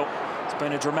AFL. It's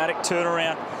been a dramatic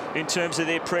turnaround in terms of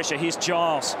their pressure. Here's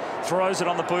Giles, throws it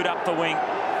on the boot up the wing.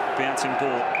 Bouncing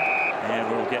ball, and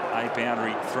we'll get a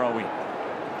boundary throw-in.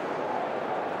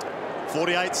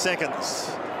 48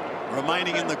 seconds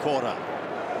remaining in the quarter.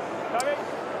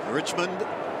 Richmond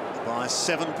by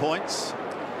 7 points.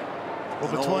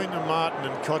 Well, between Martin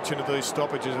and Cochin of these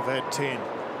stoppages have had 10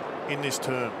 in this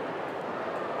term.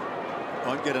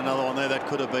 Won't get another one there. That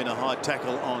could have been a high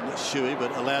tackle on Shuey,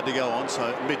 but allowed to go on.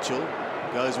 So Mitchell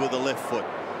goes with the left foot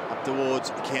up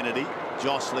towards Kennedy.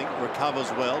 Jostling,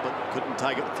 recovers well, but couldn't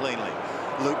take it cleanly.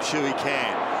 Luke Shuey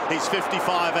can. He's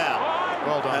 55 out.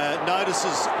 Well done.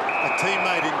 Notices a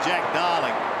teammate in Jack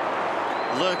Darling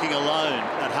lurking alone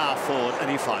at half forward, and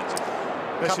he finds it.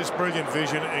 That's just brilliant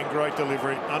vision and great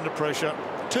delivery under pressure.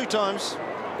 2 times.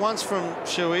 Once from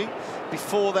Shuey,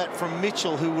 before that from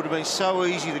Mitchell, who would have been so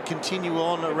easy to continue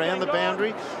on around the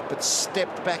boundary, but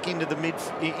stepped back into the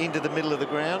middle of the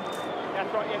ground.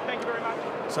 That's right, yeah, thank you very much.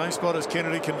 Same spot as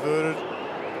Kennedy converted.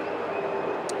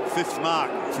 5th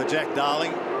mark for Jack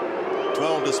Darling.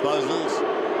 12 disposals.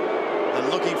 And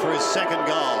looking for his second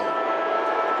goal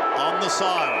on the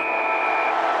siren.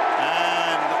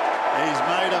 He's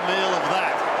made a meal of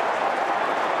that.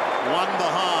 One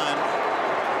behind.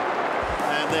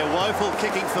 And their woeful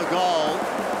kicking for goal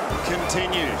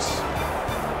continues.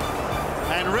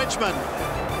 And Richmond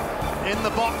in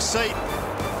the box seat.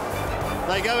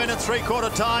 They go in at three-quarter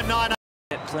time, 9.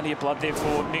 Plenty of blood there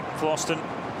for Nick Floston.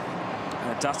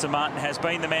 Dustin Martin has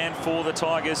been the man for the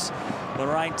Tigers. The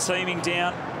rain teeming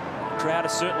down. Crowd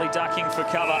is certainly ducking for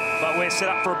cover, but we're set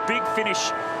up for a big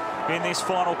finish in this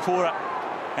final quarter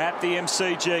at the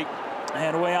MCG.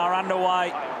 And we are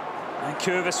underway. And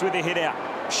Curvis with a hit out.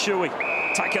 Shuey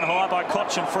taken high by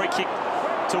Koch and free kick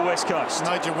to West Coast.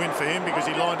 Major win for him because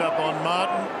he lined up on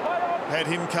Martin, had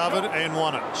him covered and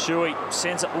won it. Shuey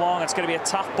sends it long. It's going to be a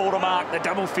tough ball to mark. The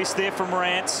double fist there from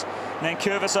Rance. And then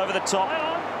Curvis over the top.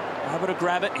 Able to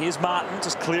grab it. Here's Martin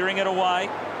just clearing it away.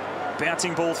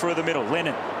 Bouncing ball through the middle.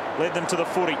 Lennon led them to the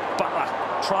footy. Butler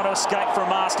trying to escape from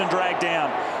Marston, dragged down.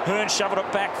 Hearn shoveled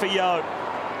it back for Yo.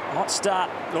 Hot start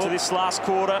to this last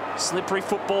quarter. Slippery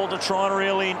football to try and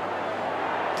reel in.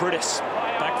 Prittis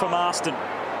back for Marston.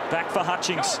 Back for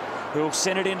Hutchings, who'll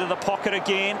send it into the pocket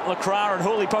again. LaCroix and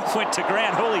Hooley both went to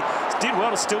ground. Hooley did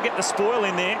well to still get the spoil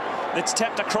in there. It's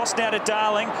tapped across now to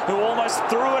Darling, who almost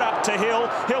threw it up to Hill.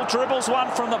 Hill dribbles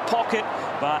one from the pocket,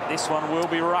 but this one will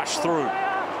be rushed through.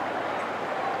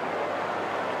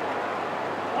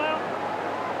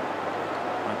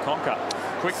 And Conker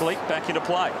quickly back into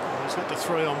play. He's got the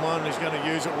 3-on-1. He's going to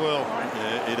use it well.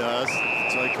 Yeah, he does.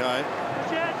 It's okay.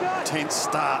 Tense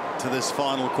start to this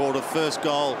final quarter. First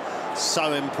goal,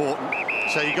 so important.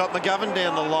 So you got McGovern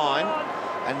down the line,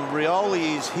 and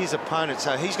Rioli is his opponent,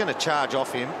 so he's going to charge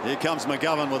off him. Here comes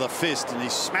McGovern with a fist, and he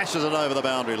smashes it over the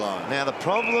boundary line. Now, the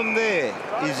problem there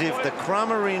is if the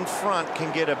Crummer in front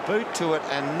can get a boot to it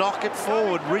and knock it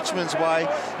forward Richmond's way,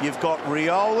 you've got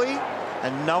Rioli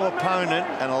and no opponent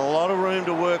and a lot of room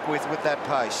to work with that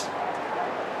pace.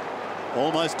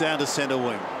 Almost down to centre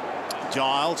wing.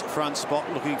 Giles, front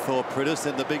spot, looking for Prittis.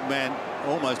 Then the big man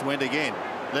almost went again.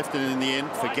 Left it in the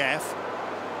end for Gaff,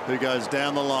 who goes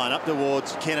down the line up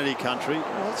towards Kennedy country.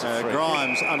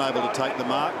 Grimes unable to take the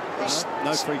mark.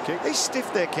 No free kick. He's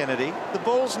stiff there, Kennedy. The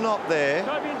ball's not there.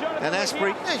 And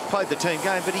Asprey, he's played the team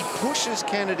game, but he pushes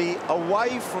Kennedy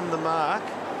away from the mark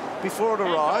before it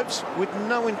arrives with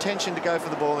no intention to go for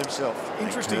the ball himself.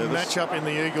 Interesting matchup in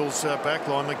the Eagles' back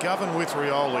line. McGovern with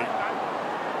Rioli.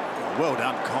 Well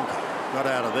done, Conker. Got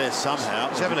out of there somehow.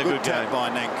 He's having a good tap game by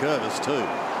Nankervis too.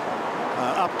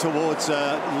 Up towards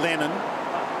Lennon.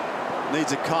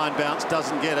 Needs a kind bounce,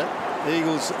 doesn't get it. The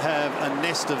Eagles have a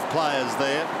nest of players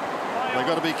there. They've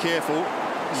got to be careful.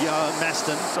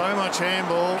 Maston. So much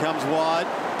handball. Comes wide.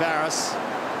 Barris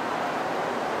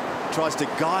tries to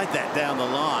guide that down the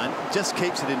line. Just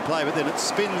keeps it in play, but then it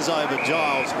spins over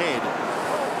Giles' head.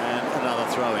 And another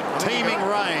throw-in. Teeming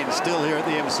rain still here at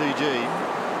the MCG.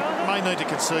 May need to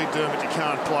concede, Dermot. You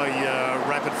can't play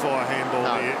rapid-fire handball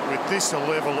here with this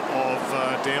level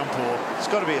of downpour. It's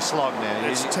got to be a slog now.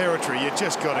 It's territory. You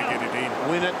just got to get it in.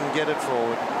 Win it and get it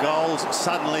forward. Goals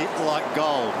suddenly like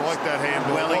gold. Like that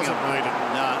handball. Wasn't needed.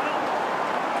 No.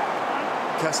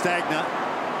 Castagna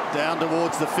down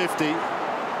towards the 50.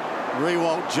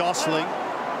 Rewalt jostling.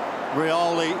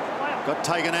 Rioli got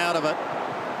taken out of it.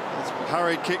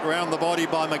 Hurried kick round the body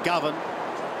by McGovern.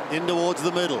 In towards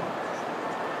the middle.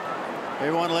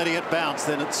 Everyone letting it bounce,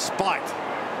 then it's spiked.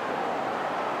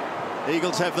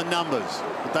 Eagles have the numbers,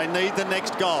 but they need the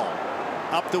next goal.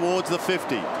 Up towards the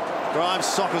 50. Grimes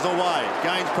soccers away,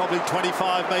 gains probably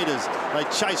 25 metres. They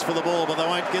chase for the ball, but they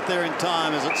won't get there in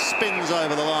time as it spins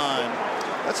over the line.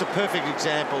 That's a perfect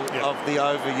example of the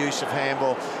overuse of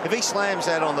handball. If he slams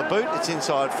that on the boot, it's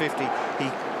inside 50. He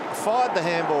fired the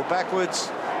handball backwards.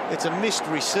 It's a missed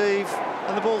receive,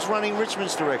 and the ball's running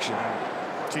Richmond's direction.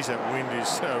 Geez, that wind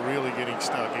is really getting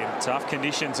stuck in. Tough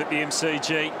conditions at the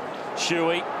MCG.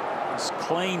 Shuey is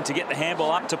clean to get the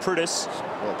handball up to Prittis.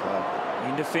 Well played.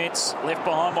 In defence, left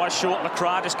behind by Short.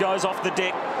 LaCroix just goes off the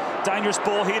deck. Dangerous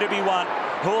ball here to be won.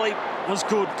 Hawley was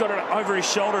good, got it over his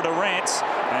shoulder to Rance,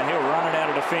 and he'll run it out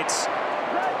of defence.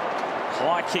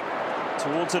 High kick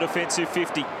towards the defensive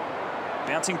 50.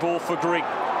 Bouncing ball for Grigg.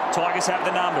 Tigers have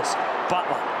the numbers.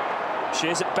 Butler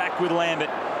shares it back with Lambert.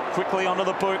 Quickly onto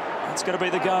the boot. That's going to be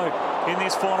the go in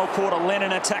this final quarter.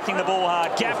 Lennon attacking the ball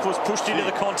hard. Gaff was pushed into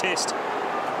the contest.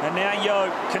 And now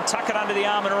Yo can tuck it under the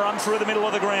arm and run through the middle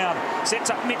of the ground. Sets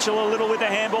up Mitchell a little with the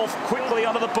handball. Quickly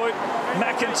onto the boot.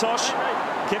 McIntosh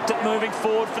kept it moving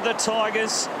forward for the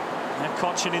Tigers. And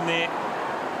Cochin in there.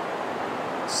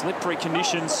 Slippery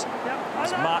conditions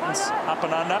as Martin's up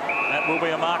and under. That will be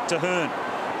a mark to Hearn.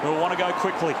 who want to go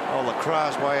quickly. Oh,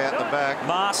 Lacroix's way out the back.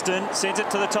 Marston sends it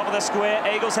to the top of the square.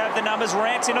 Eagles have the numbers.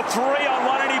 Rance in a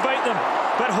 3-on-1 and he beat them.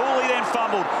 But Hooley then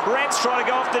fumbled. Rance tried to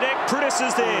go off the deck. Pritis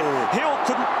is there. Hill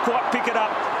couldn't quite pick it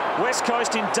up. West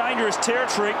Coast in dangerous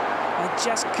territory. They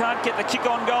just can't get the kick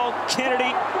on goal.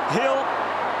 Kennedy, Hill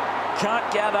can't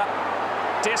gather.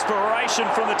 Desperation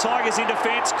from the Tigers in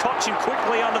defence. Cochin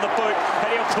quickly under the boot, and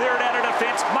he'll clear it out of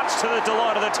defence, much to the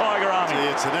delight of the Tiger Army. Gee,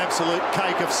 it's an absolute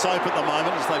cake of soap at the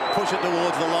moment as they push it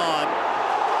towards the line.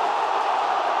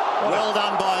 Well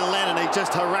done by Lennon. He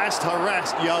just harassed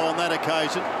Yo on that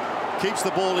occasion. Keeps the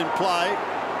ball in play.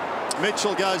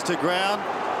 Mitchell goes to ground.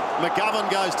 McGovern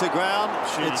goes to ground.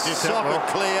 It's socket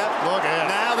clear. Look out.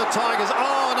 Now the Tigers.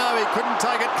 Oh no, he couldn't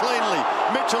take it cleanly.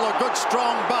 Mitchell, a good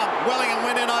strong bump. Wellingham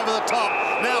went in over the top.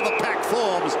 Now the pack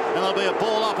forms, and there'll be a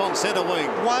ball up on centre wing.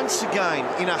 Once again,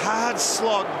 in a hard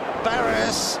slog,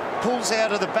 Barras pulls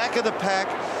out of the back of the pack,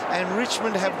 and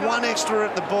Richmond have one extra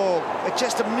at the ball. It's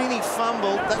just a mini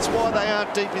fumble. That's why they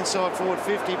aren't deep inside forward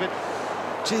 50. But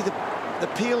gee, the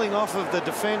peeling off of the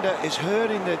defender is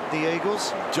hurting the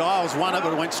Eagles. Giles won it,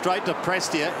 but went straight to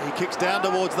Prestia. He kicks down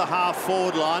towards the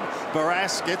half-forward line.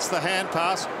 Barras gets the hand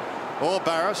pass, or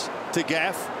Barras to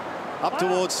Gaff. Up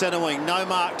towards centre wing. No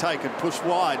mark taken. Pushed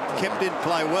wide. Kept in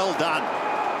play. Well done.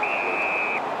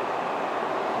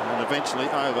 And eventually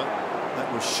over.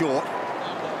 That was short.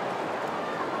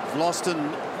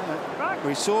 Vlosten,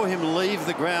 we saw him leave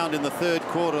the ground in the third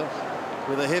quarter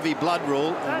with a heavy blood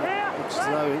rule. And it looks as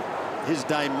though his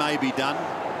day may be done.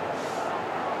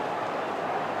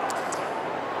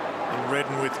 And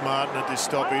Redden with Martin at this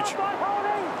stoppage.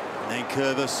 And then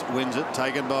Curvis wins it,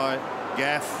 taken by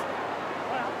Gaff.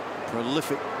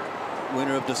 Prolific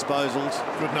winner of disposals.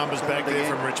 Good numbers back there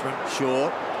from Richmond.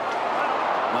 Short.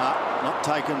 Not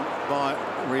taken by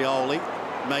Rioli.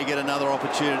 May get another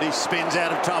opportunity. Spins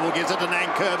out of trouble, gives it to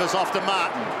Nankervis off to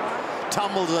Martin.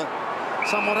 Tumbles a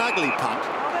somewhat ugly punt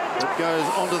that goes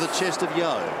onto the chest of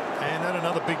Yo. And that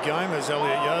another big game as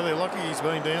Elliot Yo. They're lucky he's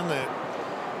been down there.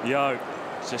 Yo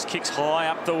just kicks high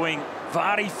up the wing.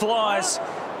 Vardy flies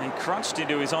and crunched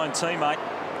into his own teammate.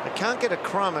 They can't get a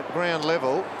crumb at ground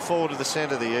level forward to the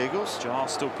centre, the Eagles.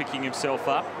 Giles still picking himself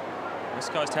up.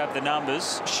 West Coast have the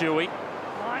numbers. Shuey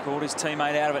caught his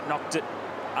teammate out of it, knocked it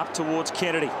up towards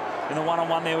Kennedy. In the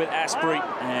one-on-one there with Asprey,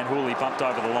 and Hooley bumped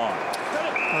over the line.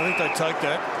 I think they take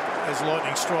that as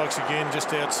lightning strikes again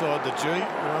just outside the G.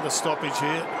 Another stoppage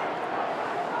here.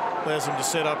 Allows them to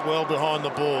set up well behind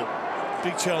the ball.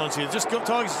 Big challenge here.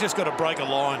 Tigers just got to break a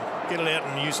line, get it out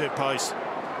and use their pace.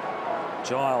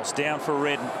 Giles down for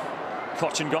Redden.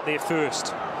 Cochin got there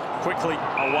first. Quickly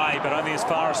away, but only as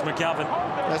far as McGovern.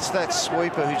 That's that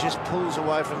sweeper who just pulls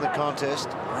away from the contest.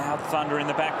 Loud thunder in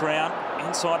the background.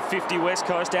 Inside 50 West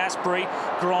Coast. Asprey,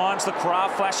 Grimes, the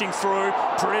craft flashing through.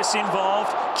 Pritis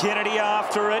involved. Kennedy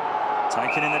after it.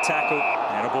 Taken in the tackle.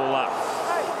 And a ball up.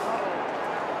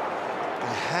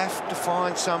 They have to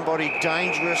find somebody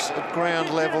dangerous at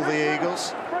ground level, the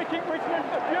Eagles. Free kick, Richmond.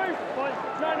 Abuse.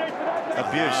 No need for that.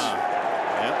 Abuse.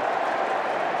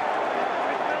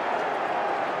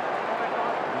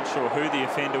 Not sure who the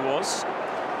offender was.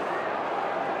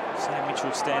 Sam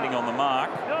Mitchell standing on the mark.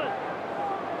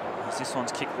 As this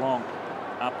one's kicked long.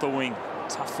 Up the wing.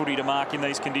 Tough footy to mark in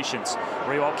these conditions.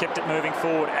 Riewoldt kept it moving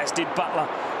forward, as did Butler.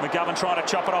 McGovern trying to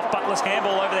chop it off. Butler's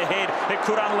handball over the head. It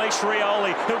could unleash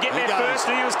Rioli. He'll get there first,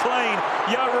 and he was clean.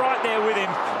 Yo right there with him.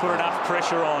 Put enough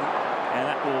pressure on, and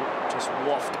that will just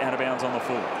waft out of bounds on the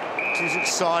full. It's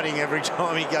exciting every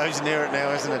time he goes near it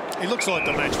now, isn't it? He looks like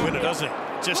the match winner, doesn't he?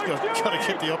 Just got to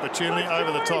get the opportunity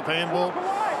over the top handball.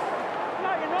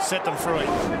 Set them free.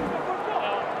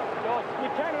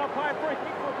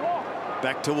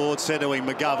 Back towards centre wing.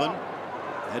 McGovern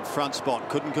had front spot,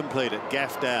 couldn't complete it.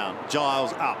 Gaff down.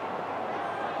 Giles up.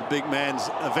 The big man's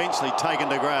eventually taken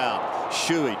to ground.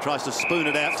 Shuey tries to spoon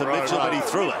it out to Mitchell, but he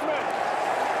threw it.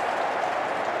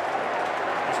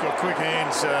 He's got quick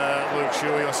hands, Luke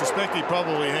Shuey. I suspect he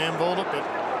probably handballed it, but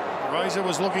Razor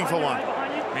was looking for one.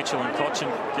 Mitchell and Cochin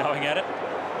going at it.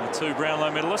 The two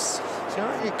Brownlow medalists. So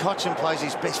I think Cochin plays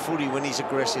his best footy when he's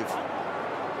aggressive.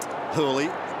 Hooley.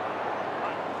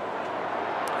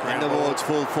 And towards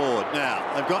full forward. Now,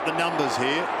 they've got the numbers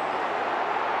here.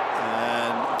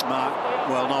 And marked,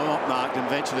 well, no, not marked.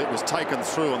 Eventually, it was taken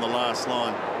through on the last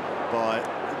line by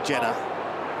Jeddah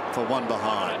for one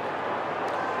behind.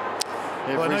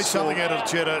 Well, they need something out of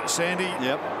Jeddah, Sandy.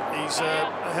 Yep. He's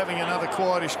having another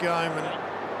quietish game, and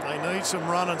they need some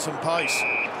run and some pace.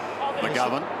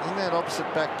 McGovern. In that opposite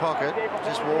back pocket,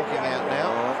 just walking out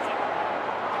now.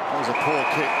 That was a poor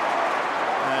kick.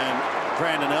 And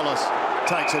Brandon Ellis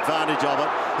takes advantage of it.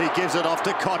 He gives it off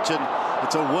to Cochin.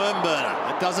 It's a worm burner.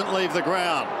 It doesn't leave the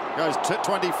ground. Goes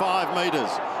 25 metres.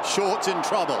 Short's in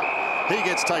trouble. He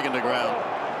gets taken to ground.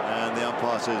 And the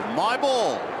umpire says, my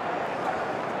ball.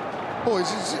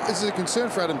 Boys, is it a concern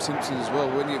for Adam Simpson as well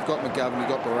when you've got McGovern, you've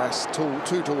got Barras,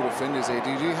 two tall defenders there? Do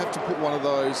you have to put one of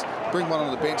those, bring one on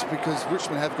the bench because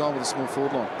Richmond have gone with a small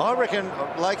forward line? I reckon,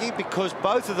 Lakey, because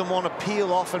both of them want to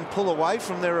peel off and pull away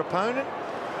from their opponent.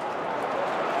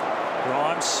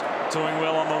 Grimes doing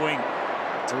well on the wing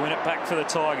to win it back for the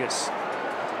Tigers.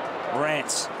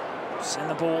 Rance send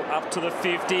the ball up to the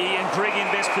 50 and Greg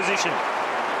in best position.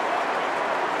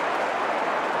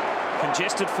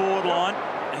 Congested forward line.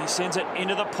 He sends it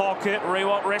into the pocket.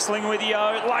 Rewalt wrestling with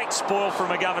Yo. Late spoil from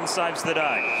McGovern saves the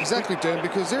day. Exactly, Dern,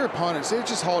 because their opponents, they're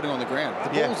just holding on the ground.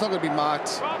 The ball's not going to be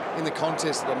marked in the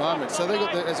contest at the moment. So they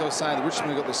got, as I was saying, the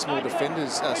Richmond got the small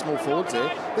defenders, small forwards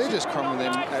there. They're just crumbling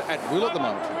them at will at the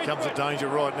moment. Comes a danger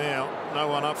right now. No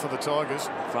one up for the Tigers.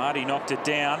 Vardy knocked it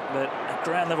down, but at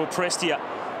ground level, Prestia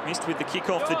missed with the kick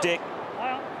off the deck.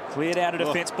 Cleared out of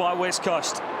defence by West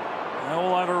Coast. They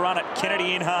all overrun it.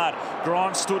 Kennedy in hard.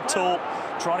 Grimes stood tall,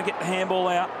 trying to get the handball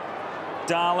out.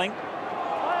 Darling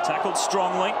tackled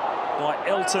strongly by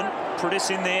Elton. Prittis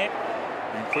in there.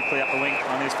 And quickly up the wing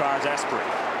on as far as Asprey.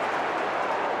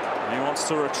 And he wants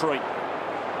to retreat.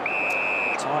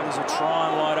 Tigers will try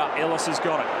and load up. Ellis has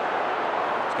got it.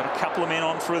 He's got a couple of men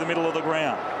on through the middle of the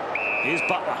ground. Here's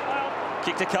Butler.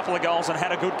 Kicked a couple of goals and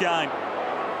had a good game.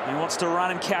 He wants to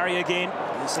run and carry again.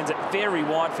 He sends it very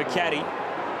wide for Caddy.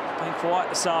 Been quiet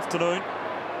this afternoon.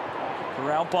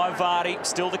 Corralled by Vardy.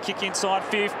 Still the kick inside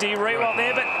 50. Rewalt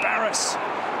there, but Barras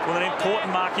with an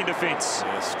important mark in defence.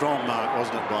 Yeah, strong mark,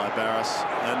 wasn't it, by Barras?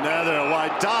 And now they're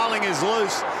away. Darling is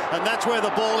loose, and that's where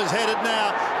the ball is headed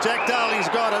now. Jack Darling's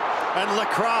got it, and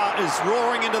Lacroix is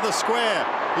roaring into the square.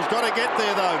 He's got to get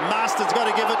there, though. Master's got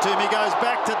to give it to him. He goes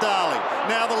back to Darling.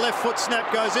 Now the left foot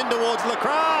snap goes in towards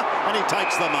Lacroix, and he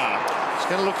takes the mark. He's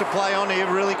going to look to play on here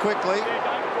really quickly.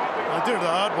 They did it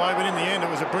the hard way, but in the end, it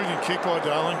was a brilliant kick by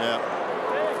Darling. Yeah.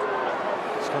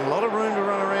 He's got a lot of room to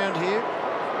run around here.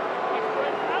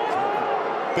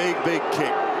 Big, big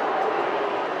kick.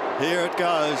 Here it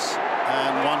goes,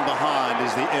 and one behind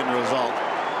is the end result.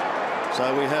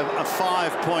 So we have a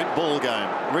 5-point ball game.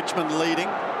 Richmond leading.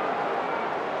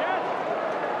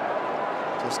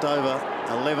 Just over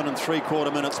 11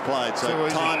 3/4 minutes played, so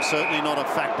time certainly not a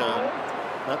factor.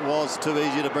 That was too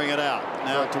easy to bring it out.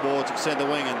 Now towards centre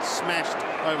wing and smashed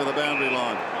over the boundary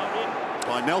line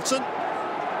by Nelson.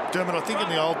 Dermot, I think in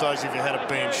the old days, if you had a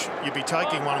bench, you'd be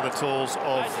taking one of the tools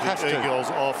of the Eagles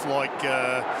off, like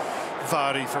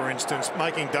Vardy, for instance,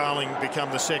 making Darling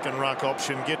become the second ruck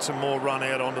option, get some more run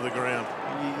out onto the ground.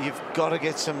 You've got to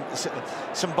get some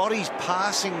bodies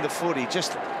passing the footy.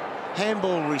 Just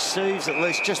handball receives, at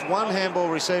least just one handball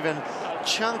receive, and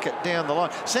chunk it down the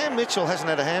line. Sam Mitchell hasn't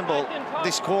had a handball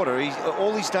this quarter.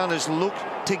 All he's done is look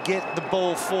to get the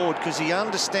ball forward because he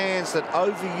understands that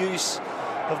overuse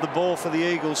of the ball for the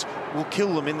Eagles will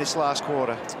kill them in this last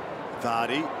quarter.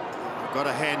 Vardy got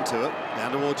a hand to it,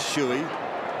 down towards Shuey.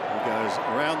 He goes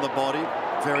around the body,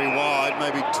 very wide,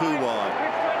 maybe too wide.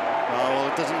 Oh, well,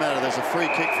 it doesn't matter. There's a free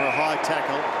kick for a high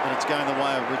tackle, and it's going the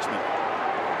way of Richmond.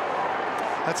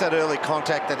 That's that early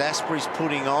contact that Asprey's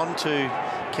putting on to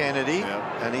Kennedy,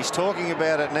 and he's talking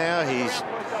about it now. He's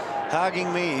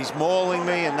hugging me, he's mauling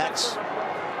me, and that's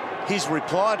his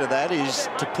reply to that is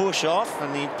to push off,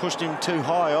 and he pushed him too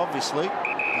high, obviously.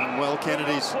 And well,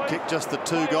 Kennedy's kicked just the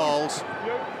 2 goals.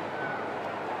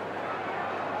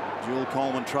 Jewel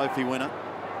Coleman Trophy winner.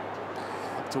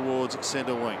 Up towards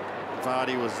centre wing.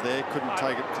 Vardy was there, couldn't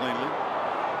take it cleanly.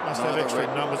 Must have extra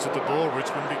numbers at the ball,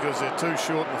 Richmond, because they're too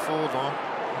short in the forward line.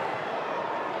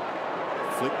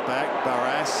 Flick back,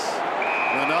 Barras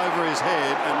went over his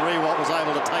head, and Rewalt was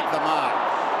able to take the mark.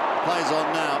 Plays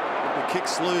on now. The kick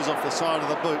slews off the side of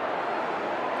the boot.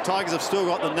 Tigers have still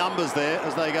got the numbers there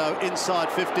as they go inside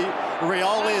 50.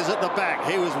 Rioli is at the back.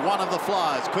 He was one of the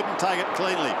flyers. Couldn't take it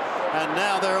cleanly. And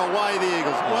now they're away, the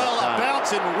Eagles. Well, a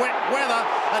bounce in wet weather,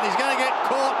 and he's going to get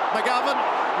caught. McGovern.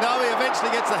 No, he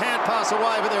eventually gets the hand pass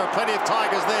away, but there are plenty of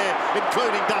Tigers there,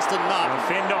 including Dustin Martin.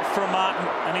 Fend off from Martin,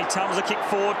 and he tumbles a kick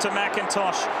forward to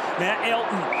McIntosh. Now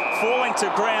Elton falling to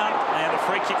ground, and the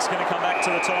free kick's going to come back to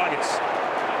the Tigers.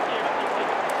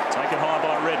 Taken high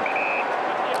by Redden.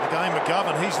 Again,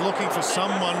 McGovern, he's looking for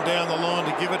someone down the line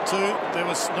to give it to. There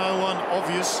was no one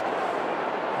obvious,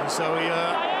 and so he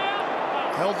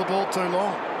held the ball too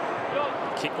long.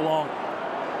 Kick long.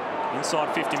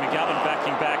 Inside 50, McGovern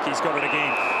backing back. He's got it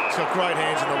again. He's got great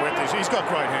hands in the wet. He's got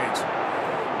great hands.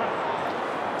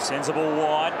 Sends the ball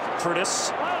wide.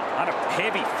 Prittis under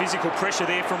heavy physical pressure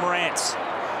there from Rance.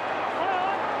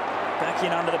 back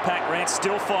in under the pack. Rance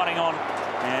still fighting on,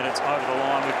 and it's over the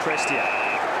line with Prestia.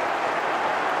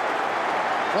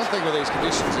 One thing with these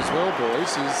conditions as well,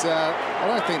 boys, is I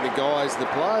don't think the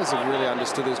players have really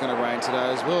understood it was going to rain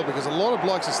today as well, because a lot of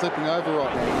blokes are slipping over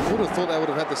right now. You would have thought they would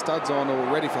have had the studs on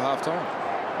or ready for half-time.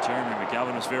 Jeremy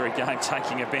McGovern was very game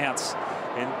taking a bounce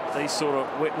in these sort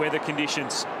of wet weather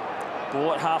conditions.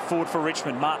 Ball at half forward for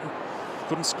Richmond. Martin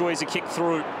couldn't squeeze a kick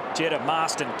through. Jetta,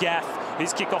 Marston, Gaff.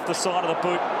 His kick off the side of the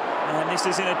boot. And this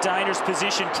is in a dangerous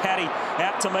position. Caddy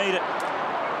out to meet it.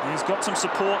 And he's got some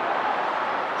support.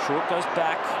 Short goes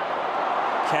back.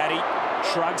 Caddy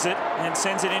shrugs it and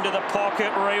sends it into the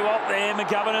pocket. Rewalt there.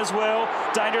 McGovern as well.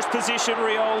 Dangerous position.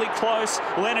 Rioli close.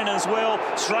 Lennon as well.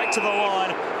 Straight to the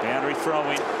line. Boundary throw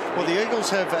in. Well, the Eagles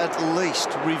have at least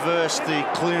reversed the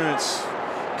clearance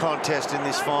contest in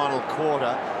this final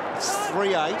quarter. It's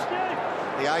 3-8.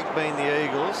 The 8 being the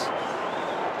Eagles.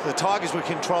 The Tigers were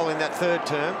controlling that third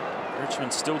term.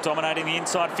 Richmond still dominating the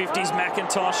inside 50s.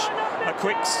 McIntosh, a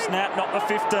quick snap, not the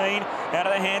 15. Out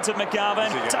of the hands of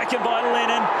McGovern, taken by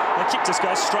Lennon. The kick just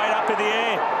goes straight up in the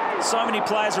air. So many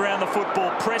players around the football.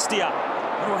 Prestia,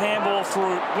 little handball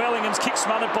through. Wellingham's kick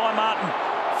smothered by Martin.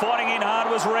 Fighting in hard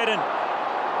was Redden.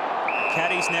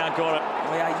 Caddy's now got it.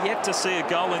 We are yet to see a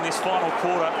goal in this final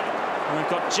quarter. And we've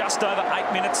got just over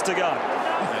 8 minutes to go.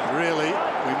 And really,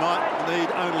 we might need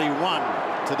only one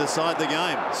to decide the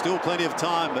game. Still plenty of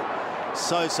time, but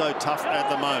so tough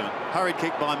at the moment. Hurried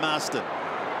kick by Marston.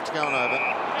 It's going over.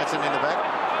 That's an in the back.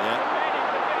 Yeah.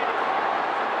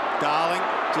 Darling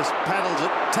just paddles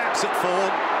it, taps it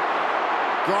forward.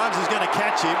 Grimes is going to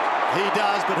catch him. He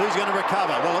does, but who's going to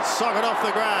recover? Well, it's socket off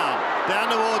the ground, down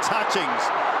towards Hutchings.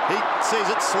 He sees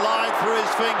it slide through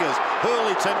his fingers.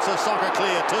 Hurley attempts a soccer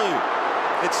clear too.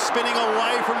 It's spinning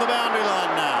away from the boundary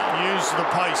line now. Use the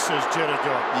pace as Jetta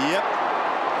got. Yep.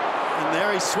 And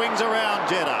there he swings around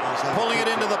Jetta, pulling it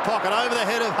into the pocket over the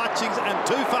head of Hutchings and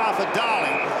too far for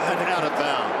Darling and out of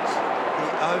bounds. He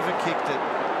overkicked it,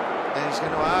 and he's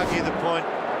going to argue the point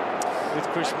with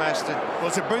Chris Maston.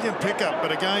 Well, it's a brilliant pickup,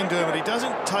 but again, Dermot, he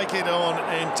doesn't take it on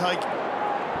and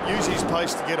use his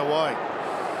pace to get away.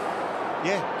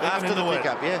 Yeah, after the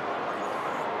pickup, yeah.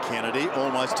 Kennedy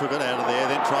almost took it out of there,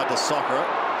 then tried to soccer it.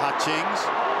 Hutchings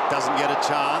doesn't get a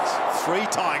chance. 3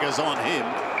 Tigers on him,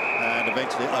 and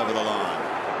eventually over the line.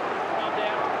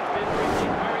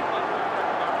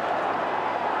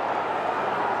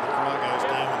 The cry goes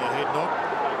down with a head knock.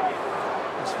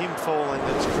 It's him falling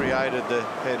that's created the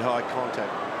head-high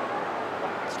contact.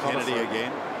 It's Kennedy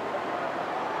again.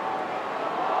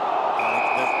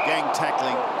 The gang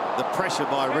tackling, the pressure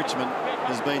by Richmond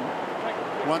has been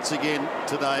once again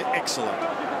today excellent.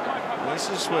 This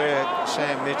is where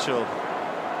Sam Mitchell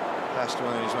has to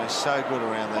earn his way. So good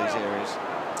around these areas.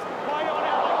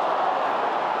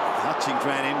 Hutchings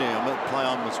ran into him, but play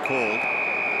on was called.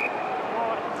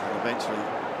 And eventually,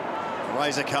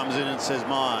 Razor comes in and says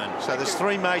mine. So there's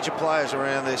 3 major players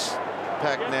around this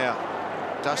pack now.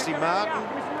 Dusty Martin,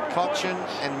 Cochin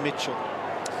and Mitchell.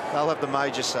 They'll have the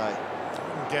major say.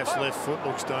 Gaff's left foot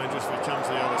looks dangerous if he comes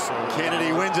to the other side.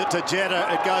 Kennedy wins it to Jetta.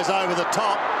 It goes over the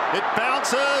top. It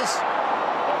bounces.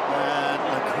 And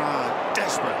LeCras,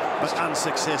 desperate but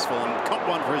unsuccessful, and caught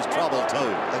one for his trouble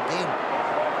too. Again.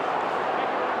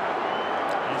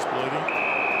 He's bleeding.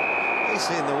 He's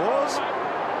in the wars.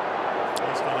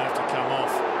 He's going to have to come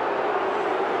off.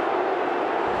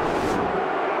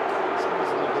 So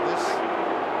let's look at this.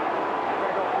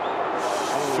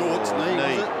 Short's knee,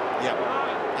 was it? Yep.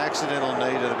 Accidental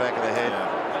knee to the back of the head. Yeah.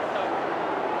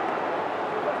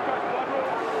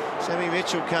 Sammy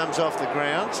Mitchell comes off the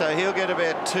ground, so he'll get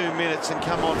about 2 minutes and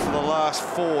come on for the last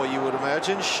 4, you would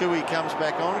imagine. Shuey comes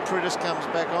back on, Prittis comes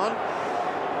back on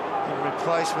in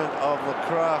replacement of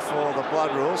LeCras for the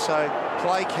blood rule. So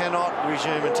play cannot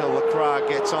resume until LeCras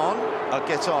gets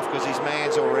off because his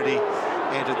man's already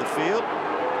entered the field.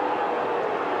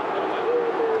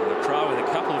 LeCras with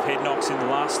a couple of head knocks in the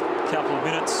last couple of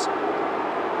minutes.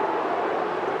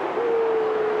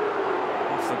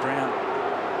 Off the ground,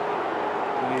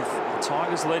 with the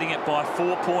Tigers leading it by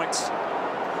 4 points.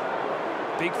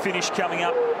 Big finish coming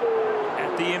up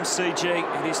at the MCG.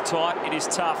 It is tight, it is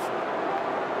tough.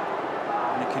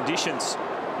 And the conditions.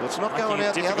 Well, it's not going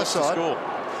out the other side.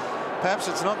 Perhaps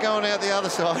it's not going out the other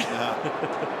side. Yeah.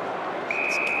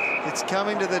 It's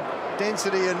coming to the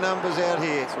density of numbers out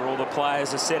here. So all the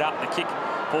players are set up. The kick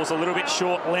falls a little bit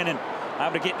short. Lennon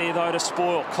able to get there though to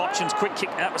spoil. Cochin's quick kick,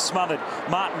 that was smothered.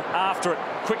 Martin after it,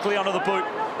 quickly onto the boot.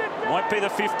 Won't be the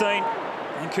 15.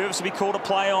 And Curves will be called a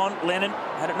play on. Lennon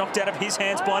had it knocked out of his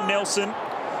hands by Nelson.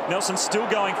 Nelson still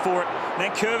going for it. And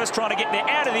then Curvis trying to get there.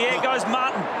 Out of the air goes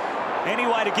Martin. any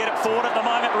way to get it forward at the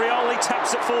moment. Rioli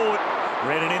taps it forward.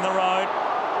 Redden in the road.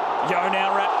 Yo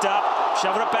now wrapped up.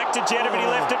 Shoving it back to Jetta, but he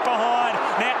left it behind.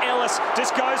 Now Ellis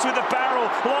just goes with the barrel,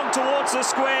 long towards the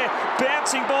square.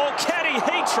 Bouncing ball. Caddy,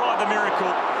 he tried the miracle.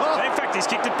 In fact, he's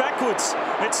kicked it backwards.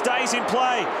 It stays in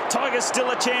play. Tigers still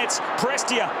a chance.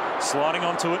 Prestia sliding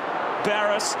onto it.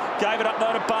 Barris gave it up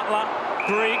though to Butler.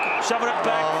 Grigg shoving it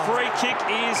back. Free kick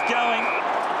is going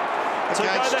to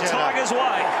go the Tigers'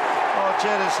 way. Oh,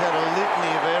 Jetta's had a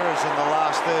litany of errors in the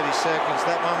last 30 seconds.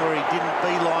 That one where he didn't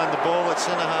beeline the ball at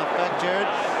centre-half back, Jared.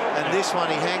 And this one,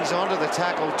 he hangs on to the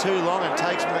tackle too long and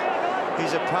takes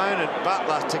his opponent,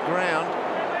 Butler, to ground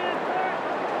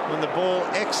when the ball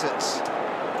exits.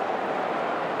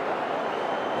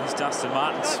 There's Dustin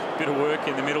Martin's bit of work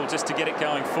in the middle just to get it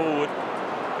going forward.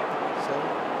 So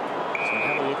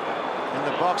have a look. In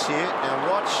the box here. Now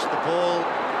watch, the ball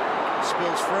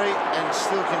spills free and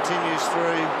still continues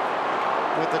through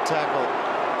with the tackle.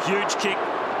 Huge kick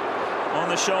on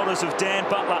the shoulders of Dan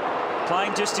Butler,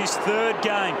 playing just his 3rd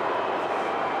game.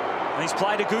 And he's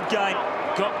played a good game.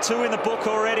 Got 2 in the book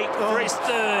already. For his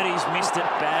 3rd, he's missed it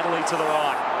badly to the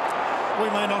right. We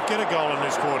may not get a goal in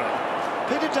this quarter.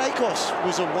 Peter Dacos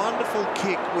was a wonderful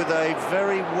kick with a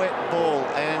very wet ball,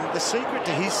 and the secret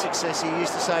to his success, he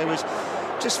used to say, was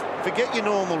just forget your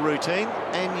normal routine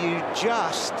and you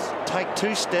just take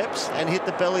 2 steps and hit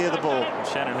the belly of the ball.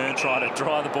 Shannon Hearn tried to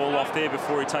dry the ball off there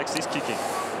before he takes this kick in.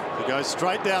 He goes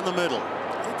straight down the middle.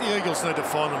 I think the Eagles need to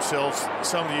find themselves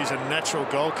somebody who's a natural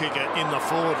goal kicker in the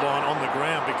forward line on the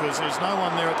ground, because there's no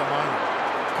one there at the moment.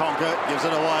 Conker gives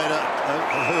it away to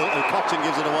Cochin,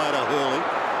 gives it away to Hurley,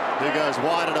 who goes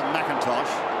wider to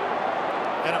McIntosh.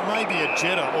 And it may be a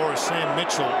Jetta or a Sam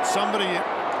Mitchell, somebody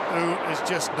who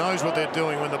just knows what they're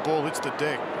doing when the ball hits the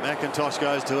deck. McIntosh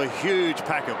goes to a huge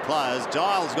pack of players.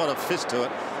 Giles got a fist to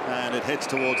it, and it heads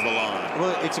towards the line.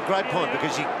 Well, it's a great point,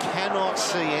 because you cannot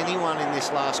see anyone in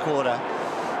this last quarter.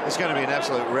 It's going to be an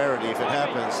absolute rarity if it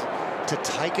happens, to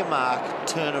take a mark,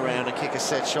 turn around and kick a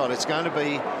set shot. It's going to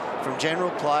be from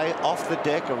general play, off the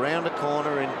deck, around a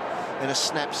corner in a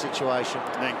snap situation.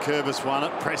 And Curvis won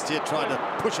it. Prestia tried to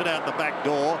push it out the back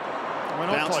door.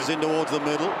 Bounces in towards the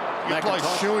middle. You play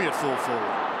Shuey at full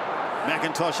forward.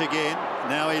 McIntosh again.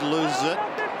 Now he loses it.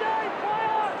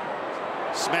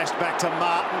 Smashed back to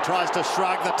Martin. Tries to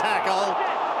shrug the tackle.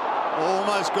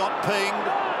 Almost got pinged.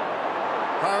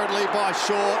 Hurriedly by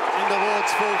Short in towards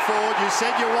full forward. You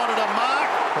said you wanted a mark.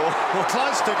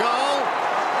 Close to goal.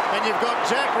 And you've got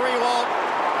Jack Riewoldt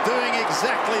doing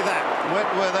exactly that. Wet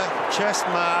weather, chest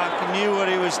mark, knew what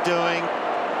he was doing.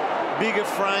 Bigger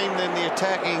frame than the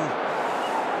attacking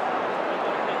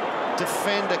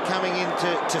defender coming in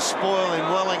to spoil in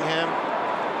Wellingham.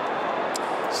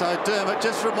 So Dermot,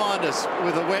 just remind us,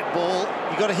 with a wet ball,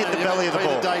 you've got to hit the belly of the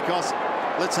ball. Dacos.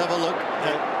 Let's have a look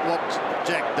at what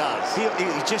Jack does. He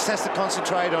just has to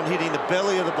concentrate on hitting the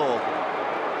belly of the ball.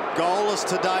 Goalless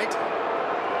to date.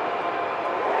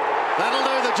 That'll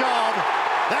do the job.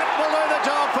 That will do the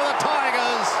job for the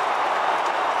Tigers.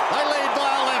 They lead by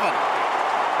 11.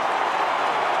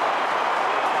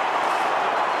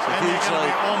 And they're going to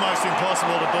be almost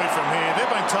impossible to beat from here.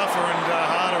 They've been tougher and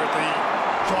harder at the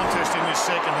contest in this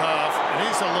second half. And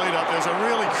here's the lead up. There's a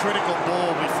really critical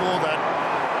ball before that,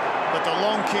 but the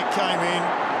long kick came in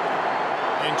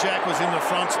and Jack was in the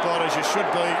front spot, as you should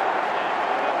be,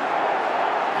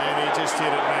 and he just hit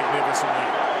it magnificently.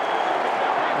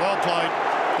 Well played,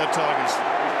 the Tigers.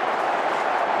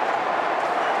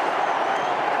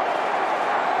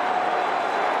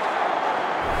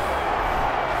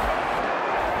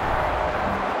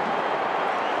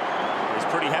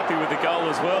 Pretty happy with the goal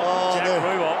as well. Jack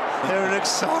Riewoldt. They're an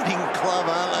exciting club,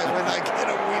 aren't they, when they get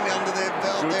a win under their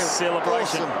belt? Good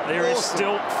celebration. Awesome. There is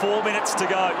still 4 minutes to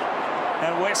go.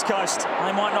 And West Coast,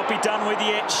 they might not be done with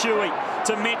yet. Shuey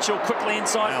to Mitchell, quickly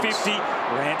inside 50.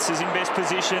 Rance is in best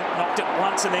position. Knocked it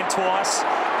once and then twice.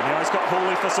 And now he's got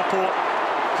Hawley for support.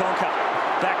 Conker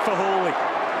back for Hawley.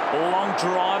 Long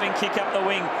driving kick up the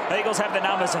wing. Eagles have the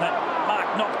numbers in it.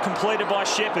 Mark not completed by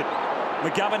Shepherd.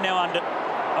 McGovern now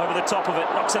over the top of it,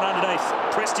 knocks it underneath.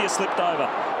 Prestia slipped over.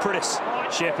 Pritis,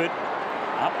 Shepherd,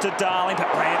 up to Darling, but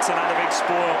Rance another big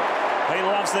spoil. He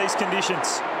loves these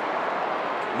conditions.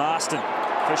 Marston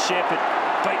for Shepherd,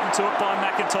 beaten to it by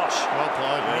McIntosh. Well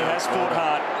played. He has fought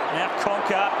hard. Now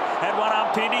Conker had one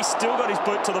arm pinned, he's still got his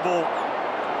boot to the ball.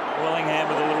 Wellingham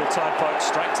with a little toe poke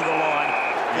straight to the line.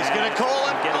 He's going to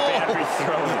call it. Get a boundary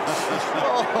throw.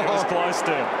 It was close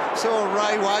to him. Saw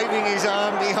Ray waving his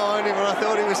arm behind him, and I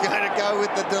thought he was going to go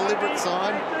with the deliberate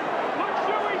sign.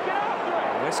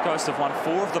 West Coast have won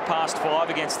 4 of the past 5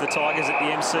 against the Tigers at the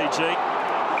MCG.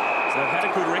 So they've had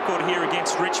a good record here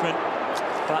against Richmond,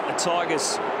 but the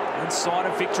Tigers inside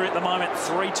a victory at the moment.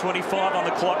 3:25 on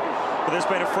the clock, but there's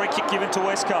been a free kick given to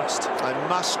West Coast. They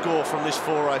must score from this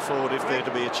 4-0 forward if they're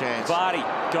to be a chance. Vardy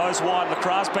goes wide.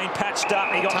 Lacra's been patched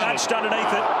up. He got nudged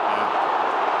underneath it.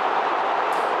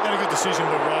 Had a good decision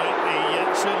by Ray.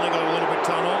 He certainly got a little bit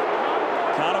tunnel.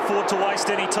 Can't afford to waste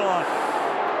any time.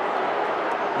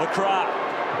 Lacra,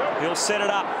 he'll set it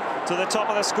up to the top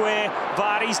of the square.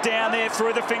 Vardy's down there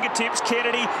through the fingertips.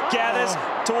 Kennedy gathers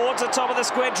towards the top of the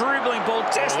square. Dribbling ball.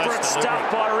 Desperate stuff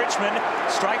by Richmond.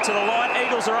 Straight to the line.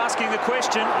 Eagles are asking the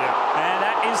question. And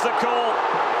that is the call.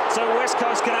 So West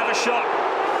Coast can have a shot.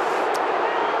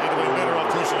 He'd have been better off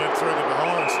pushing it through the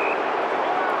behinds.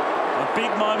 A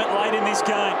big moment late in this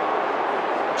game.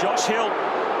 Josh Hill,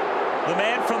 the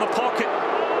man from the pocket,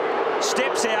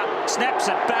 steps out, snaps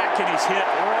it back, and he's hit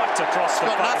right across the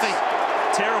face. Nothing.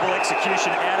 Terrible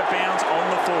execution, out of bounds on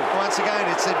the full. Once again,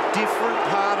 it's a different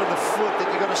part of the foot that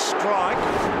you've got to strike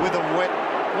with a wet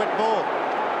ball.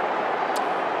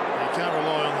 You can't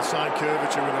rely on the same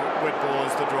curvature with a wet ball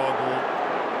as the dry ball.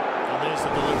 And there's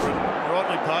the delivery.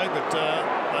 Rightly paid, but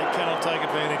they cannot take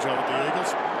advantage of it, the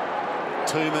Eagles.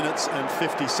 2 minutes and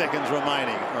 50 seconds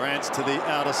remaining. Morant's to the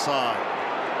outer side.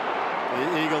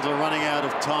 The Eagles are running out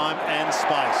of time and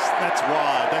space. That's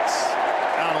wide. That's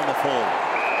out on the full.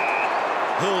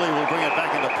 Hooley will bring it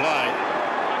back into play.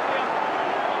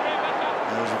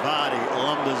 As Vardy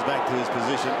lumbers back to his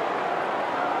position.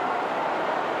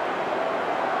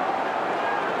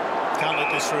 Can't let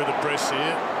this through the press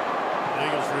here. The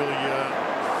Eagles really...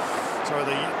 sorry,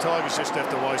 the Tigers just have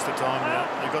to waste the time now.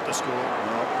 They've got the score.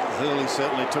 Well, Hooley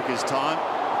certainly took his time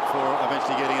before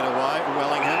eventually getting it away.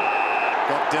 Wellingham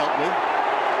got dealt with.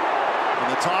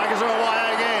 And the Tigers are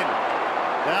away again.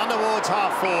 Down towards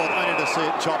half forward, only to see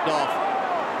it chopped off.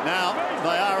 Now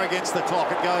they are against the clock.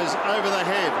 It goes over the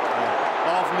head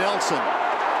of Nelson.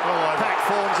 Pack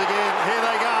forms again. Here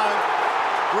they go.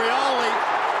 Rioli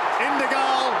into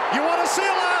goal. You want a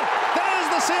sealer? There's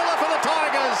the sealer for the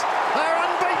Tigers. They're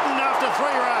unbeaten after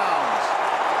 3 rounds.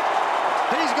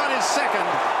 He's got his second.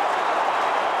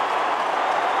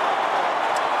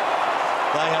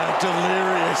 They are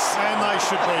delirious. And they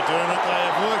should be doing it. They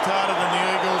have worked harder than the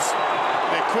Eagles.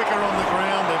 They're quicker on the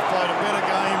ground. They've played a better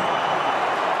game.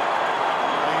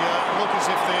 They look as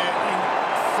if they're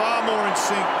far more in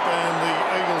sync than the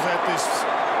Eagles at this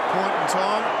point in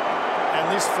time.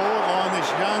 And this forward line, this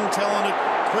young, talented,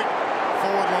 quick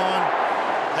forward line,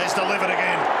 has delivered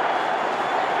again.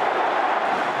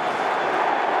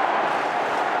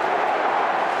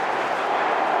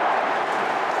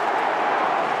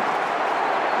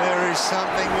 There is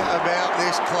something about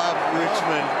this club,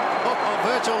 Richmond.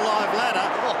 Virtual live ladder.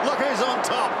 Look who's on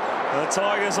top. The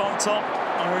Tigers on top.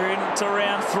 We're into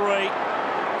round 3.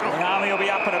 The Army will be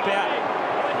up and about.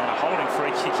 And a holding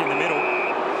free kick in the middle.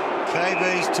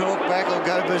 KB's talk back will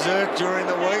go berserk during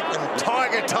the week. And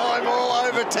Tiger time all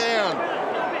over town.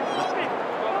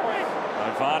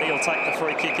 Vardy will take the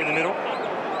free kick in the middle.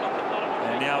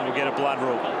 And now we'll get a blood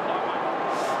rule.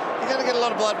 You're going to get a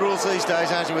lot of blood rules these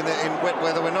days, aren't you, in wet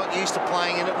weather? We're not used to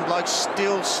playing in it, and blokes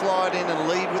still slide in and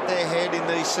lead with their head in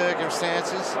these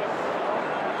circumstances.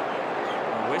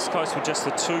 West Coast with just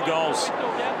the 2 goals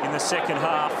in the second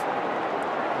half,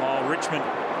 while Richmond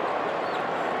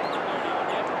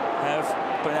have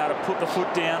been able to put the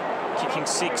foot down, kicking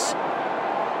 6.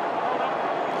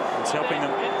 It's helping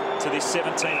them to this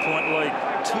 17-point lead.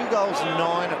 2 goals and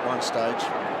 9 at one stage.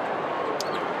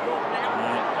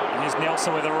 And here's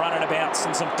Nelson with a run and a bounce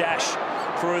and some dash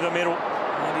through the middle.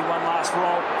 Maybe one last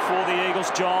roll for the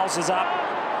Eagles. Giles is up.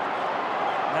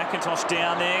 McIntosh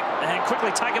down there and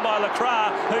quickly taken by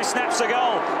Lacra, who snaps a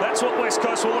goal. That's what West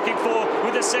Coast were looking for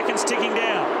with the seconds ticking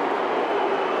down.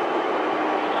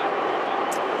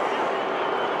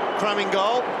 Crumbing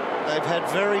goal. They've had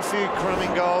very few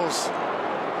crumbing goals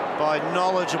by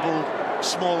knowledgeable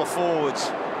smaller forwards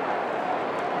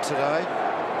today.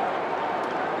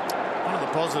 One of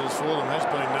the positives for them has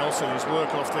been Nelson. His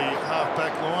work off the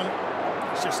half-back line.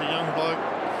 He's just a young bloke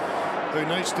who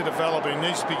needs to develop. He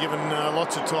needs to be given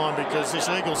lots of time because this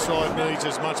Eagles side needs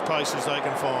as much pace as they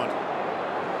can find.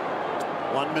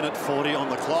 1 minute 40 on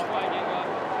the clock.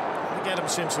 I think Adam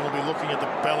Simpson will be looking at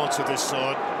the balance of this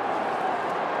side.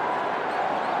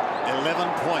 11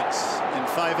 points in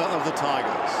favour of the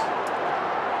Tigers.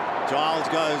 Giles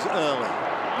goes early.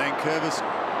 Nankervis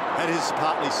had his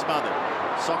partly smothered.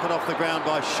 Socket off the ground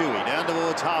by Shuey. Down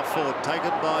towards half forward,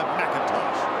 taken by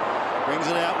McIntosh. Brings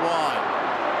it out wide.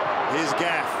 Here's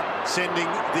Gaff sending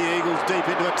the Eagles deep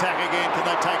into attack again. Can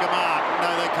they take a mark? No,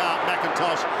 they can't.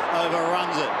 McIntosh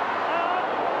overruns it.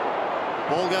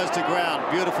 Ball goes to ground.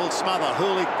 Beautiful smother.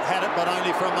 Hooley had it, but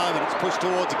only for a moment. It's pushed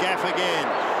towards Gaff again.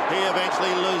 He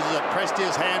eventually loses it.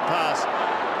 Prestia's hand pass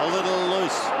a little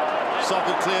loose.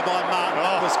 Socket clear by Martin.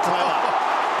 That was clever.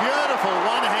 Beautiful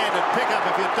one-handed pickup,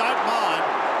 if you don't mind.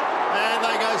 And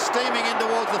they go steaming in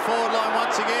towards the forward line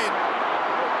once again.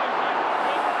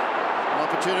 An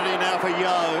opportunity now for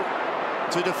Yeo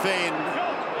to defend.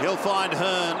 He'll find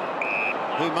Hearn,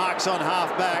 who marks on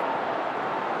half-back.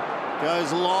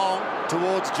 Goes long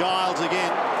towards Giles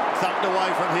again. Thumped away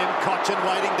from him. Cochin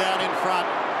waiting down in front.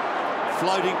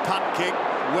 Floating punt kick.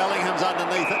 Wellingham's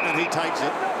underneath it and he takes it.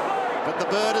 But the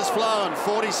bird has flown.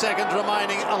 40 seconds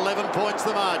remaining. 11 points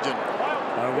the margin.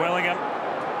 Wellingham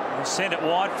will send it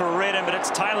wide for Redden, but it's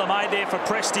tailor-made there for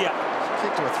Prestia.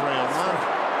 Kick to a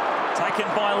 3-on-1. Taken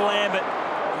by Lambert.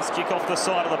 Let's kick off the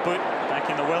side of the boot.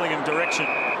 Back in the Wellingham direction.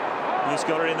 He's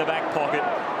got it in the back pocket.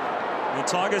 The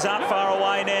Tigers aren't far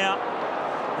away now.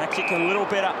 That kick a little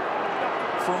better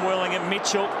from Wellingham.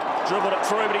 Mitchell dribbled it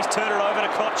through, but he's turned it over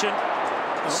to Cochin.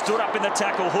 Stood up in the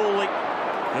tackle. Hooley.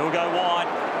 He'll go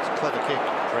wide. It's a clever kick.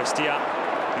 Prestia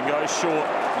can go short.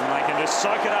 And they can just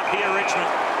soak it up here, Richmond.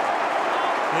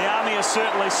 The Army is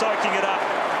certainly soaking it up.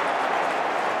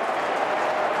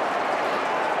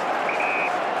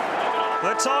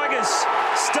 The Tigers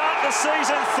start the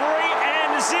season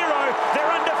 3-0. They're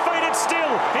undefeated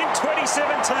still in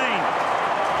 2017.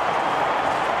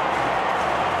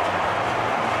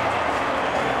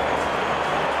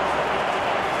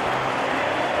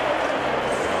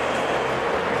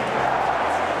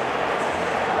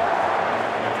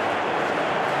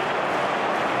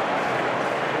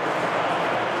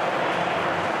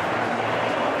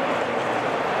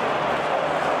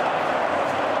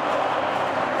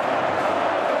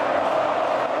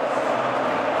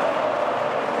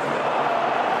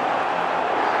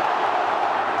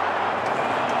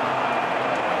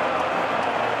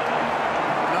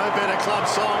 Club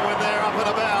song when they're up and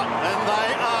about, and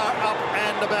they are up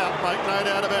and about, make no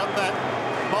doubt about that.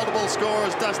 Multiple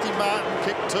scorers. Dustin Martin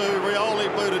kicked 2,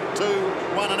 Rioli booted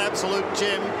 2, won an absolute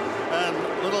gem,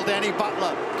 and little Danny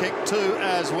Butler kicked 2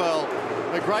 as well.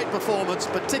 A great performance,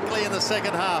 particularly in the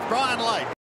second half. Brian Lake.